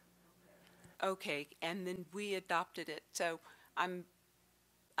 Okay, and then we adopted it. So I'm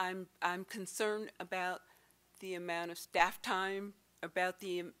concerned about the amount of staff time, about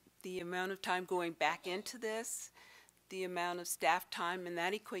the amount of time going back into this, the amount of staff time, and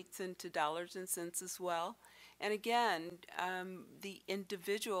that equates into dollars and cents as well. And again, the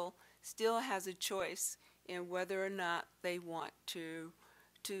individual still has a choice in whether or not they want to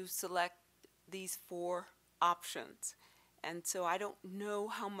select these 4 options. And so I don't know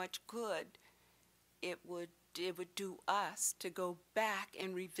how much good it would do us to go back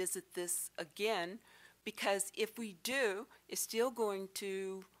and revisit this again, because if we do, it's still going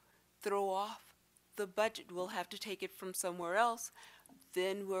to throw off the budget. We'll have to take it from somewhere else.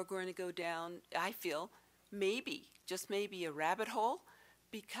 Then we're going to go down, I feel, maybe, just maybe, a rabbit hole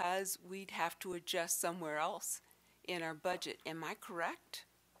because we'd have to adjust somewhere else in our budget. Am I correct?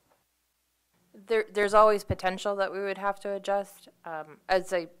 There's always potential that we would have to adjust.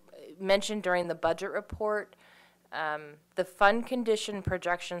 As I mentioned during the budget report, the fund condition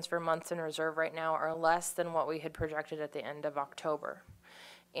projections for months in reserve right now are less than what we had projected at the end of October.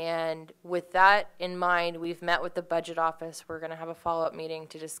 And with that in mind, we've met with the budget office. We're going to have a follow-up meeting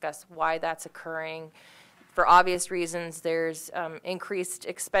to discuss why that's occurring. For obvious reasons, there's increased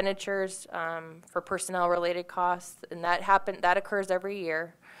expenditures for personnel-related costs, and that occurs every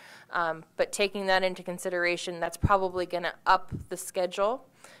year. But taking that into consideration, that's probably going to up the schedule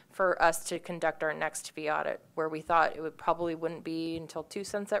for us to conduct our next fee audit, where we thought it probably wouldn't be until 2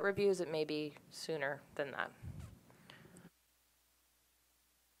 sunset reviews. It may be sooner than that.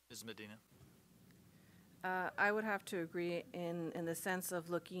 Ms. Medina? I would have to agree in the sense of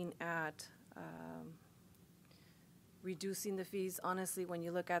looking at reducing the fees. Honestly, when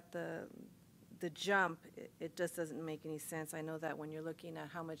you look at the jump, it just doesn't make any sense. I know that when you're looking at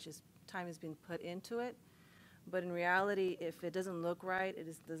how much time has been put into it, but in reality, if it doesn't look right, it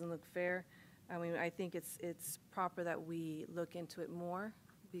doesn't look fair. I mean, I think it's proper that we look into it more,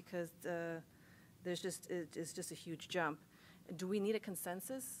 because it's just a huge jump. Do we need a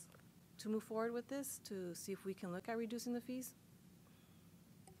consensus to move forward with this, to see if we can look at reducing the fees?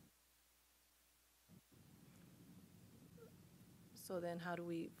 So then how do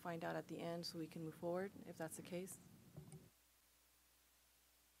we find out at the end so we can move forward, if that's the case?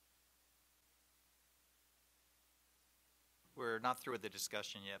 We're not through with the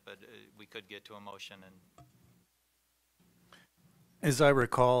discussion yet, but we could get to a motion. And as I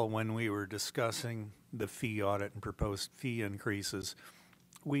recall, when we were discussing the fee audit and proposed fee increases,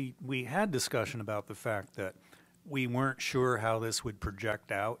 we had discussion about the fact that we weren't sure how this would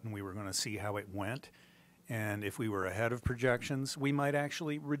project out, and we were going to see how it went. And if we were ahead of projections, we might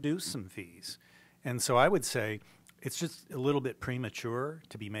actually reduce some fees. And so I would say it's just a little bit premature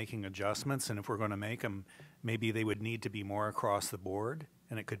to be making adjustments, and if we're going to make them, maybe they would need to be more across the board,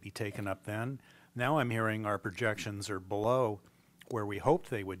 and it could be taken up then. Now I'm hearing our projections are below where we hoped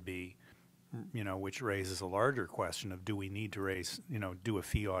they would be, you know, which raises a larger question of, do we need to raise, you know, do a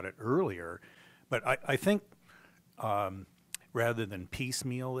fee audit earlier? But I think rather than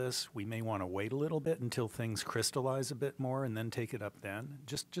piecemeal this, we may want to wait a little bit until things crystallize a bit more and then take it up then.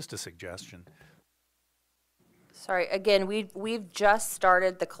 Just a suggestion. Sorry, again, we've just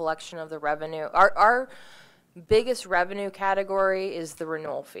started the collection of the revenue. Our biggest revenue category is the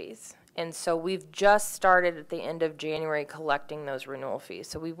renewal fees. And so we've just started at the end of January collecting those renewal fees.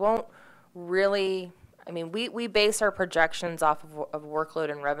 So we won't really, I mean, we base our projections off of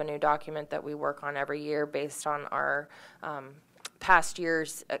workload and revenue document that we work on every year based on our past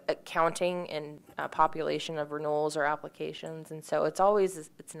year's accounting and population of renewals or applications. And so it's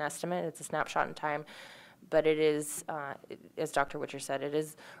an estimate, it's a snapshot in time. But it is, as Dr. Witcher said, it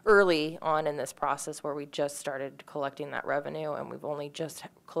is early on in this process where we just started collecting that revenue, and we've only just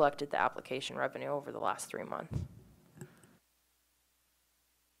collected the application revenue over the last 3 months.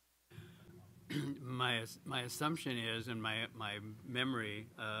 My assumption is, and my memory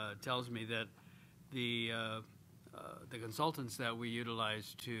tells me that the consultants that we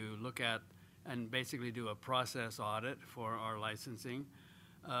utilize to look at and basically do a process audit for our licensing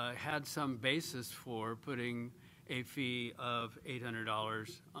had some basis for putting a fee of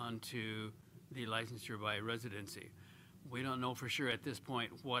 $800 onto the licensure by residency. We don't know for sure at this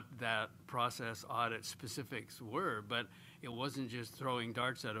point what that process audit specifics were, but it wasn't just throwing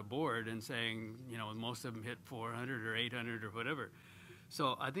darts at a board and saying, you know, most of them hit 400 or 800 or whatever.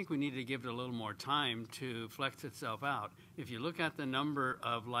 So I think we need to give it a little more time to flex itself out. If you look at the number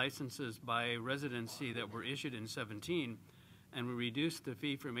of licenses by residency that were issued in 17, and we reduced the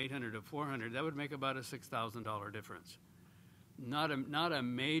fee from 800 to 400, that would make about a $6,000 difference. Not a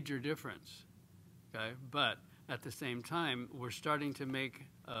major difference, okay? But at the same time, we're starting to make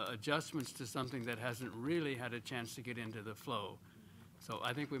adjustments to something that hasn't really had a chance to get into the flow. So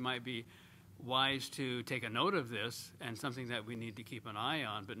I think we might be wise to take a note of this and something that we need to keep an eye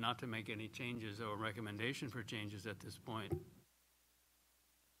on, but not to make any changes or recommendation for changes at this point.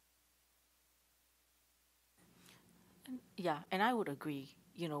 Yeah, and I would agree,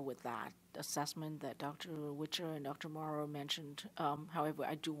 you know, with that assessment that Dr. Witcher and Dr. Morrow mentioned. However,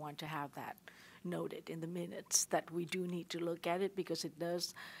 I do want to have that noted in the minutes that we do need to look at it, because it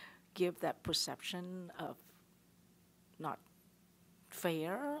does give that perception of not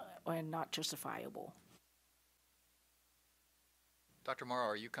fair and not justifiable. Dr. Morrow,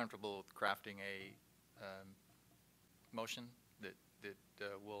 are you comfortable with crafting a motion that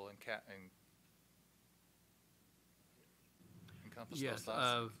will encompass encompass Yes, those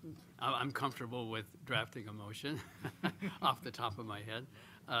thoughts? I'm comfortable with drafting a motion off the top of my head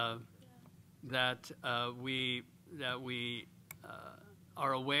that we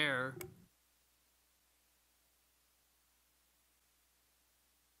are aware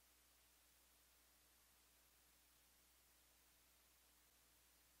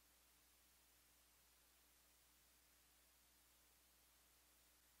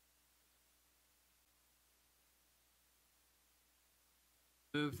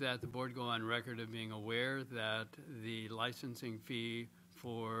move that the board go on record of being aware that the licensing fee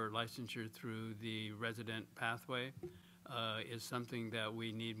for licensure through the resident pathway is something that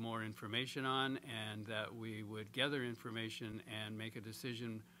we need more information on, and that we would gather information and make a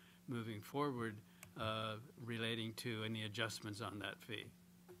decision moving forward relating to any adjustments on that fee.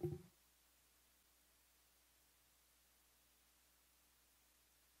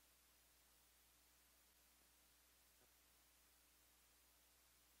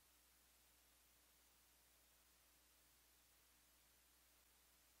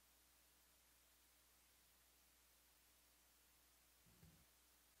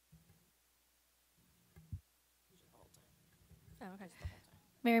 Oh, okay.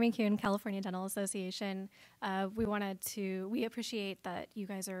 Mary McCune, California Dental Association. We appreciate that you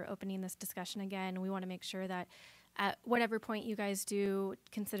guys are opening this discussion again. We want to make sure that at whatever point you guys do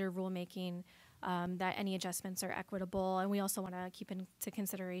consider rulemaking, that any adjustments are equitable. And we also want to keep into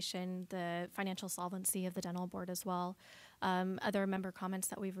consideration the financial solvency of the dental board as well. Other member comments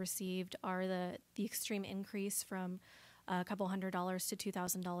that we've received are the extreme increase from a couple $100s to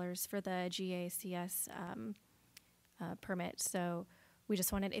 $2,000 for the GACS permit. So we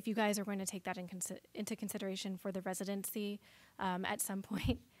just wanted, if you guys are going to take that into consideration for the residency at some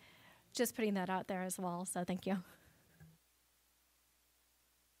point, just putting that out there as well. So thank you.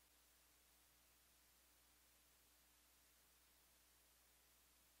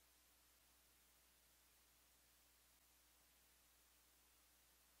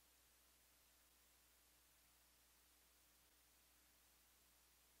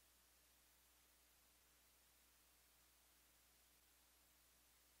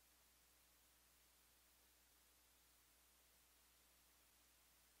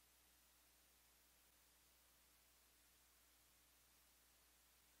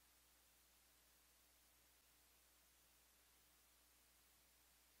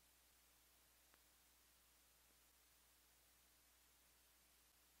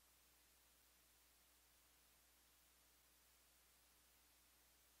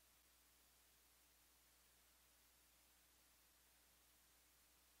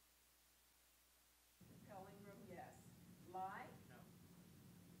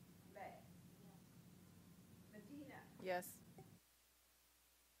 Yes.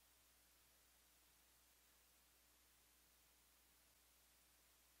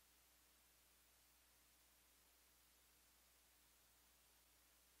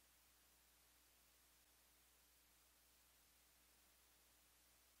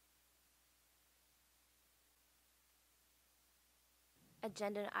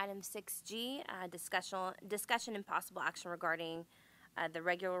 Agenda item 6G, discussion and possible action regarding the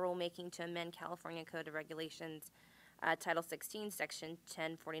regular rulemaking to amend California Code of Regulations, Title 16, Section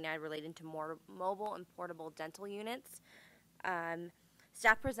 1049, relating to more mobile and portable dental units.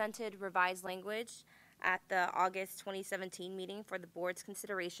 Staff presented revised language at the August 2017 meeting for the board's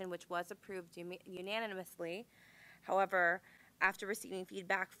consideration, which was approved unanimously. However, after receiving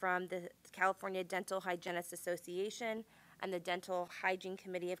feedback from the California Dental Hygienists Association and the Dental Hygiene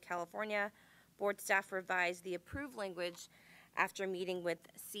Committee of California, board staff revised the approved language after meeting with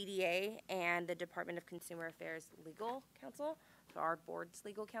CDA and the Department of Consumer Affairs Legal Counsel, so our board's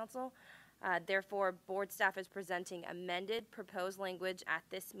legal counsel. Therefore, board staff is presenting amended proposed language at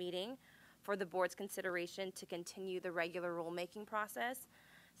this meeting for the board's consideration to continue the regular rulemaking process.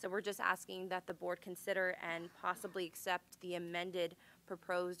 So we're just asking that the board consider and possibly accept the amended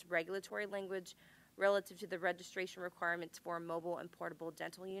proposed regulatory language relative to the registration requirements for a mobile and portable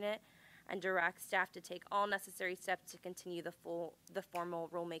dental unit, and direct staff to take all necessary steps to continue the formal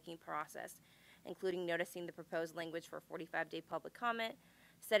rulemaking process, including noticing the proposed language for a 45-day public comment,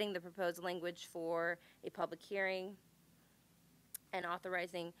 setting the proposed language for a public hearing, and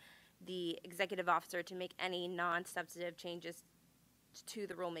authorizing the executive officer to make any non-substantive changes to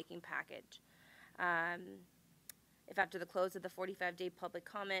the rulemaking package. If after the close of the 45-day public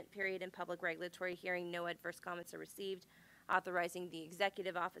comment period and public regulatory hearing, no adverse comments are received, authorizing the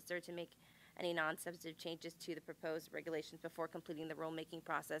executive officer to make any non-substantive changes to the proposed regulations before completing the rulemaking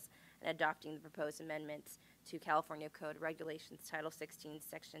process and adopting the proposed amendments to California Code Regulations Title 16,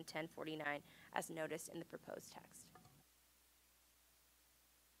 Section 1049, as noticed in the proposed text.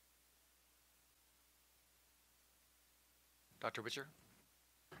 Dr. Witcher?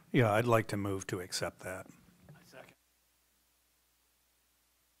 Yeah, I'd like to move to accept that. Second.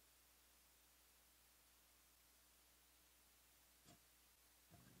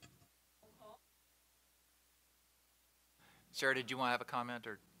 Sarah, did you want to have a comment,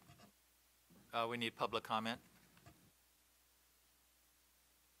 or we need public comment?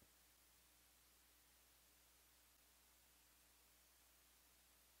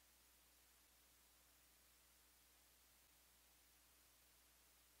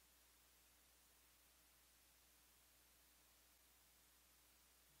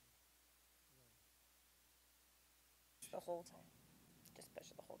 The whole time. Just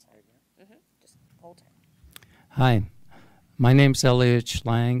push it the whole time. Just the whole time. Hi, my name's Elliot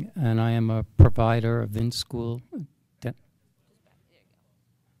Schlang, and I am a provider of in-school.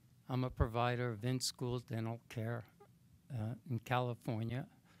 I'm a provider of in-school dental care in California.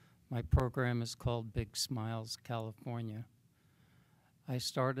 My program is called Big Smiles California. I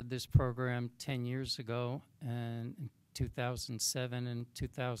started this program 10 years ago, and in 2007 and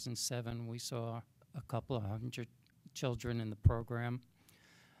 2007 we saw a couple of hundred children in the program.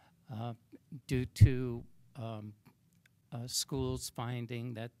 Due to schools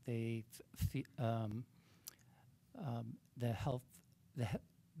finding that the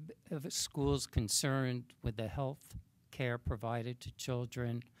schools concerned with the health care provided to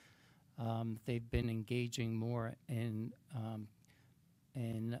children, they've been engaging more in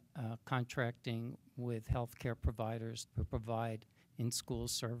contracting with healthcare providers to provide in-school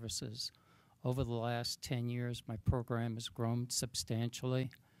services. Over the last 10 years, my program has grown substantially,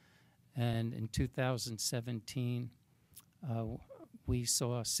 and in 2017, we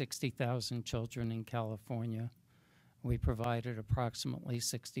saw 60,000 children in California. We provided approximately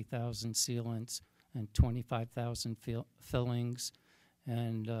 60,000 sealants and 25,000 fillings,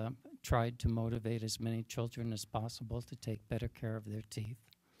 and tried to motivate as many children as possible to take better care of their teeth.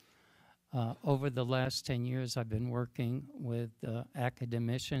 Over the last 10 years, I've been working with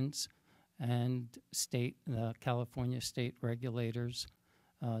academicians and California state regulators,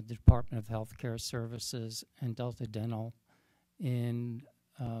 the Department of Healthcare Services, and Delta Dental in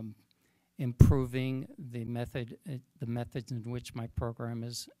improving the methods in which my program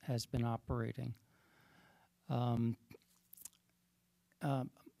has been operating. I'm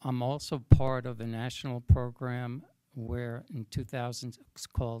also part of a national program where in 2000, it's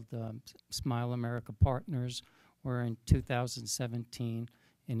called Smile America Partners, where in 2017,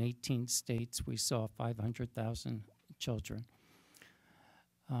 in 18 states, we saw 500,000 children.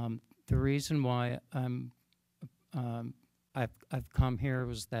 The reason why I've come here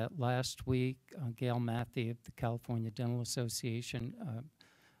was that last week, Gail Matthey of the California Dental Association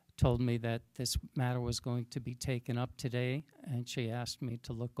told me that this matter was going to be taken up today, and she asked me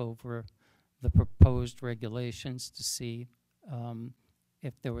to look over the proposed regulations to see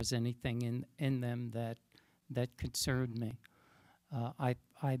if there was anything in them that concerned me.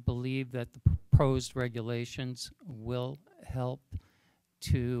 I believe that the proposed regulations will help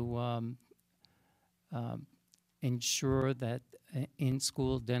to ensure that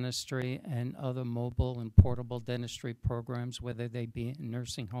in-school dentistry and other mobile and portable dentistry programs, whether they be in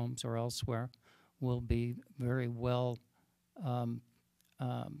nursing homes or elsewhere, will be very well,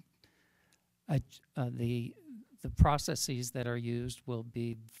 the processes that are used will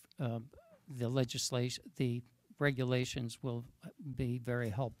be, the regulations will be very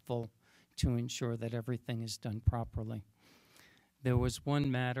helpful to ensure that everything is done properly. There was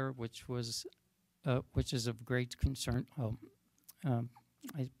one matter which is of great concern.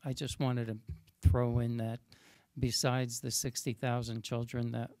 I just wanted to throw in that besides the 60,000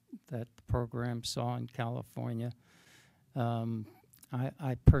 children that the program saw in California,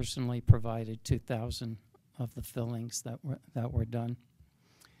 I personally provided 2,000 of the fillings that were done.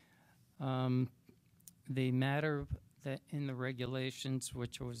 The matter that in the regulations,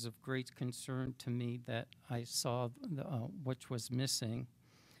 which was of great concern to me that I saw, which was missing,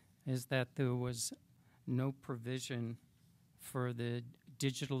 is that there was no provision for the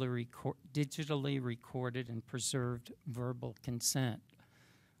digitally recorded and preserved verbal consent,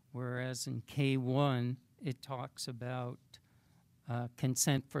 whereas in K1 it talks about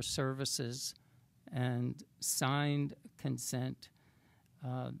consent for services and signed consent.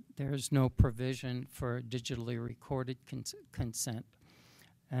 There's no provision for digitally recorded consent,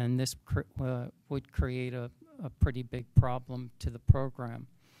 and this would create a pretty big problem to the program.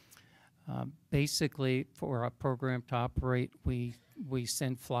 Basically, for our program to operate, we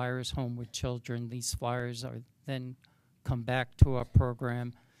send flyers home with children. These flyers are then come back to our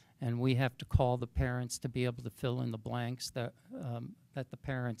program, and we have to call the parents to be able to fill in the blanks that the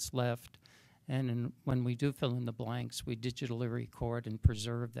parents left, And when we do fill in the blanks, we digitally record and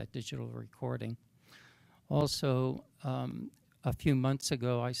preserve that digital recording. Also, a few months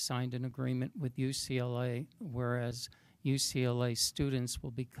ago, I signed an agreement with UCLA, whereas UCLA students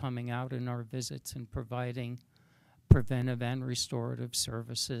will be coming out in our visits and providing preventive and restorative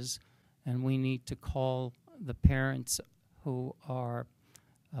services. And we need to call the parents who are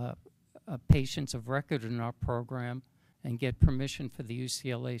patients of record in our program and get permission for the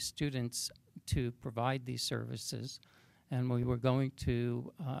UCLA students to provide these services. And we were going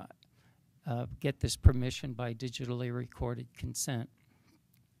to get this permission by digitally recorded consent.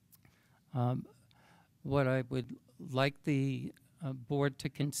 What I would like the board to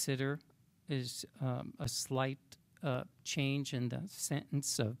consider is a slight change in the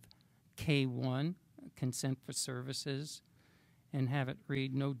sentence of K1, consent for services, and have it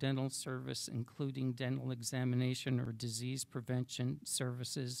read, no dental service, including dental examination or disease prevention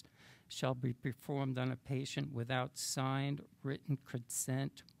services, shall be performed on a patient without signed written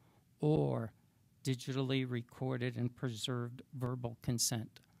consent or digitally recorded and preserved verbal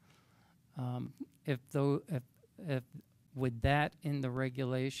consent. If with that in the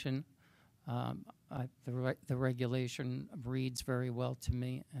regulation, the regulation reads very well to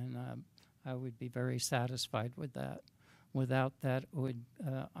me, and I would be very satisfied with that. Without that,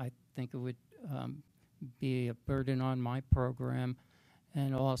 I think it would be a burden on my program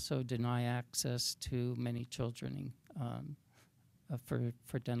and also deny access to many children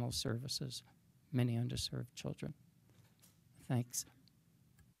for dental services, many underserved children. Thanks.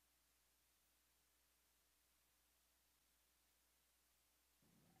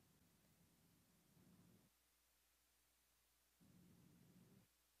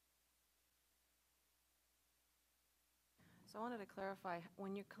 So I wanted to clarify,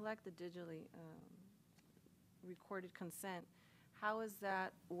 when you collect the digitally recorded consent, how is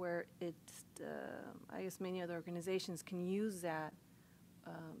that where it's, I guess many other organizations can use that,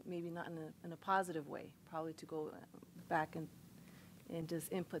 maybe not in a positive way, probably to go back and just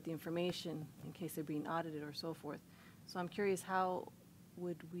input the information in case they're being audited or so forth. So I'm curious, how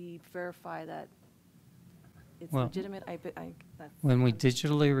would we verify that it's legitimate? When we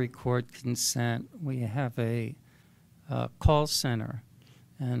digitally record consent, we have a call center,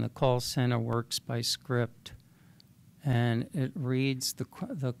 and the call center works by script, and it reads the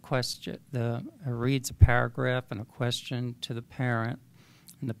question. It reads a paragraph and a question to the parent,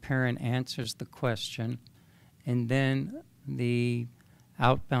 and the parent answers the question, and then the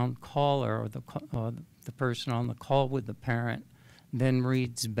outbound caller or the person on the call with the parent then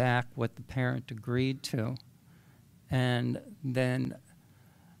reads back what the parent agreed to, and then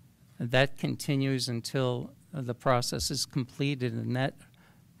that continues until the process is completed, and that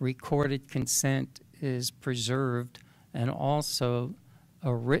recorded consent is preserved, and also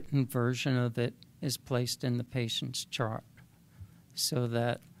a written version of it is placed in the patient's chart, so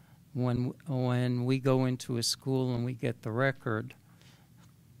that when we go into a school and we get the record,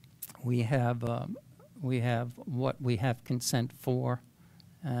 we have what we have consent for,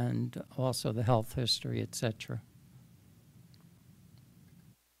 and also the health history, etc.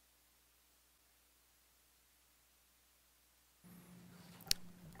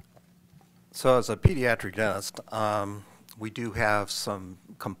 So as a pediatric dentist, we do have some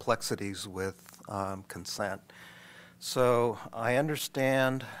complexities with consent. So I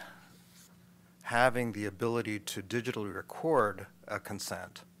understand having the ability to digitally record a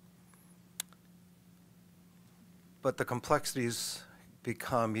consent, but the complexities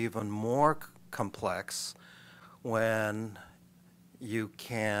become even more complex when you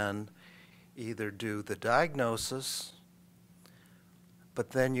can either do the diagnosis,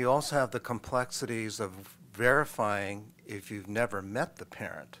 but then you also have the complexities of verifying if you've never met the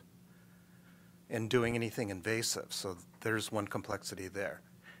parent and doing anything invasive. So there's one complexity there.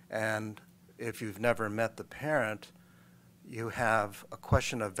 And if you've never met the parent, you have a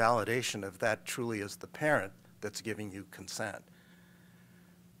question of validation if that truly is the parent that's giving you consent.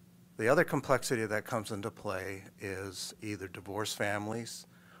 The other complexity that comes into play is either divorced families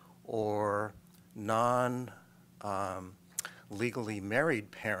or legally married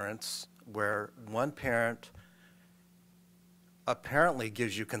parents, where one parent apparently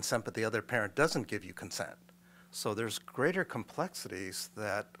gives you consent, but the other parent doesn't give you consent. So there's greater complexities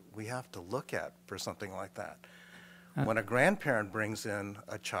that we have to look at for something like that. When a grandparent brings in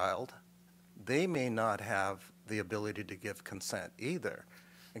a child, they may not have the ability to give consent either.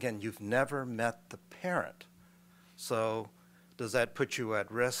 Again, you've never met the parent. So does that put you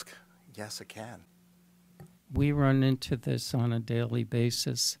at risk? Yes, it can. We run into this on a daily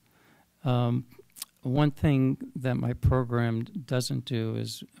basis. one thing that my program doesn't do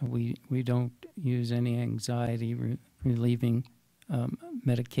is we don't use any anxiety relieving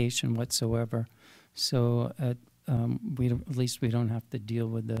medication whatsoever. So at least we don't have to deal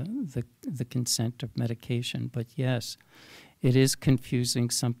with the consent of medication. But yes, it is confusing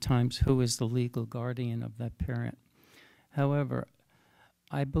sometimes who is the legal guardian of that parent. However,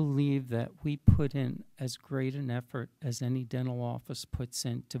 I believe that we put in as great an effort as any dental office puts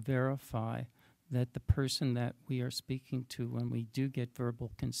in to verify that the person that we are speaking to when we do get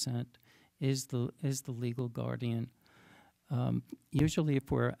verbal consent is the legal guardian. Usually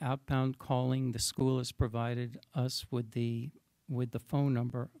if we're outbound calling, the school has provided us with the phone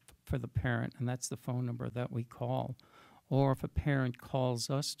number for the parent, and that's the phone number that we call. Or if a parent calls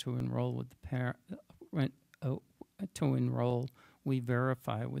us to enroll with the parent, we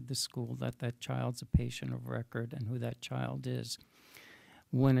verify with the school that that child's a patient of record and who that child is.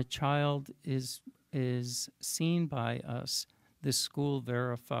 When a child is seen by us, the school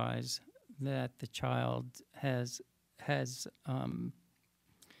verifies that the child is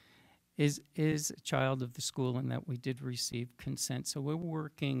a child of the school and that we did receive consent. So we're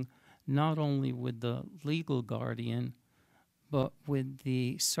working not only with the legal guardian, but with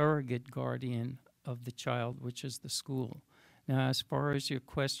the surrogate guardian of the child, which is the school. Now, as far as your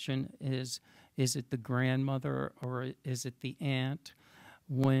question is it the grandmother or is it the aunt?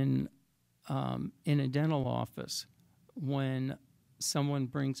 When in a dental office, when someone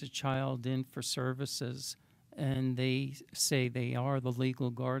brings a child in for services and they say they are the legal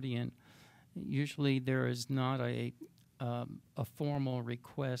guardian, usually there is not a formal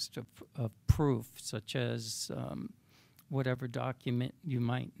request of proof, such as whatever document you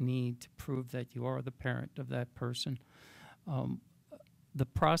might need to prove that you are the parent of that person. The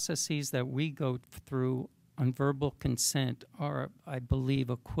processes that we go through on verbal consent are, I believe,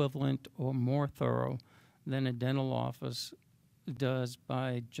 equivalent or more thorough than a dental office does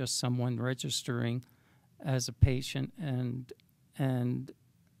by just someone registering as a patient and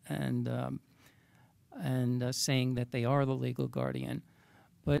saying that they are the legal guardian.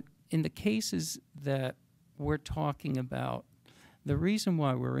 But in the cases that we're talking about, the reason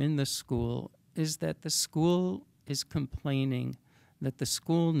why we're in the school is that the school is complaining that the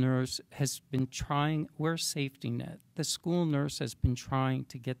school nurse has been trying, we're a safety net, the school nurse has been trying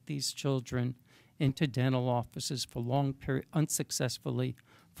to get these children into dental offices for unsuccessfully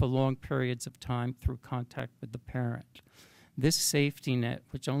for long periods of time through contact with the parent. This safety net,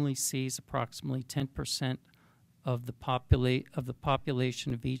 which only sees approximately 10% of the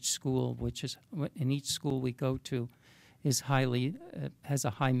population of each school, which is in each school we go to, is has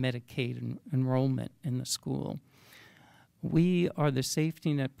a high Medicaid enrollment in the school. We are the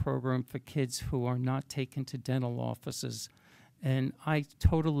safety net program for kids who are not taken to dental offices, and I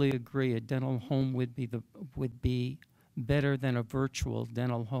totally agree. A dental home would be better than a virtual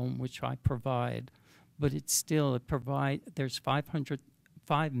dental home, which I provide, but there's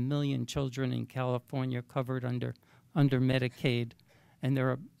 5 million children in California covered under Medicaid, and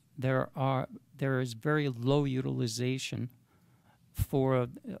there is very low utilization for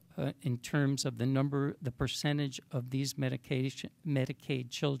in terms of the percentage of these Medicaid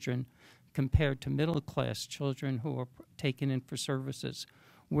children compared to middle-class children who are taken in for services.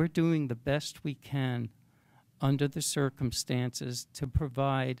 We're doing the best we can under the circumstances to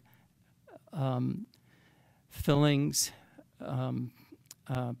provide fillings,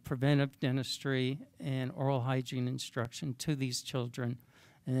 preventive dentistry, and oral hygiene instruction to these children.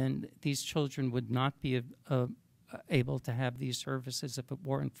 And these children would not be able to have these services if it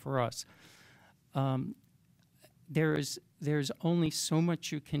weren't for us. There's only so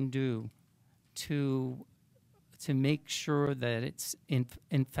much you can do to make sure that it's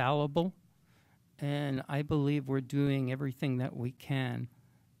infallible, and I believe we're doing everything that we can.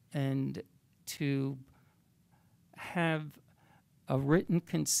 And to have a written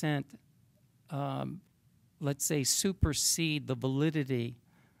consent, let's say, supersede the validity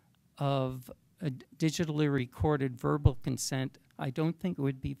of a digitally recorded verbal consent, I don't think it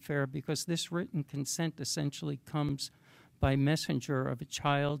would be fair, because this written consent essentially comes by messenger of a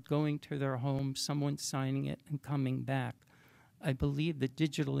child going to their home, someone signing it, and coming back. I believe the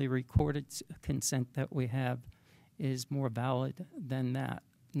digitally recorded consent that we have is more valid than that.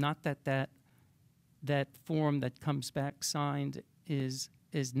 Not that that form that comes back signed is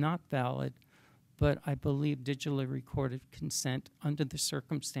not valid, but I believe digitally recorded consent under the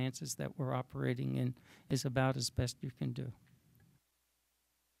circumstances that we're operating in is about as best you can do.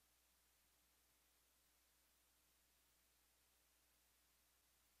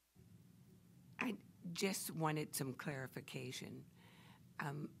 I just wanted some clarification.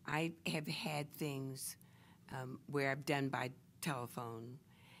 I have had things where I've done by telephone,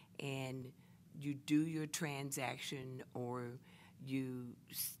 and you do your transaction or you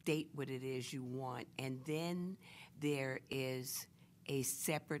state what it is you want, and then there is a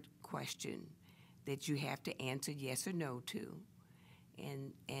separate question that you have to answer yes or no to,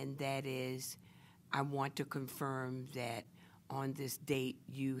 and that is, I want to confirm that on this date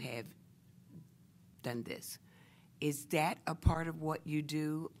you have done this. Is that a part of what you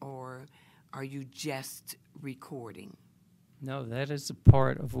do, or are you just recording? No, that is a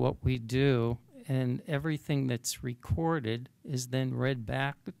part of what we do, and everything that's recorded is then read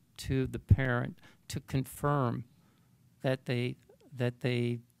back to the parent to confirm that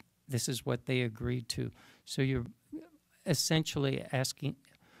this is what they agreed to. So you're essentially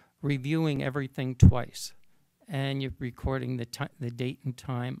reviewing everything twice, and you're recording the date and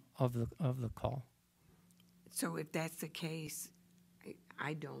time of the call. So if that's the case,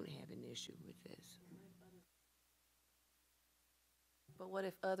 I don't have an issue with this. But what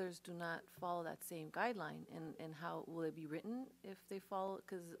if others do not follow that same guideline? And how will it be written if they follow?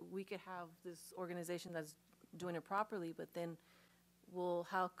 Because we could have this organization that's doing it properly, but then, well,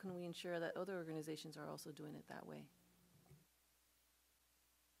 how can we ensure that other organizations are also doing it that way?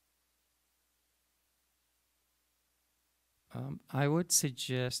 I would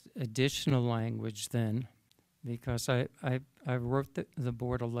suggest additional language then, because I wrote the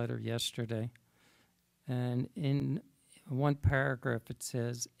board a letter yesterday, and in one paragraph it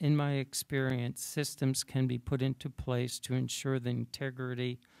says, in my experience, systems can be put into place to ensure the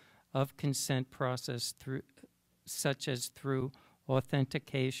integrity of consent process such as through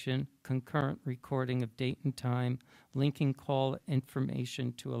authentication, concurrent recording of date and time, linking call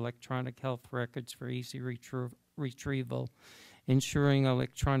information to electronic health records for easy retrieval, ensuring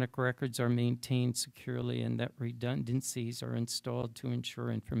electronic records are maintained securely and that redundancies are installed to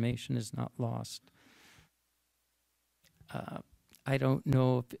ensure information is not lost. I don't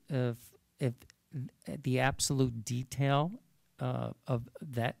know if the absolute detail of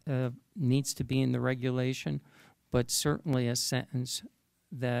that needs to be in the regulation, but certainly a sentence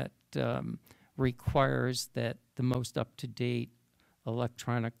that requires that the most up-to-date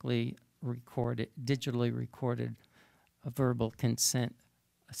electronically recorded, digitally recorded verbal consent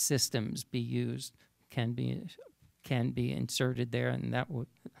systems be used can be inserted there, and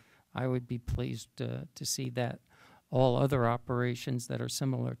I would be pleased to see that all other operations that are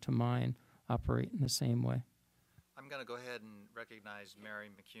similar to mine operate in the same way. I'm going to go ahead and recognize Mary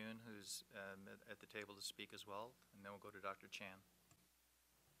McCune, who's at the table to speak as well, and then we'll go to Dr. Chan.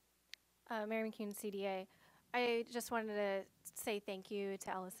 Mary McCune, CDA. I just wanted to say thank you to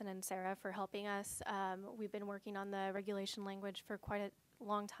Allison and Sarah for helping us. We've been working on the regulation language for quite a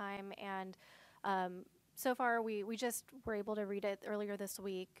long time, and so far we just were able to read it earlier this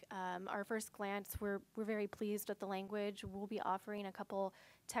week. Our first glance, we're very pleased with the language. We'll be offering a couple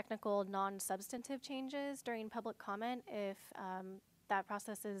technical non-substantive changes during public comment if that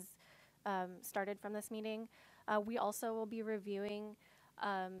process is started from this meeting. We also will be reviewing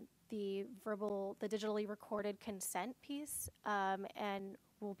the digitally recorded consent piece, and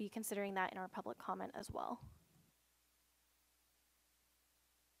we'll be considering that in our public comment as well.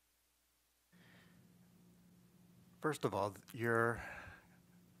 First of all, your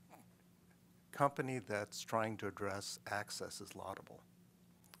company that's trying to address access is laudable.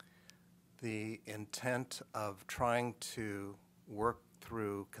 The intent of trying to work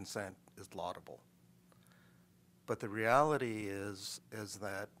through consent is laudable. But the reality is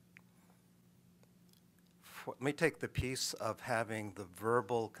that, let me take the piece of having the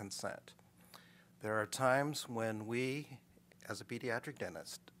verbal consent. There are times when we, as a pediatric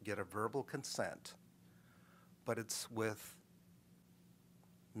dentist, get a verbal consent, but it's with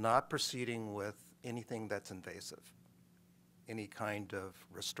not proceeding with anything that's invasive, any kind of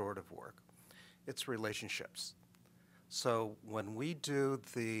restorative work. It's relationships. So when we do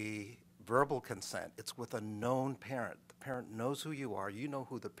the verbal consent, it's with a known parent. The parent knows who you are, you know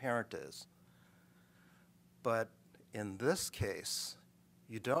who the parent is. But in this case,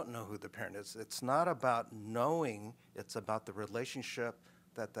 you don't know who the parent is. It's not about knowing, it's about the relationship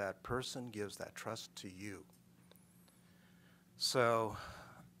that that person gives that trust to you. So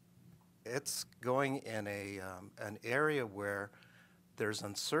it's going in an area where there's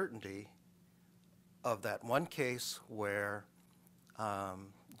uncertainty of that one case where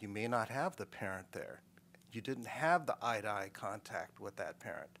you may not have the parent there. You didn't have the eye-to-eye contact with that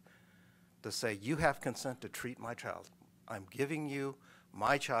parent to say, you have consent to treat my child. I'm giving you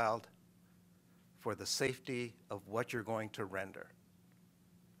my child for the safety of what you're going to render.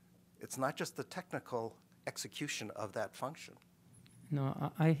 It's not just the technical execution of that function.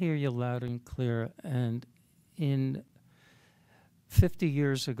 No, I hear you loud and clear. And in 50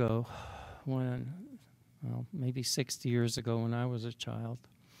 years ago, when, well, maybe 60 years ago when I was a child,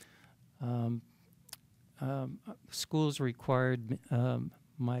 schools required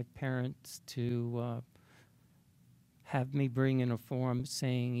my parents to have me bring in a form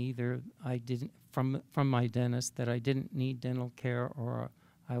saying either I didn't, from my dentist, that I didn't need dental care or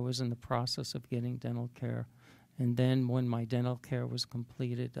I was in the process of getting dental care. And then when my dental care was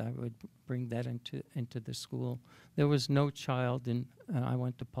completed, I would bring that into the school. There was no child in, I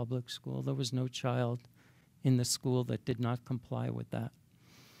went to public school, there was no child in the school that did not comply with that.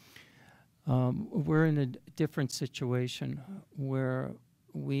 We're in a different situation where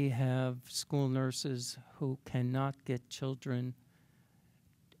we have school nurses who cannot get children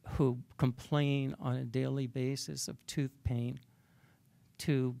who complain on a daily basis of tooth pain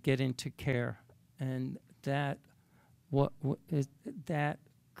to get into care. And that that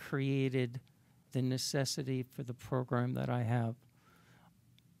created the necessity for the program that I have.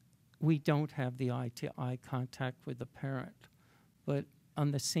 We don't have the eye-to-eye contact with the parent, but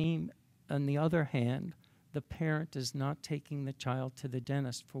on the other hand, the parent is not taking the child to the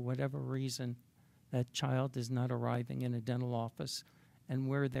dentist for whatever reason. That child is not arriving in a dental office, and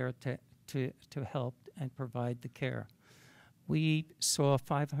we're there to help and provide the care. We saw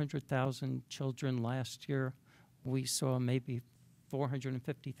 500,000 children last year. We saw maybe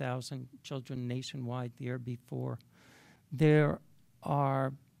 450,000 children nationwide the year before. There's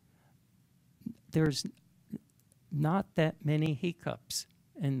not that many hiccups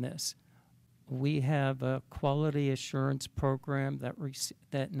in this. We have a quality assurance program that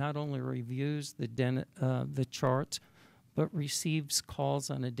not only reviews the charts, but receives calls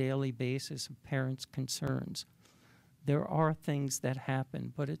on a daily basis of parents' concerns. There are things that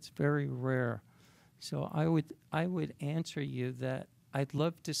happen, but it's very rare. So I would answer you that I'd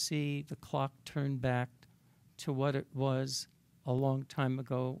love to see the clock turn back to what it was a long time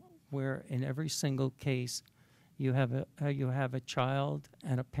ago, where in every single case you have a child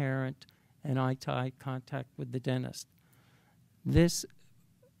and a parent and eye-to-eye contact with the dentist. This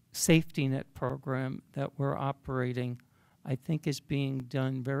safety net program that we're operating, I think, is being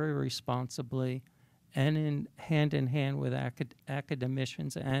done very responsibly and in hand with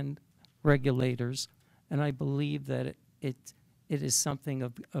academicians and regulators, and I believe that it is something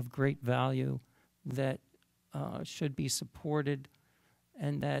of great value that should be supported,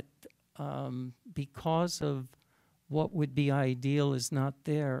 and that because of what would be ideal is not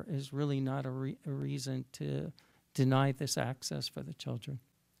there is really not a reason to deny this access for the children.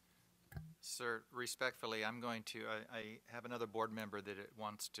 Sir, respectfully, I'm going to, I have another board member that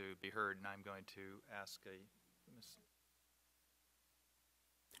wants to be heard, and I'm going to ask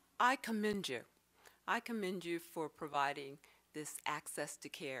I commend you. I commend you for providing this access to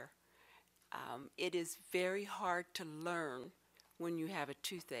care. It is very hard to learn when you have a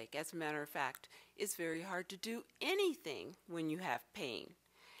toothache. As a matter of fact, it's very hard to do anything when you have pain.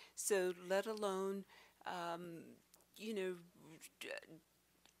 So let alone,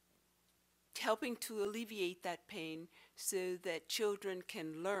 helping to alleviate that pain so that children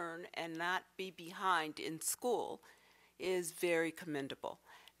can learn and not be behind in school is very commendable.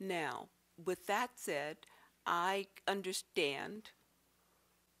 Now, with that said, I understand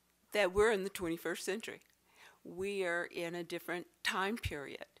that we're in the 21st century. We are in a different time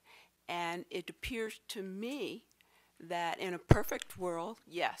period, and it appears to me that in a perfect world,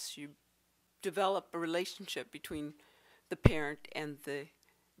 yes, you develop a relationship between the parent and the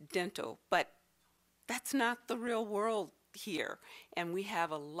dental, but that's not the real world here. And we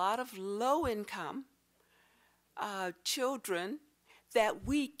have a lot of low-income children that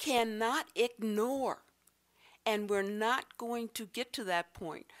we cannot ignore. And we're not going to get to that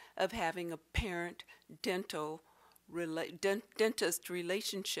point of having a parent-dentist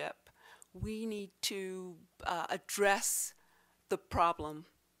relationship. We need to address the problem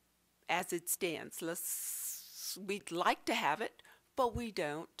as it stands. We'd like to have it, but we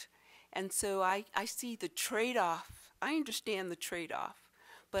don't. And so I see the trade-off. I understand the trade-off,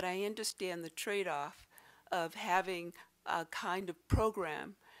 but I understand the trade-off of having a kind of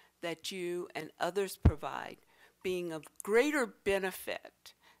program that you and others provide being of greater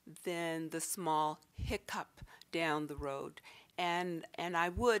benefit than the small hiccup down the road. And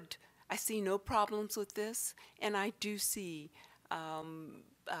I see no problems with this, and I do see,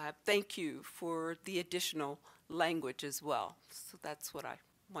 thank you for the additional language as well. So that's what I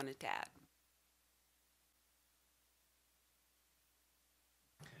wanted to add.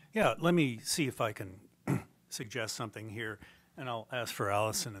 Yeah, let me see if I can suggest something here, and I'll ask for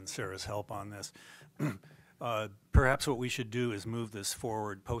Allison and Sarah's help on this. Perhaps what we should do is move this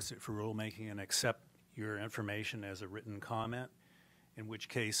forward, post it for rulemaking, and accept your information as a written comment, in which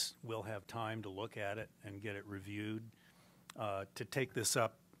case we'll have time to look at it and get it reviewed. To take this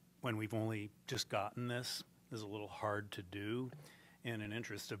up when we've only just gotten this is a little hard to do. In an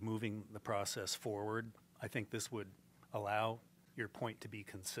interest of moving the process forward, I think this would allow your point to be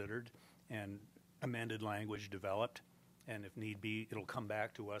considered and amended language developed, and if need be, it'll come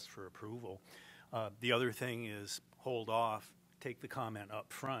back to us for approval. The other thing is hold off, take the comment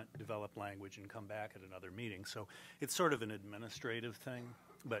up front, develop language, and come back at another meeting. So it's sort of an administrative thing,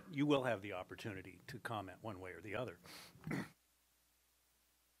 but you will have the opportunity to comment one way or the other.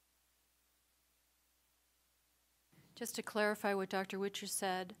 Just to clarify what Dr. Witcher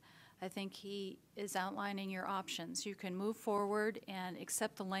said, I think he is outlining your options. You can move forward and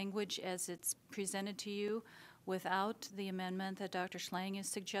accept the language as it's presented to you without the amendment that Dr. Schlang is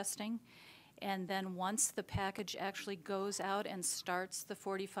suggesting. And then once the package actually goes out and starts the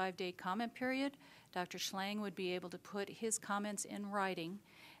 45-day comment period, Dr. Schlang would be able to put his comments in writing,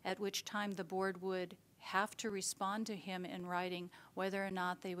 at which time the board would have to respond to him in writing whether or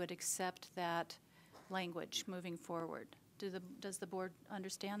not they would accept that language moving forward. Does the board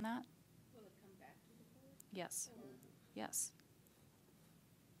understand that? Will it come back to the board? Yes. Yes.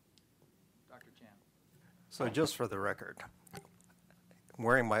 Dr. Chan. So just for the record,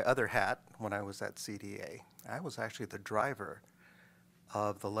 wearing my other hat when I was at CDA, I was actually the driver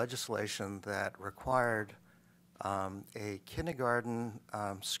of the legislation that required a kindergarten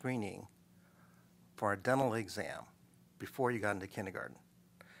screening for a dental exam before you got into kindergarten,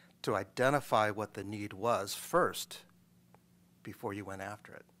 to identify what the need was first before you went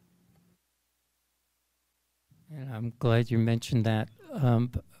after it. And I'm glad you mentioned that.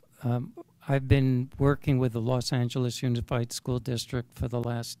 I've been working with the Los Angeles Unified School District for the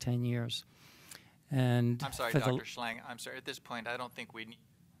last 10 years. And I'm sorry, Dr. Schlang. I'm sorry. At this point, I don't think we need.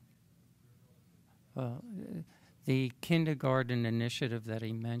 The kindergarten initiative that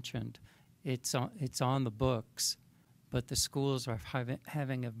he mentioned, it's on the books, but the schools are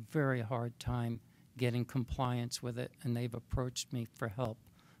having a very hard time getting compliance with it, and they've approached me for help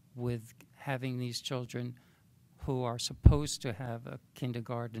with having these children who are supposed to have a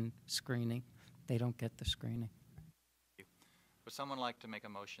kindergarten screening. They don't get the screening. Would someone like to make a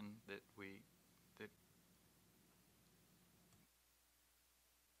motion that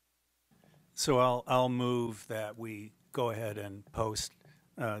So I'll move that we go ahead and post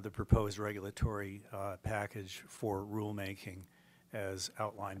the proposed regulatory package for rulemaking as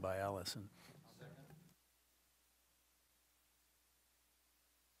outlined by Allison.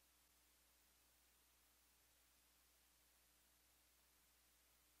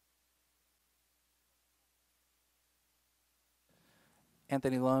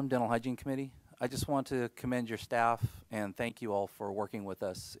 Anthony Lum, Dental Hygiene Committee. I just want to commend your staff and thank you all for working with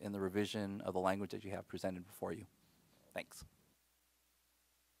us in the revision of the language that you have presented before you. Thanks.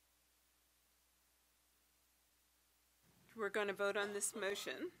 We're going to vote on this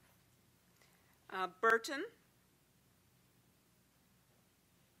motion. Burton?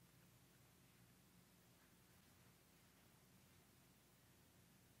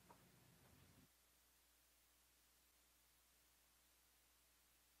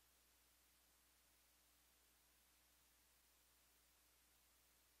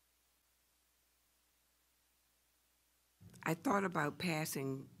 I thought about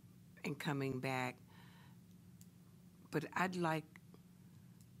passing and coming back, but I'd like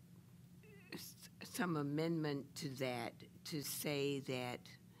some amendment to that to say that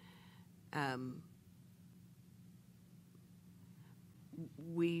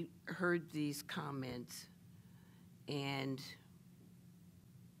we heard these comments and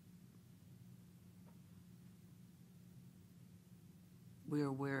we're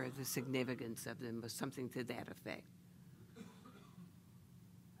aware of the significance of them, or something to that effect.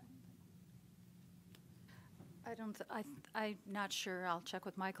 I'm not sure. I'll check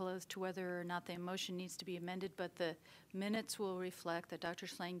with Michael as to whether or not the motion needs to be amended, but the minutes will reflect that Dr.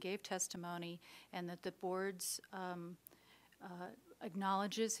 Schlang gave testimony and that the board's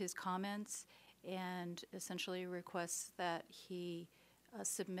acknowledges his comments and essentially requests that he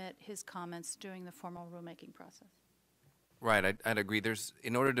submit his comments during the formal rulemaking process. Right, I'd agree.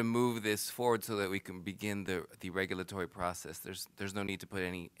 In order to move this forward so that we can begin the regulatory process, there's no need to put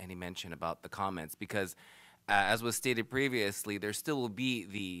any mention about the comments because as was stated previously, there still will be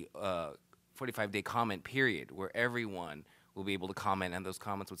the 45-day comment period where everyone will be able to comment, and those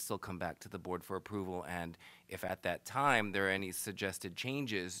comments would still come back to the board for approval. And if at that time there are any suggested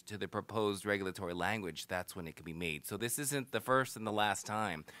changes to the proposed regulatory language, that's when it can be made. So this isn't the first and the last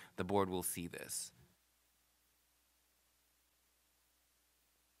time the board will see this.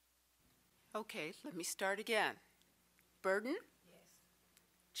 Okay, let me start again. Burton? Yes.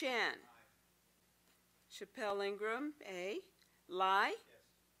 Chan? Chappelle Ingram, A. Lai? Yes.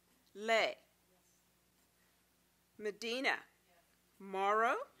 Lay? Yes. Medina? Yes. Morrow?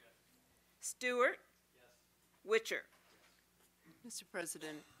 Yes. Stewart? Yes. Witcher? Yes. Mr.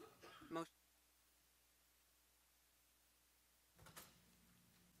 President, motion.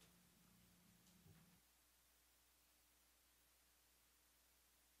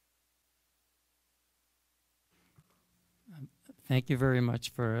 Thank you very much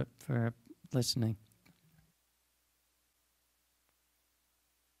for listening.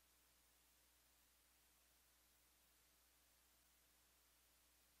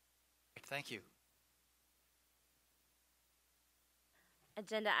 Thank you.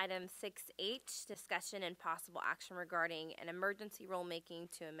 Agenda item 6H, discussion and possible action regarding an emergency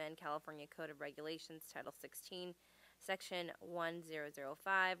rulemaking to amend California Code of Regulations, Title 16, Section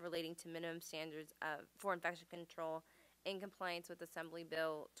 1005, relating to minimum standards for infection control in compliance with Assembly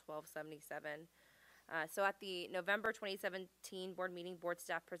Bill 1277. So at the November 2017 board meeting, board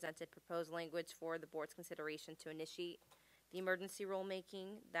staff presented proposed language for the board's consideration to initiate the emergency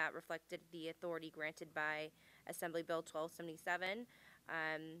rulemaking that reflected the authority granted by Assembly Bill 1277.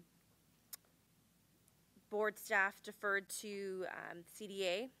 Board staff deferred to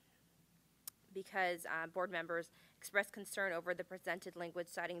CDA because board members expressed concern over the presented language,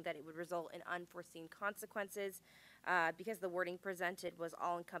 citing that it would result in unforeseen consequences because the wording presented was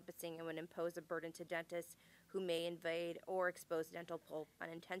all-encompassing and would impose a burden to dentists who may invade or expose dental pulp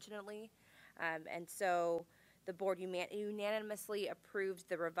unintentionally. And so the board unanimously approved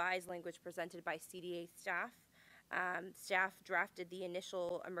the revised language presented by CDA staff. Staff drafted the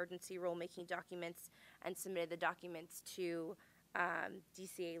initial emergency rulemaking documents and submitted the documents to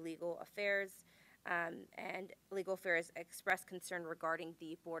DCA Legal Affairs. And Legal Affairs expressed concern regarding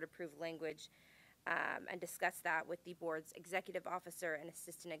the board-approved language and discussed that with the board's executive officer and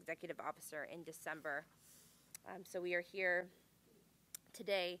assistant executive officer in December. So we are here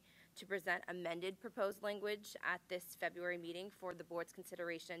today to present amended proposed language at this February meeting for the board's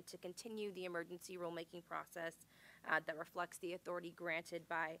consideration to continue the emergency rulemaking process that reflects the authority granted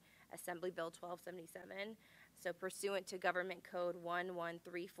by Assembly Bill 1277. So pursuant to Government Code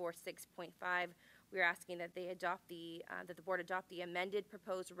 11346.5, we are asking that they adopt that the board adopt the amended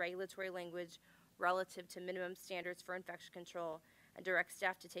proposed regulatory language relative to minimum standards for infection control and direct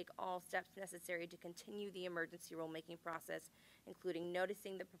staff to take all steps necessary to continue the emergency rulemaking process, including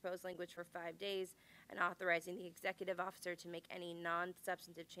noticing the proposed language for 5 days and authorizing the executive officer to make any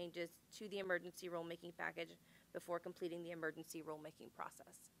non-substantive changes to the emergency rulemaking package before completing the emergency rulemaking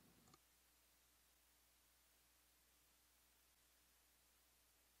process.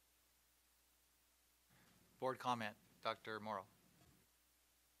 Board comment, Dr. Morrow.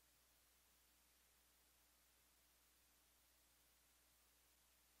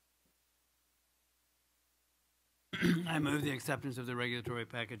 I move the acceptance of the regulatory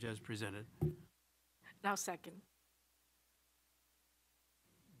package as presented. Now second.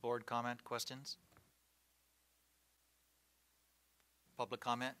 Board comment, questions? Public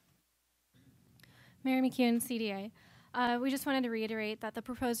comment? Mary McCune, CDA. We just wanted to reiterate that the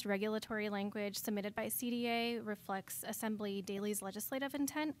proposed regulatory language submitted by CDA reflects Assembly Daly's legislative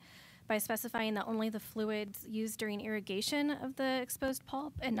intent by specifying that only the fluids used during irrigation of the exposed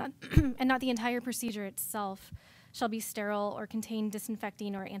pulp and not the entire procedure itself shall be sterile or contain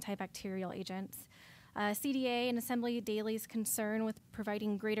disinfecting or antibacterial agents. CDA and Assembly Daly's concern with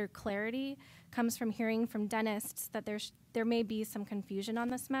providing greater clarity comes from hearing from dentists that there may be some confusion on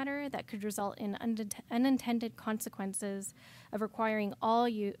this matter that could result in unintended consequences of requiring all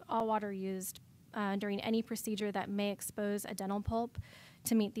water used during any procedure that may expose a dental pulp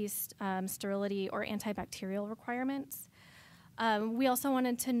to meet these sterility or antibacterial requirements. We also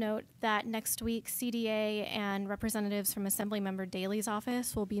wanted to note that next week, CDA and representatives from Assemblymember Daly's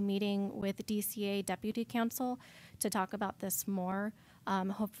office will be meeting with DCA Deputy Counsel to talk about this more,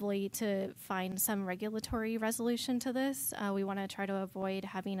 hopefully to find some regulatory resolution to this. We want to try to avoid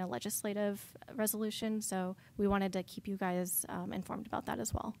having a legislative resolution, so we wanted to keep you guys informed about that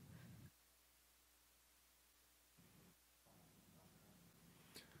as well.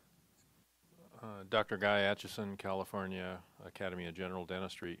 Dr. Guy Atchison, California Academy of General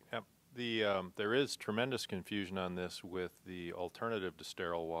Dentistry. There is tremendous confusion on this with the alternative to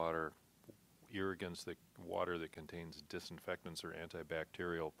sterile water, irrigants, water that contains disinfectants or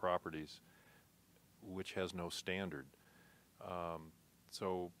antibacterial properties, which has no standard.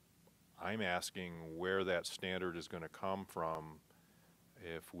 So I'm asking where that standard is going to come from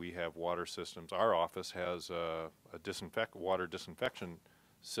if we have water systems. Our office has a water disinfection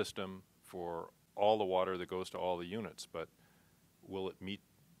system for all the water that goes to all the units, but will it meet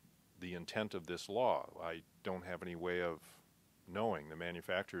the intent of this law? I don't have any way of knowing. The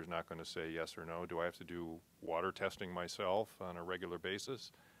manufacturer is not going to say yes or no. Do I have to do water testing myself on a regular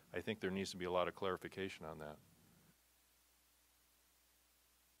basis? I think there needs to be a lot of clarification on that.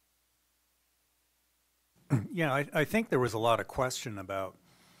 Yeah, I think there was a lot of question about,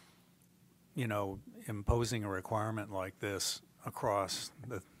 you know, imposing a requirement like this across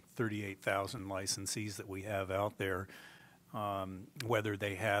the 38,000 licensees that we have out there, whether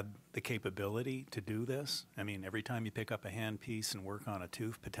they had the capability to do this. I mean, every time you pick up a handpiece and work on a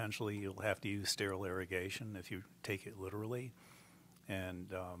tooth, potentially you'll have to use sterile irrigation if you take it literally.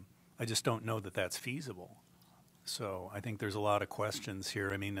 And I just don't know that that's feasible. So I think there's a lot of questions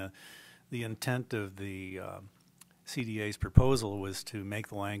here. I mean, the intent of the CDA's proposal was to make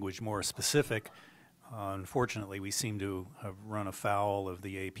the language more specific. Unfortunately, we seem to have run afoul of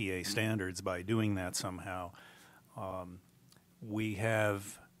the APA standards by doing that somehow. We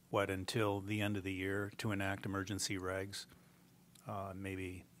have, until the end of the year to enact emergency regs.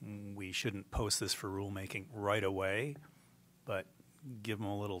 Maybe we shouldn't post this for rulemaking right away, but give them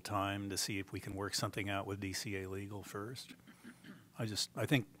a little time to see if we can work something out with DCA Legal first. I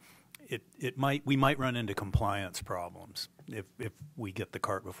think we might run into compliance problems if we get the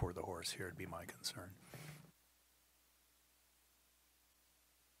cart before the horse here, would be my concern.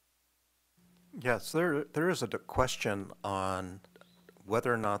 Yes, there is a question on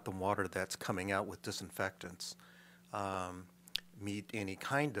whether or not the water that's coming out with disinfectants meet any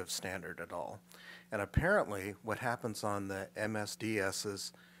kind of standard at all. And apparently what happens on the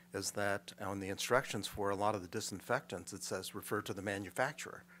MSDS is that on the instructions for a lot of the disinfectants, it says refer to the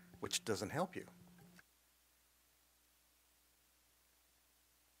manufacturer, which doesn't help you.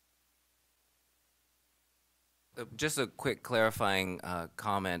 Just a quick clarifying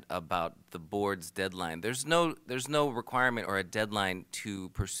comment about the board's deadline. There's no requirement or a deadline to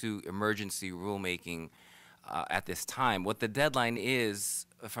pursue emergency rulemaking at this time. What the deadline is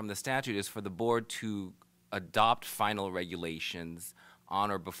from the statute is for the board to adopt final regulations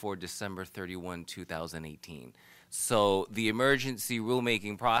on or before December 31, 2018. So the emergency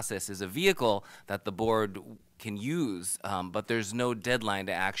rulemaking process is a vehicle that the board can use, but there's no deadline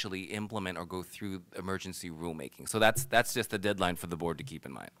to actually implement or go through emergency rulemaking. So that's just the deadline for the board to keep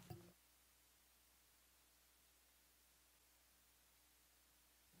in mind.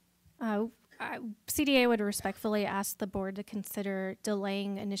 CDA would respectfully ask the board to consider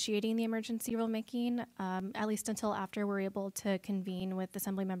delaying initiating the emergency rulemaking, at least until after we're able to convene with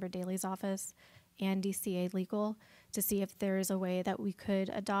Assemblymember Daley's office and DCA Legal to see if there is a way that we could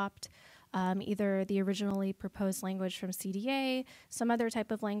adopt either the originally proposed language from CDA, some other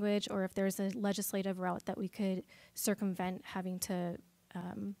type of language, or if there's a legislative route that we could circumvent having to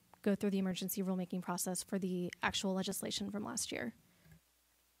go through the emergency rulemaking process for the actual legislation from last year.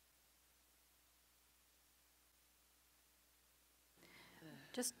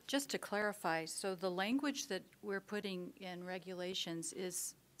 Just to clarify, so the language that we're putting in regulations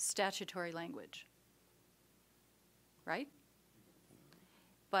is statutory language, right?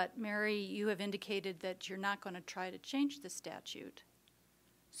 But Mary, you have indicated that you're not going to try to change the statute.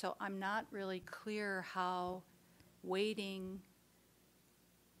 So I'm not really clear how waiting.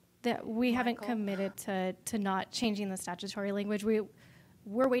 That we haven't committed to not changing the statutory language.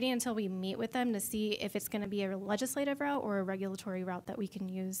 We're waiting until we meet with them to see if it's going to be a legislative route or a regulatory route that we can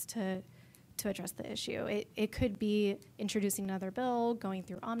use to address the issue. It could be introducing another bill, going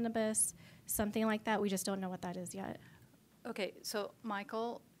through omnibus, something like that. We just don't know what that is yet. Okay, so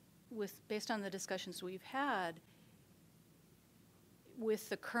Michael, based on the discussions we've had, with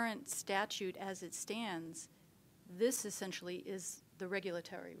the current statute as it stands, this essentially is the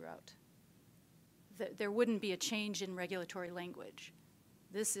regulatory route. There wouldn't be a change in regulatory language.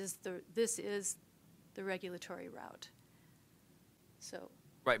 This is the regulatory route. So.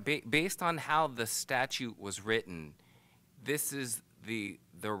 Right, based on how the statute was written, this is the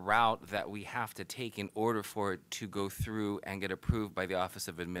route that we have to take in order for it to go through and get approved by the Office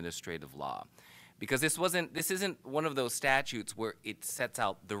of Administrative Law. Because this isn't one of those statutes where it sets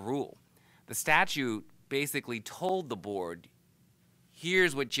out the rule. The statute basically told the board,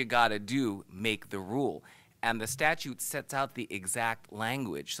 here's what you gotta do, make the rule. And the statute sets out the exact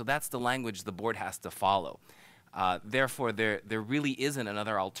language. So that's the language the board has to follow. Therefore, there really isn't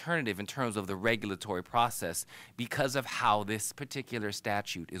another alternative in terms of the regulatory process because of how this particular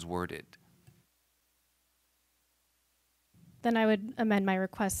statute is worded. Then I would amend my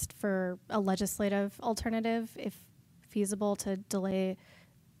request for a legislative alternative, if feasible, to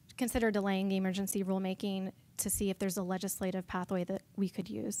consider delaying the emergency rulemaking to see if there's a legislative pathway that we could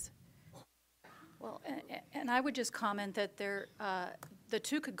use. Well, and I would just comment that the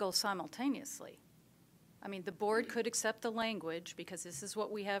two could go simultaneously. I mean, the board could accept the language, because this is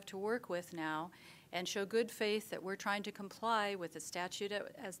what we have to work with now, and show good faith that we're trying to comply with the statute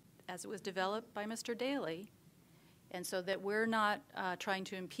as it was developed by Mr. Daly, and so that we're not trying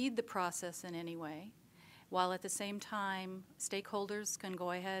to impede the process in any way, while at the same time stakeholders can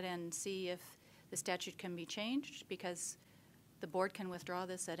go ahead and see if the statute can be changed, because the board can withdraw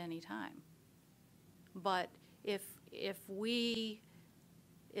this at any time. But if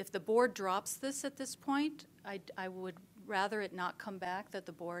the board drops this at this point, I would rather it not come back, that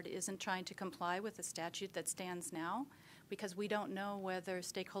the board isn't trying to comply with the statute that stands now, because we don't know whether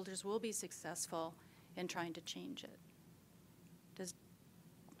stakeholders will be successful in trying to change it. Does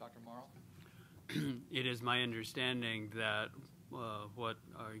Dr. Morrow? It is my understanding that what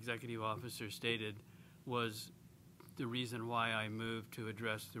our executive officer stated was the reason why I moved to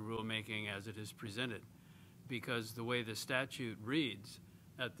address the rulemaking as it is presented, because the way the statute reads,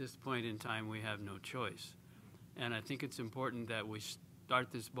 at this point in time, we have no choice. And I think it's important that we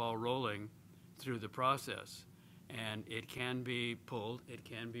start this ball rolling through the process. And it can be pulled, it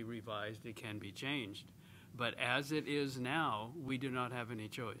can be revised, it can be changed. But as it is now, we do not have any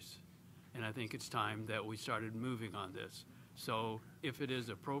choice. And I think it's time that we started moving on this. So if it is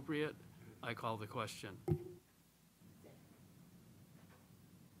appropriate, I call the question.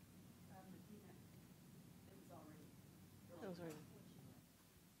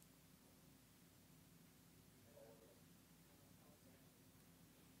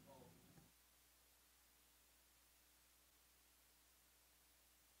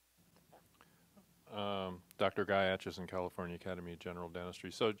 Dr. Guy Atchison, California Academy of General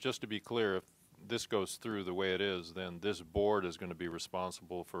Dentistry. So just to be clear, if this goes through the way it is, then this board is going to be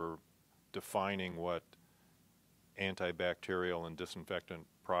responsible for defining what antibacterial and disinfectant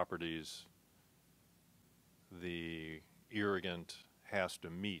properties the irrigant has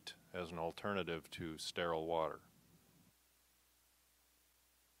to meet as an alternative to sterile water.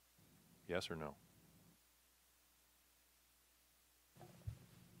 Yes or no?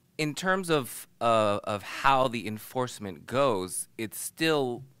 In terms of how the enforcement goes, it's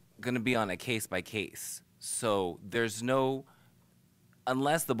still going to be on a case by case. So there's no,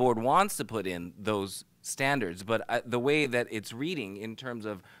 unless the board wants to put in those standards, but the way that it's reading in terms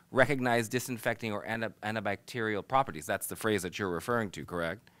of recognized disinfecting or antibacterial properties, that's the phrase that you're referring to,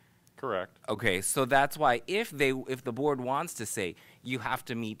 correct? Correct. Okay, so that's why if the board wants to say you have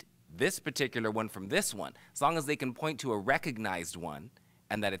to meet this particular one from this one, as long as they can point to a recognized one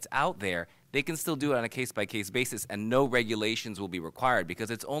and that it's out there, they can still do it on a case-by-case basis, and no regulations will be required, because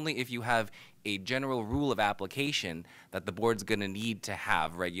it's only if you have a general rule of application that the board's going to need to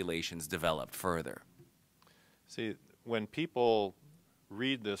have regulations developed further. See, when people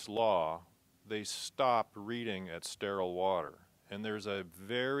read this law, they stop reading at sterile water. And there's a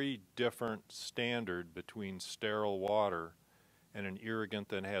very different standard between sterile water and an irrigant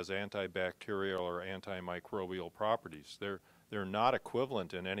that has antibacterial or antimicrobial properties. They're not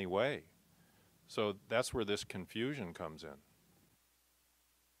equivalent in any way. So that's where this confusion comes in.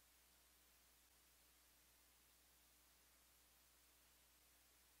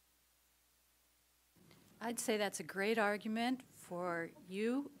 I'd say that's a great argument for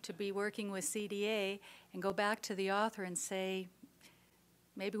you to be working with CDA and go back to the author and say,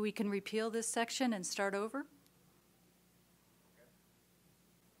 maybe we can repeal this section and start over.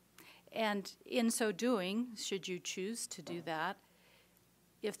 And in so doing, should you choose to do that,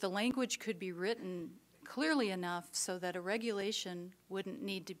 if the language could be written clearly enough so that a regulation wouldn't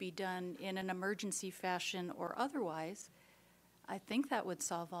need to be done in an emergency fashion or otherwise, I think that would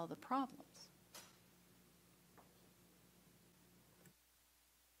solve all the problems.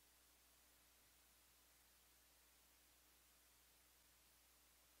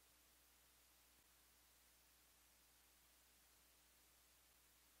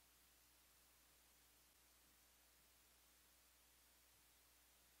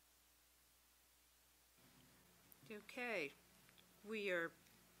 Okay, we are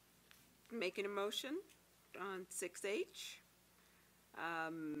making a motion on 6H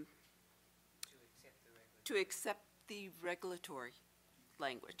to accept the regulatory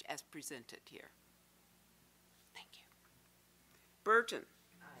language as presented here. Thank you. Burton.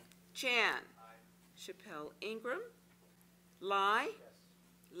 Aye. Chan. Aye. Chappelle Ingram. Lai. Yes.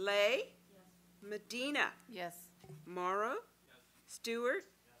 Lay. Yes. Medina. Yes. Morrow. Yes. Stewart.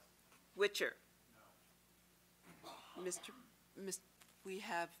 Yes. Witcher. We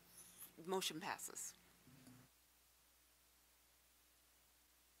have, motion passes.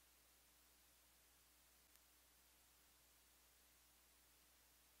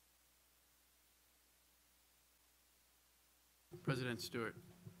 President Stewart,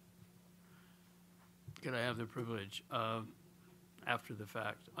 could I have the privilege of, after the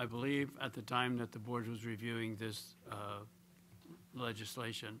fact, I believe at the time that the board was reviewing this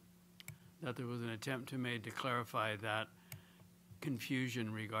legislation, that there was an attempt made to clarify that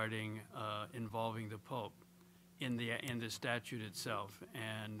confusion regarding involving the Pope in the statute itself,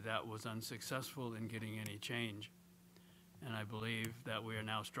 and that was unsuccessful in getting any change. And I believe that we are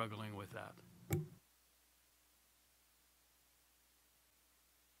now struggling with that.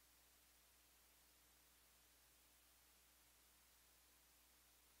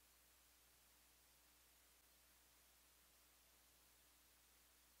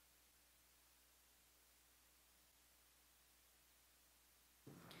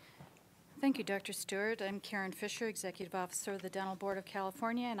 Thank you, Dr. Stewart. I'm Karen Fisher, Executive Officer of the Dental Board of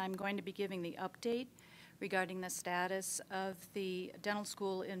California, and I'm going to be giving the update regarding the status of the dental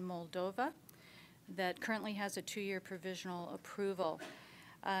school in Moldova that currently has a 2-year provisional approval.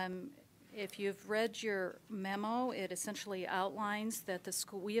 If you've read your memo, it essentially outlines that the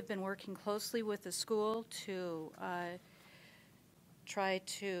school, we have been working closely with the school to try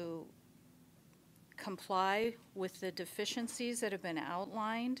to comply with the deficiencies that have been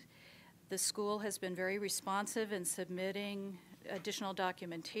outlined. The school has been very responsive in submitting additional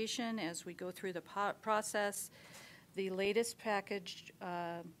documentation as we go through the process. The latest package,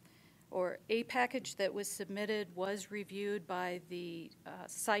 or a package that was submitted, was reviewed by the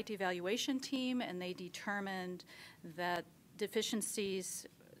site evaluation team, and they determined that deficiencies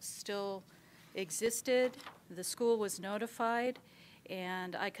still existed. The school was notified,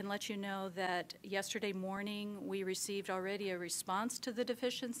 and I can let you know that yesterday morning we received already a response to the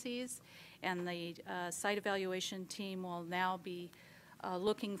deficiencies, and the site evaluation team will now be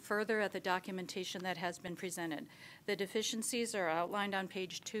looking further at the documentation that has been presented. The deficiencies are outlined on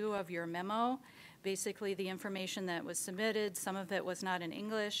page 2 of your memo. Basically, the information that was submitted, some of it was not in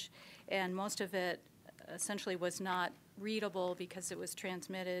English, and most of it essentially was not readable because it was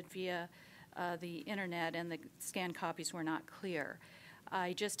transmitted via the internet and the scanned copies were not clear.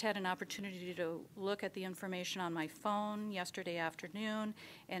 I just had an opportunity to look at the information on my phone yesterday afternoon,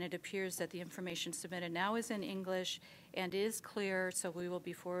 and it appears that the information submitted now is in English and is clear, so we will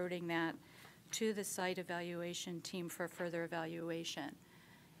be forwarding that to the site evaluation team for further evaluation.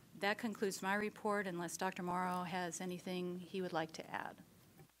 That concludes my report, unless Dr. Morrow has anything he would like to add.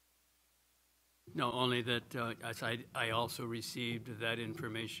 No, only that I also received that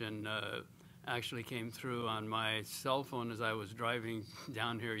information actually came through on my cell phone as I was driving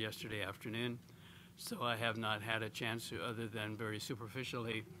down here yesterday afternoon. So I have not had a chance to, other than very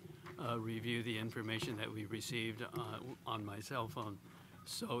superficially, review the information that we received on my cell phone.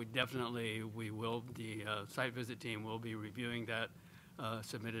 So definitely we will, the site visit team will be reviewing that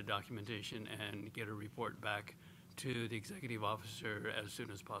submitted documentation and get a report back to the executive officer as soon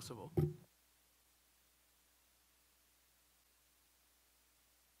as possible.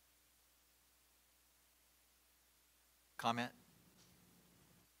 Comment?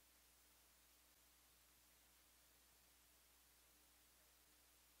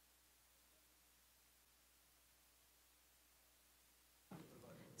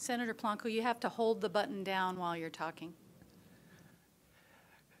 Senator Plonko, you have to hold the button down while you're talking.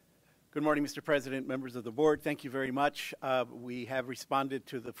 Good morning, Mr. President, members of the board. Thank you very much. We have responded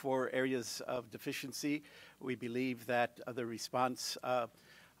to the 4 areas of deficiency. We believe that the response,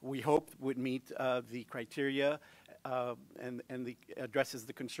 we hope, would meet the criteria and addresses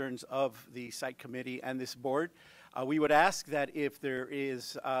the concerns of the site committee and this board. We would ask that if there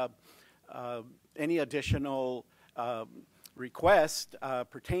is any additional request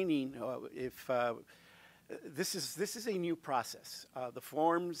pertaining, if this is a new process. The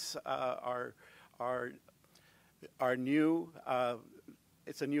forms are new.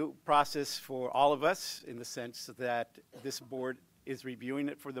 It's a new process for all of us in the sense that this board is reviewing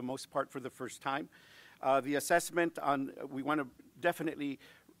it for the most part for the first time. The assessment on, we want to definitely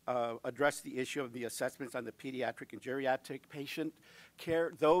address the issue of the assessments on the pediatric and geriatric patient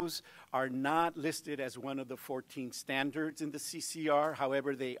care. Those are not listed as one of the 14 standards in the CCR.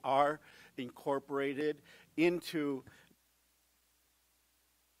 However, they are incorporated into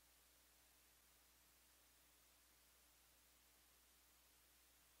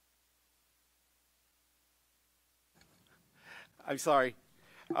I'm sorry.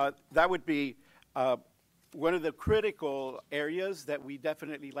 That would be one of the critical areas that we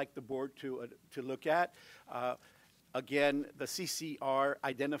definitely like the board to look at. Again, the CCR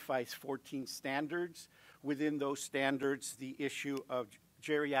identifies 14 standards. Within those standards, the issue of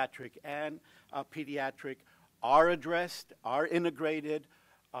geriatric and pediatric are addressed, are integrated,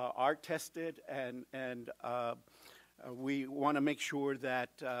 are tested, and We want to make sure that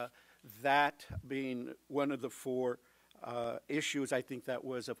that being one of the four issues, I think that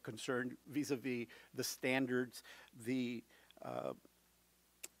was of concern vis-a-vis the standards. The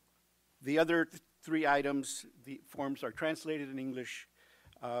other three items, the forms are translated in English.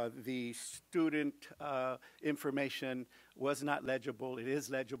 The student information was not legible. It is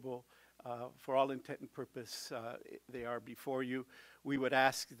legible. For all intent and purpose, they are before you. We would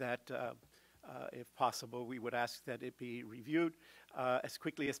ask that, if possible, we would ask that it be reviewed as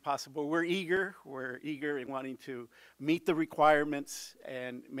quickly as possible. We're eager in wanting to meet the requirements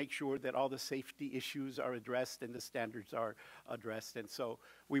and make sure that all the safety issues are addressed and the standards are addressed. And so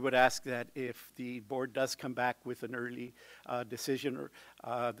we would ask that if the board does come back with an early decision,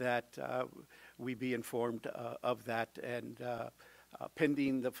 that we be informed of that. And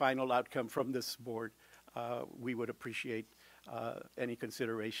pending the final outcome from this board, we would appreciate any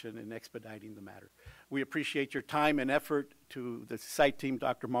consideration in expediting the matter. We appreciate your time and effort, to the site team,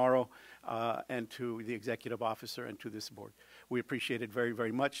 Dr. Morrow, and to the executive officer and to this board. We appreciate it very,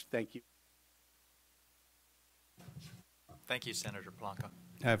 very much. Thank you. Thank you, Senator Blanco.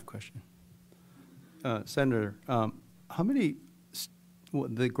 I have a question. Senator, how many,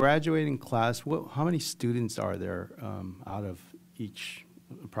 the graduating class, how many students are there out of each,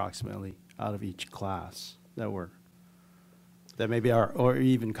 approximately, out of each class that maybe are, or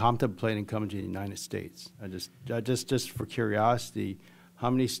even contemplating coming to the United States? Just for curiosity, how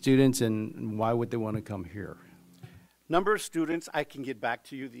many students and why would they want to come here? Number of students, I can get back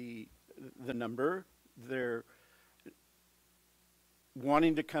to you the number. They're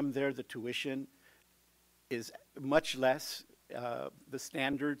wanting to come there. The tuition is much less. The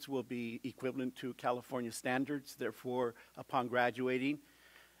standards will be equivalent to California standards. Therefore, upon graduating,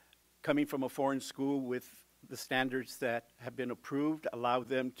 coming from a foreign school with the standards that have been approved, allow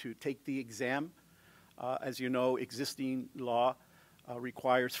them to take the exam. As you know, existing law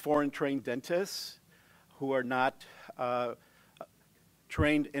requires foreign-trained dentists who are not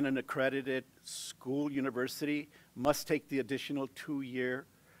trained in an accredited school, university, must take the additional 2-year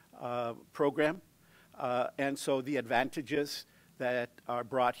program. And so the advantages that are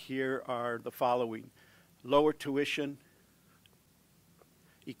brought here are the following: lower tuition,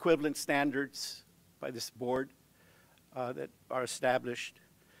 equivalent standards by this board that are established,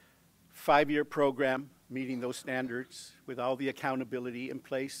 5-year program meeting those standards with all the accountability in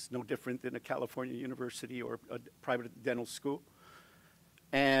place, no different than a California university or a private dental school,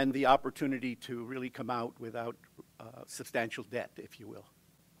 and the opportunity to really come out without substantial debt, if you will.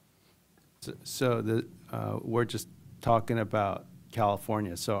 So we're just talking about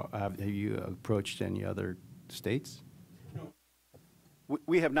California. So have you approached any other states? No.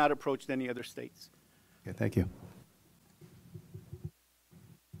 We have not approached any other states. Okay, thank you.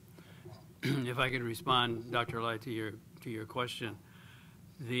 If I could respond, Dr. Lai, to your question,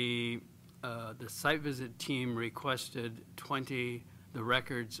 the site visit team requested the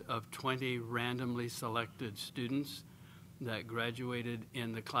records of 20 randomly selected students that graduated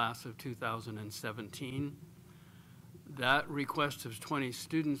in the class of 2017. That request of 20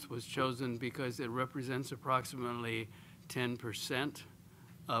 students was chosen because it represents approximately 10%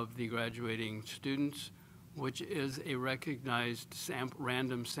 of the graduating students, which is a recognized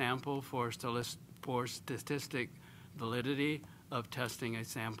random sample for statistic validity of testing a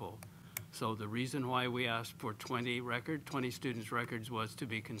sample. So the reason why we asked for 20 students' records was to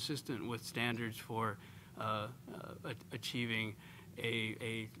be consistent with standards for achieving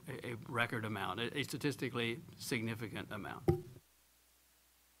a record amount, a statistically significant amount.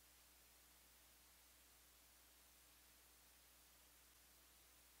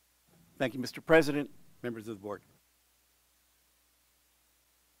 Thank you, Mr. President, members of the board.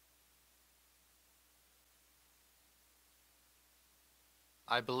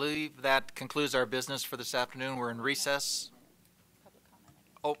 I believe that concludes our business for this afternoon. We're in recess.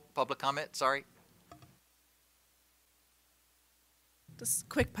 Oh, public comment, sorry. Just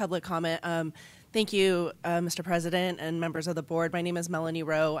quick public comment. Thank you, Mr. President and members of the board. My name is Melanie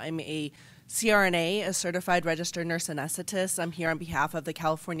Rowe. I'm a CRNA, a certified registered nurse anesthetist. I'm here on behalf of the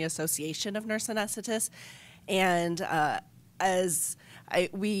California Association of Nurse Anesthetists. And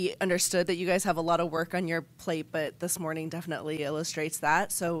we understood that you guys have a lot of work on your plate, but this morning definitely illustrates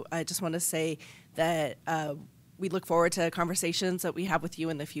that. So I just want to say that we look forward to conversations that we have with you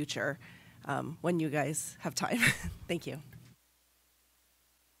in the future when you guys have time. Thank you.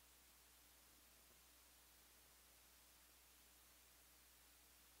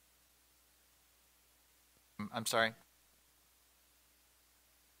 I'm sorry.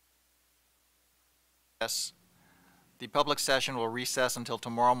 Yes. The public session will recess until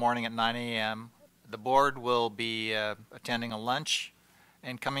tomorrow morning at 9 a.m. The board will be attending a lunch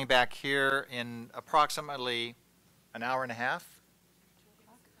and coming back here in approximately an hour and a half.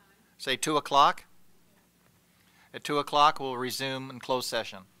 Say 2 o'clock. At 2 o'clock, we'll resume in closed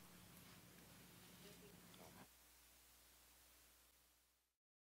session.